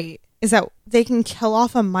great is that they can kill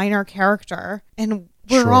off a minor character and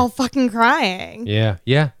we're Sure. all fucking crying. Yeah.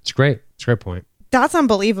 It's great. It's a great point. That's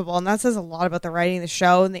unbelievable. And that says a lot about the writing of the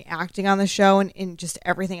show and the acting on the show and just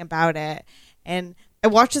everything about it. And I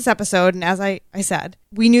watched this episode, and as I said,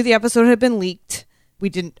 we knew the episode had been leaked.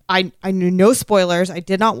 I knew no spoilers. I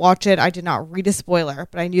did not watch it. I did not read a spoiler,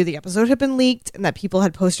 but I knew the episode had been leaked and that people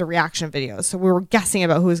had posted reaction videos. So we were guessing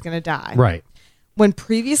about who was going to die. Right. When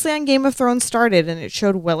previously on Game of Thrones started and it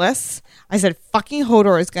showed Willis, I said, fucking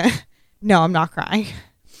Hodor is going to... No, I'm not crying.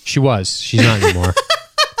 She was. She's not anymore.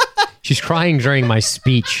 She's crying during my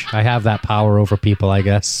speech. I have that power over people, I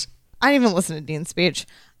guess. I didn't even listen to Dean's speech.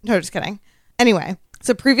 No, just kidding. Anyway,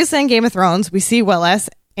 so previously on Game of Thrones, we see Willis,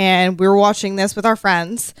 and we were watching this with our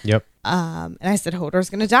friends. Yep. And I said,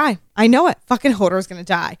 Hodor's going to die. I know it. Fucking Hodor's going to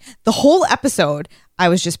die. The whole episode, I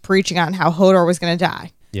was just preaching on how Hodor was going to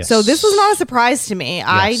die. Yes. So this was not a surprise to me.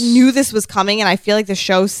 I knew this was coming, and I feel like the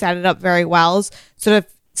show set it up very well so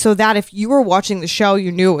that if you were watching the show,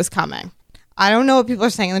 you knew it was coming. I don't know what people are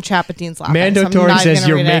saying in the chat, but Dean's laughing. Mando so I'm Tori not says gonna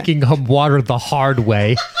you're read it. making him water the hard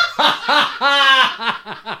way.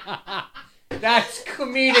 That's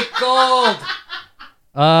comedic gold.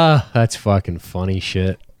 That's fucking funny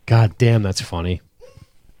shit. God damn, that's funny.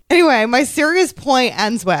 Anyway, my serious point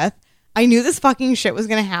ends with, I knew this fucking shit was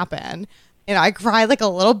going to happen. And I cried like a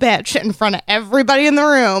little bitch in front of everybody in the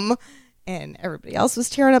room. And everybody else was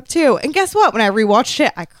tearing up too. And guess what? When I rewatched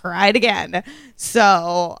it, I cried again.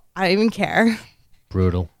 So I don't even care.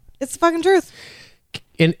 Brutal. It's the fucking truth.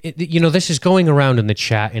 And, this is going around in the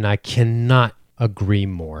chat, and I cannot agree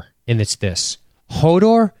more. And it's this.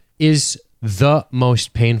 Hodor is the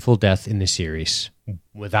most painful death in the series,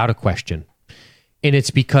 without a question. And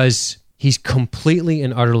it's because he's completely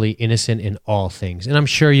and utterly innocent in all things. And I'm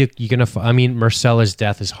sure you're going to... Myrcella's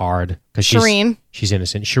death is hard. Because she's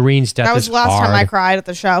innocent. Shireen's death is hard. That was the last time I cried at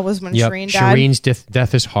the show, was when Shireen died. Shireen's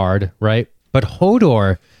death is hard, right? But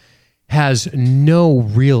Hodor has no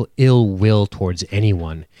real ill will towards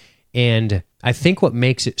anyone. And I think what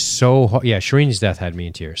makes it so hard... Yeah, Shireen's death had me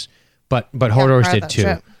in tears. But Hodor's did too.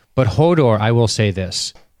 Shit. But Hodor, I will say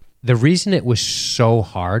this. The reason it was so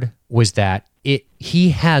hard was that he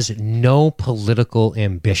has no political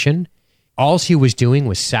ambition. All he was doing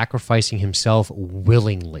was sacrificing himself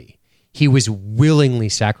willingly. He was willingly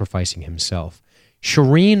sacrificing himself.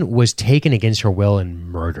 Shireen was taken against her will and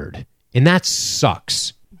murdered. And that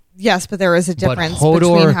sucks. Yes, but there is a difference Hodor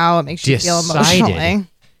between how it makes you feel emotionally.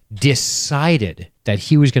 Decided that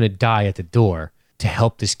he was going to die at the door to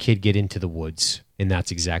help this kid get into the woods. And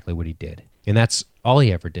that's exactly what he did. And that's all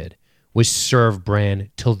he ever did, was serve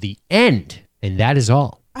Bran till the end. And that is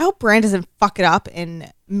all. I hope Bran doesn't fuck it up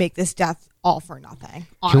and make this death all for nothing.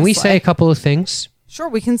 Honestly. Can we say a couple of things? Sure,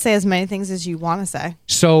 we can say as many things as you want to say.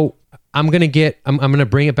 So I'm going to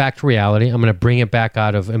bring it back to reality. I'm going to bring it back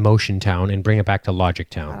out of Emotion Town and bring it back to Logic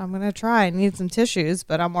Town. I'm going to try. I need some tissues,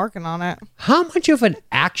 but I'm working on it. How much of an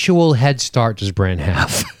actual head start does Bran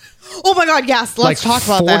have? Oh my God, yes. Let's talk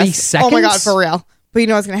about 40 this. seconds? Oh my God, for real. But you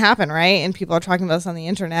know what's going to happen, right? And people are talking about this on the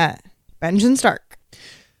internet. Benjen Stark.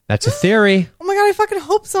 That's a theory. Oh my God, I fucking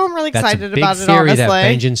hope so. I'm really That's excited a big about it, theory honestly.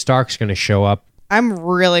 that Benjen Stark's going to show up. I'm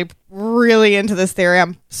really, really into this theory.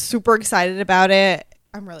 I'm super excited about it.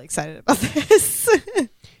 I'm really excited about this.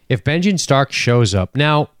 If Benjen Stark shows up,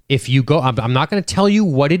 now, if you go, I'm not going to tell you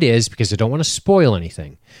what it is because I don't want to spoil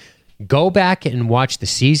anything. Go back and watch the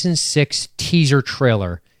season 6 teaser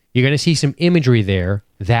trailer. You're going to see some imagery there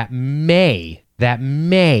that may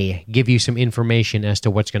give you some information as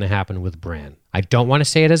to what's going to happen with Bran. I don't want to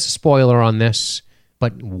say it as a spoiler on this,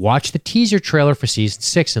 but watch the teaser trailer for season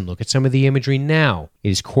 6 and look at some of the imagery now. It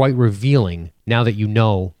is quite revealing now that you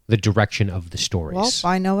know the direction of the stories.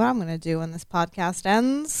 Well, I know what I'm going to do when this podcast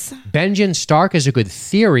ends. Benjen Stark is a good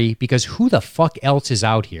theory because who the fuck else is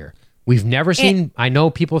out here? We've never seen... I know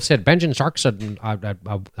people have said Benjen Stark's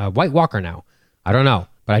a White Walker now. I don't know.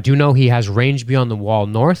 But I do know he has range beyond the Wall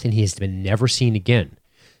North, and he has been never seen again.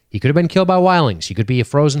 He could have been killed by wildlings. He could be a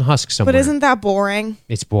frozen husk somewhere. But isn't that boring?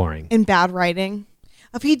 It's boring. In bad writing.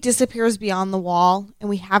 If he disappears beyond the wall and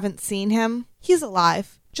we haven't seen him, he's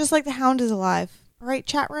alive. Just like the Hound is alive. All right,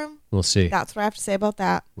 chat room? We'll see. That's what I have to say about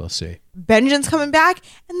that. We'll see. Benjen's coming back,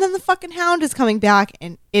 and then the fucking Hound is coming back,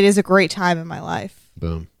 and it is a great time in my life.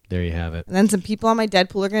 Boom. There you have it. And then some people on my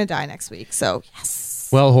Deadpool are going to die next week, so yes.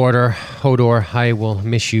 Well, Hodor, I will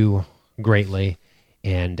miss you greatly.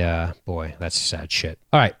 And boy, that's sad shit.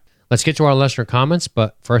 All right, Let's get to our listener comments,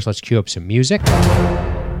 but first let's cue up some music.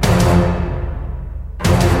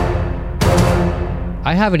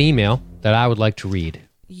 I have an email that I would like to read.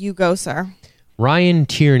 You go, sir. Ryan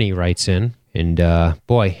Tierney writes in, and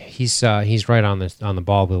boy, he's right on the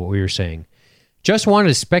ball with what we were saying. Just wanted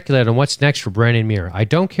to speculate on what's next for Bran and Mira. I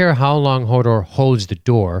don't care how long Hodor holds the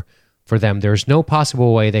door for them. There's no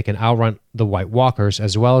possible way they can outrun the White Walkers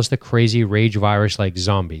as well as the crazy rage virus-like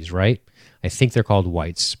zombies, right? I think they're called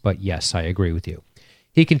whites, but yes, I agree with you.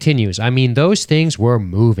 He continues, I mean, those things were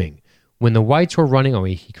moving. When the whites were running,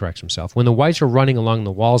 he corrects himself. When the whites were running along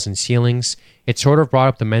the walls and ceilings, it sort of brought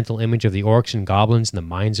up the mental image of the orcs and goblins in the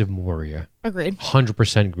mines of Moria. Agreed.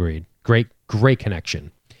 100% agreed. Great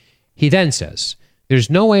connection. He then says, there's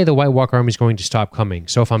no way the White Walker army is going to stop coming,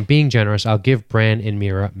 so if I'm being generous, I'll give Bran and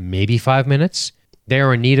Mira maybe 5 minutes. They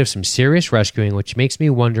are in need of some serious rescuing, which makes me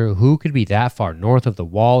wonder who could be that far north of the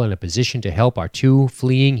wall in a position to help our two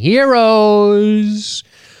fleeing heroes.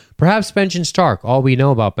 Perhaps Benjen Stark. All we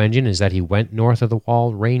know about Benjen is that he went north of the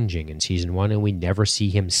wall ranging in Season 1, and we never see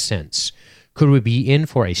him since. Could we be in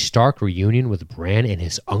for a Stark reunion with Bran and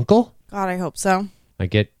his uncle? God, I hope so. I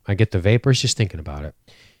get the vapors just thinking about it.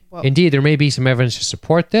 Whoa. Indeed, there may be some evidence to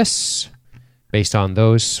support this. Based on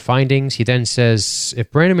those findings, he then says, if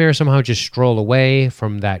Bran and Mira somehow just stroll away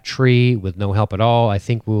from that tree with no help at all, I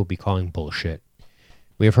think we will be calling bullshit.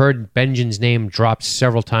 We have heard Benjen's name dropped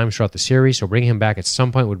several times throughout the series, so bringing him back at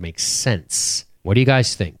some point would make sense. What do you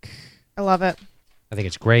guys think? I love it. I think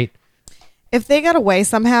it's great. If they got away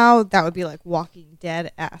somehow, that would be like Walking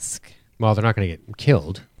Dead-esque. Well, they're not going to get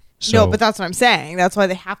killed. So. No, but that's what I'm saying. That's why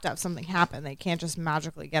they have to have something happen. They can't just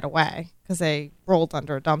magically get away because they rolled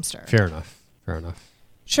under a dumpster. Fair enough.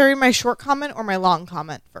 Should I read my short comment or my long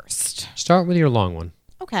comment first? Start with your long one.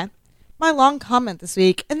 Okay. My long comment this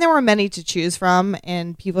week, and there were many to choose from,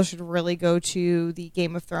 and people should really go to the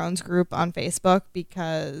Game of Thrones group on Facebook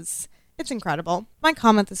because it's incredible. My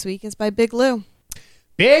comment this week is by Big Lou.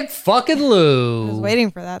 Big fucking Lou. I was waiting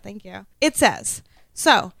for that. Thank you. It says,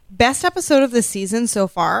 so, best episode of the season so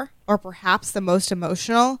far, or perhaps the most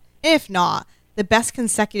emotional, if not, the best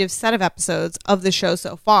consecutive set of episodes of the show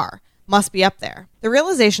so far. Must be up there. The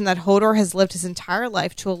realization that Hodor has lived his entire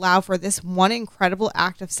life to allow for this one incredible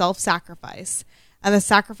act of self-sacrifice, and the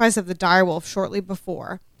sacrifice of the direwolf shortly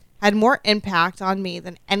before, had more impact on me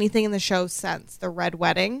than anything in the show since the Red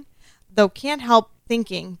Wedding, though can't help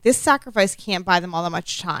thinking this sacrifice can't buy them all that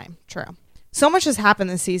much time. True. So much has happened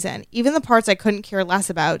this season. Even the parts I couldn't care less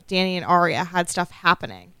about, Dany and Arya, had stuff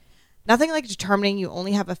happening. Nothing like determining you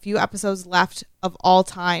only have a few episodes left of all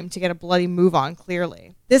time to get a bloody move on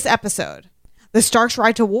clearly. This episode, the Starks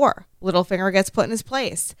ride to war. Littlefinger gets put in his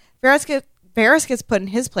place. Varys gets put in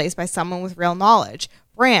his place by someone with real knowledge.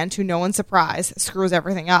 Bran, to no one's surprise, screws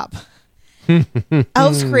everything up.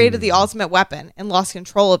 Elves created the ultimate weapon and lost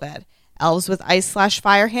control of it. Elves with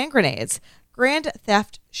ice/fire hand grenades. Grand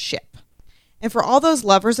theft ship. And for all those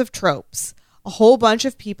lovers of tropes, a whole bunch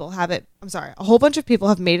of people have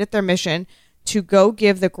made it their mission to go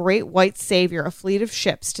give the great white savior a fleet of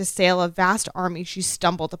ships to sail a vast army she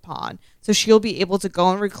stumbled upon, so she'll be able to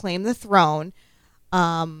go and reclaim the throne.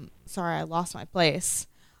 Sorry, I lost my place.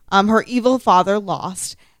 Her evil father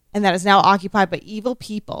lost, and that is now occupied by evil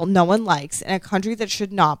people no one likes in a country that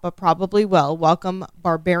should not, but probably will, welcome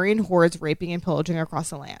barbarian hordes raping and pillaging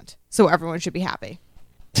across the land. So everyone should be happy.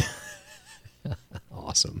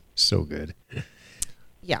 Awesome. So good.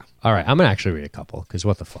 Yeah. All right. I'm going to actually read a couple because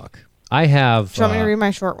what the fuck. I have... Do you want me to read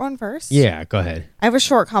my short one first? Yeah, go ahead. I have a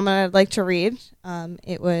short comment I'd like to read.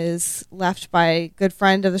 It was left by a good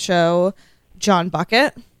friend of the show, John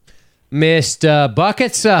Bucket. Mr.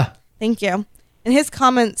 Buckets. Thank you. And his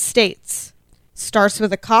comment states, starts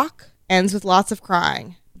with a cock, ends with lots of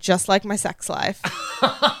crying, just like my sex life.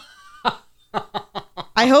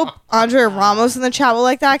 I hope Andrea Ramos in the chat will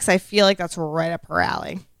like that because I feel like that's right up her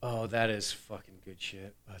alley. Oh, that is fucking good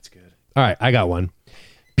shit. That's good. All right, I got one.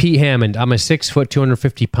 Pete Hammond. I'm a 6 foot,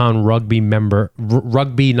 250 pound rugby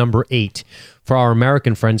number 8. For our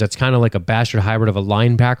American friends, that's kind of like a bastard hybrid of a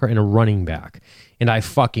linebacker and a running back. And I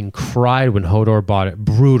fucking cried when Hodor bought it.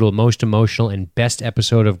 Brutal, most emotional, and best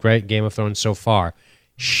episode of Great Game of Thrones so far.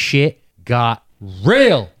 Shit got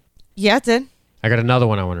real. Yeah, it did. I got another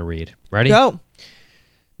one I want to read. Ready? Go.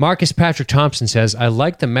 Marcus Patrick Thompson says, I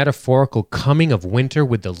like the metaphorical coming of winter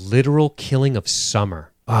with the literal killing of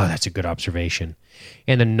summer. Oh, that's a good observation.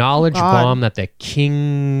 And the knowledge bomb that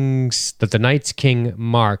the Night's King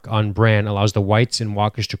mark on Bran allows the whites and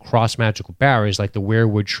walkers to cross magical barriers like the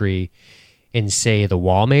weirwood tree and say the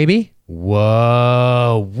wall, maybe?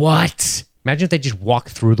 Whoa, what? Imagine if they just walk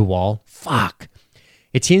through the wall. Fuck.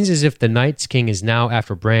 It seems as if the Night's King is now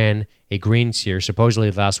after Bran, a green seer, supposedly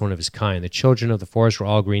the last one of his kind. The children of the forest were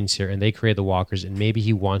all green seer, and they created the walkers, and maybe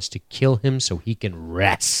he wants to kill him so he can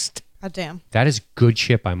rest. God damn. That is good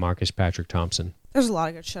shit by Marcus Patrick Thompson. There's a lot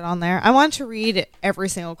of good shit on there. I wanted to read every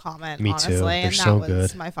single comment, Me too. honestly, They're and so that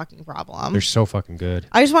was good. my fucking problem. They're so fucking good.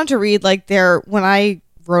 I just wanted to read, like, when I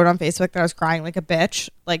wrote on Facebook that I was crying like a bitch,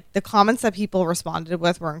 like, the comments that people responded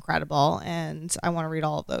with were incredible, and I want to read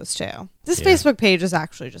all of those too. This Facebook page is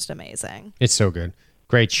actually just amazing. It's so good.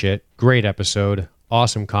 Great shit. Great episode.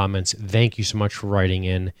 Awesome comments. Thank you so much for writing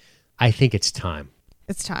in. I think it's time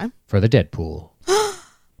It's time. for the Deadpool.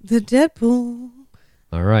 The Deadpool.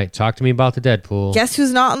 All right. Talk to me about the Deadpool. Guess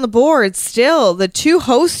who's not on the board still? The two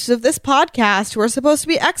hosts of this podcast who are supposed to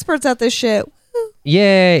be experts at this shit. Woo.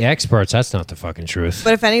 Yay, experts. That's not the fucking truth.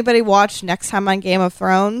 But if anybody watched Next Time on Game of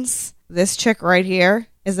Thrones, this chick right here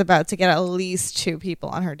is about to get at least 2 people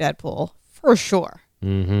on her Deadpool. For sure.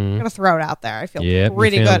 I'm going to throw it out there. I feel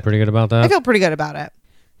pretty good. Pretty good about that? I feel pretty good about it.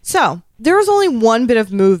 So, there was only one bit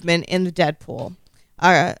of movement in the Deadpool.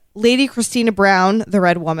 Lady Christina Brown, the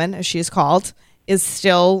Red Woman, as she is called, is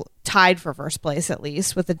still tied for first place, at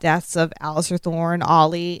least, with the deaths of Alistair Thorne,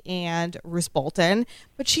 Ollie, and Roose Bolton.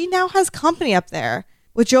 But she now has company up there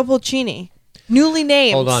with Joe Pulcini, newly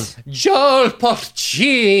named. Hold on. Joel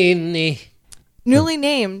Porcini. Newly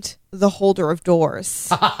named the Holder of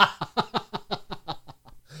Doors.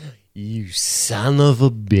 You son of a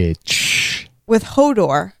bitch. With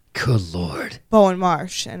Hodor, Good Lord. Bowen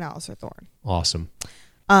Marsh, and Alistair Thorne. Awesome.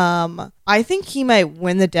 I think he might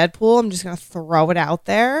win the Deadpool. I'm just going to throw it out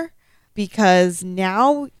there because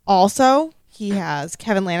now also he has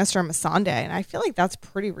Kevin Lannister and Missandei, and I feel like that's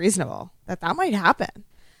pretty reasonable that might happen.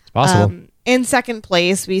 Possible. In second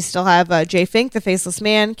place, we still have Jay Fink, the Faceless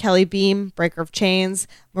Man, Kelly Beam, Breaker of Chains,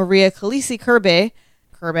 Maria Khaleesi Kirby.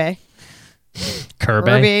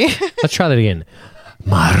 Let's try that again.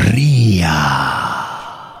 Maria.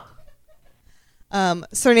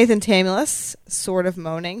 Sir Nathan Tamulus, Sword of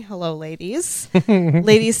Moaning. Hello, ladies.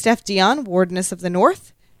 Lady Steph Dion, Wardeness of the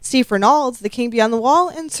North. Steve Reynolds, the King Beyond the Wall.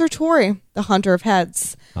 And Sir Tori, the Hunter of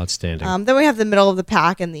Heads. Outstanding. Then we have the middle of the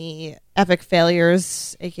pack and the epic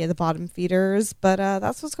failures, aka the bottom feeders. But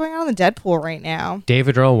that's what's going on in the Deadpool right now.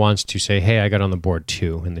 David Earl wants to say, hey, I got on the board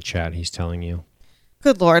too in the chat. He's telling you.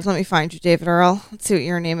 Good Lord, let me find you, David Earl. Let's see what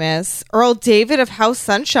your name is. Earl David of House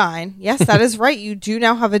Sunshine. Yes, that is right. You do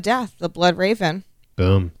now have a death, the Blood Raven.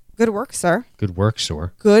 Boom. Good work, sir. Good work,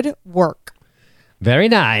 sir. Good work. Very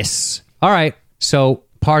nice. All right. So,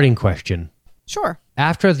 parting question. Sure.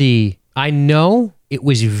 I know it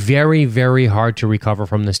was very, very hard to recover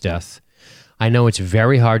from this death. I know it's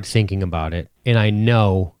very hard thinking about it. And I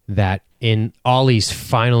know that in Ollie's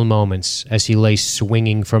final moments as he lay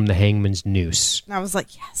swinging from the hangman's noose, And I was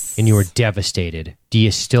like, yes. and you were devastated. Do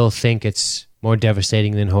you still think it's more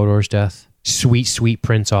devastating than Hodor's death? Sweet, sweet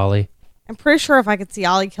Prince Ollie. I'm pretty sure if I could see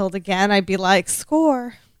Ollie killed again, I'd be like,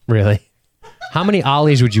 score. Really? How many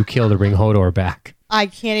Ollies would you kill to bring Hodor back? I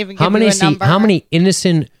can't even give you a number. How many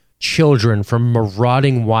innocent children from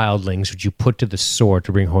marauding wildlings would you put to the sword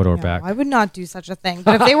to bring Hodor No, back? I would not do such a thing.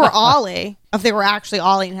 But if they were Ollie, if they were actually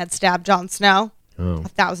Ollie and had stabbed Jon Snow,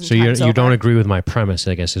 1,000 So times you don't over. agree with my premise,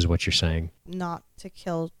 I guess, is what you're saying. Not to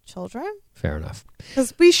kill children? Fair enough.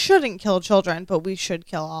 Because we shouldn't kill children, but we should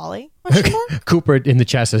kill Ollie. Question mark? Cooper in the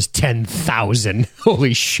chat says 10,000.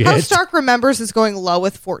 Holy shit. How Stark remembers is going low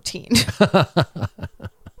with 14.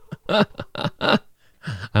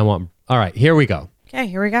 All right, here we go. Okay,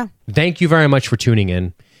 here we go. Thank you very much for tuning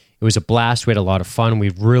in. It was a blast. We had a lot of fun. We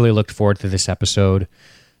really looked forward to this episode.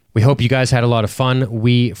 We hope you guys had a lot of fun.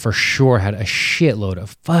 We for sure had a shitload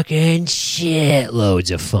of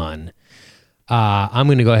shitloads of fun. I'm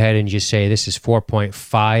going to go ahead and just say this is 4.5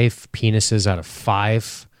 penises out of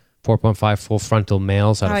 5. 4.5 full frontal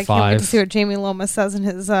males out I of can't wait to 5. see what Jamie Lomas says in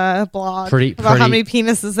his blog Pretty- about how pretty- many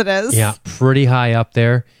penises it is. Yeah, pretty high up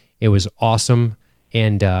there. It was awesome,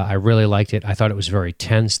 and I really liked it. I thought it was very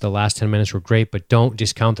tense. The last 10 minutes were great, but don't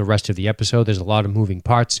discount the rest of the episode. There's a lot of moving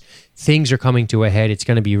parts. Things are coming to a head. It's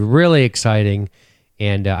going to be really exciting,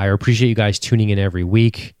 and I appreciate you guys tuning in every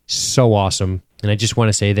week. So awesome. And I just want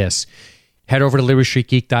to say this. Head over to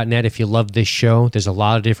LibertyStreetGeek.net if you love this show. There's a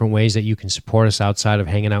lot of different ways that you can support us outside of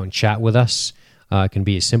hanging out and chat with us. It can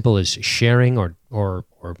be as simple as sharing or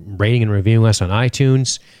rating and reviewing us on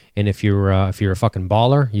iTunes. And if you're a fucking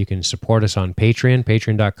baller, you can support us on Patreon,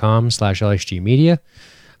 patreon.com/LSGmedia,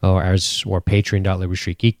 or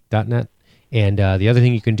patreon.libertystreetgeek.net. And the other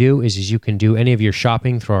thing you can do is you can do any of your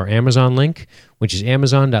shopping through our Amazon link, which is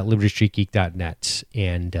amazon.libertystreetgeek.net.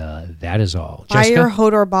 And that is all. Buy Jessica? your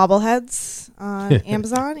Hodor bobbleheads on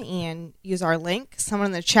Amazon and use our link. Someone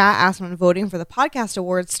in the chat asked when voting for the podcast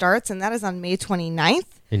award starts, and that is on May 29th.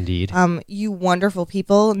 Indeed. You wonderful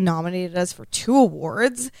people nominated us for 2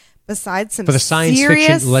 awards. Besides some For the science serious...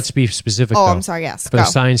 fiction, let's be specific. Oh, though. I'm sorry. Yes, For the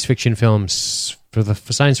science fiction films, for the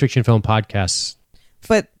science fiction film podcasts.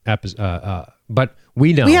 But But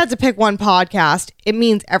we know we had to pick one podcast. It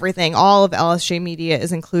means everything. All of LSJ Media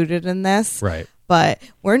is included in this. Right. But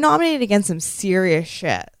we're nominated against some serious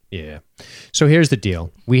shit. Yeah. So here's the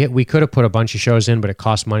deal. We could have put a bunch of shows in, but it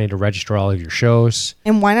costs money to register all of your shows.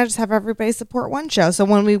 And why not just have everybody support one show? So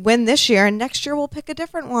when we win this year, and next year we'll pick a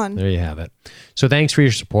different one. There you have it. So thanks for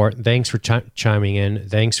your support. Thanks for chiming in.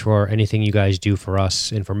 Thanks for anything you guys do for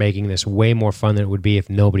us and for making this way more fun than it would be if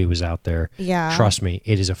nobody was out there. Yeah. Trust me,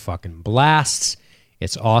 it is a fucking blast.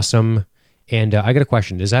 It's awesome. And I got a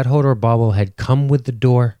question. Does that Hodor bobblehead come with the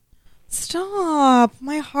door? Stop.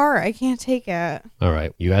 My heart. I can't take it. All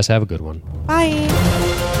right. You guys have a good one. Bye.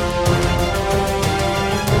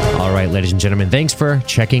 All right, ladies and gentlemen, thanks for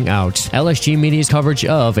checking out LSG Media's coverage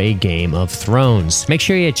of A Game of Thrones. Make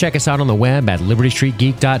sure you check us out on the web at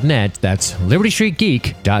libertystreetgeek.net. That's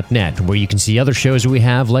libertystreetgeek.net, where you can see other shows that we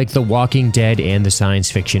have like The Walking Dead and the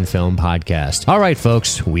Science Fiction Film Podcast. All right,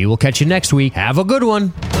 folks, we will catch you next week. Have a good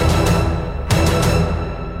one.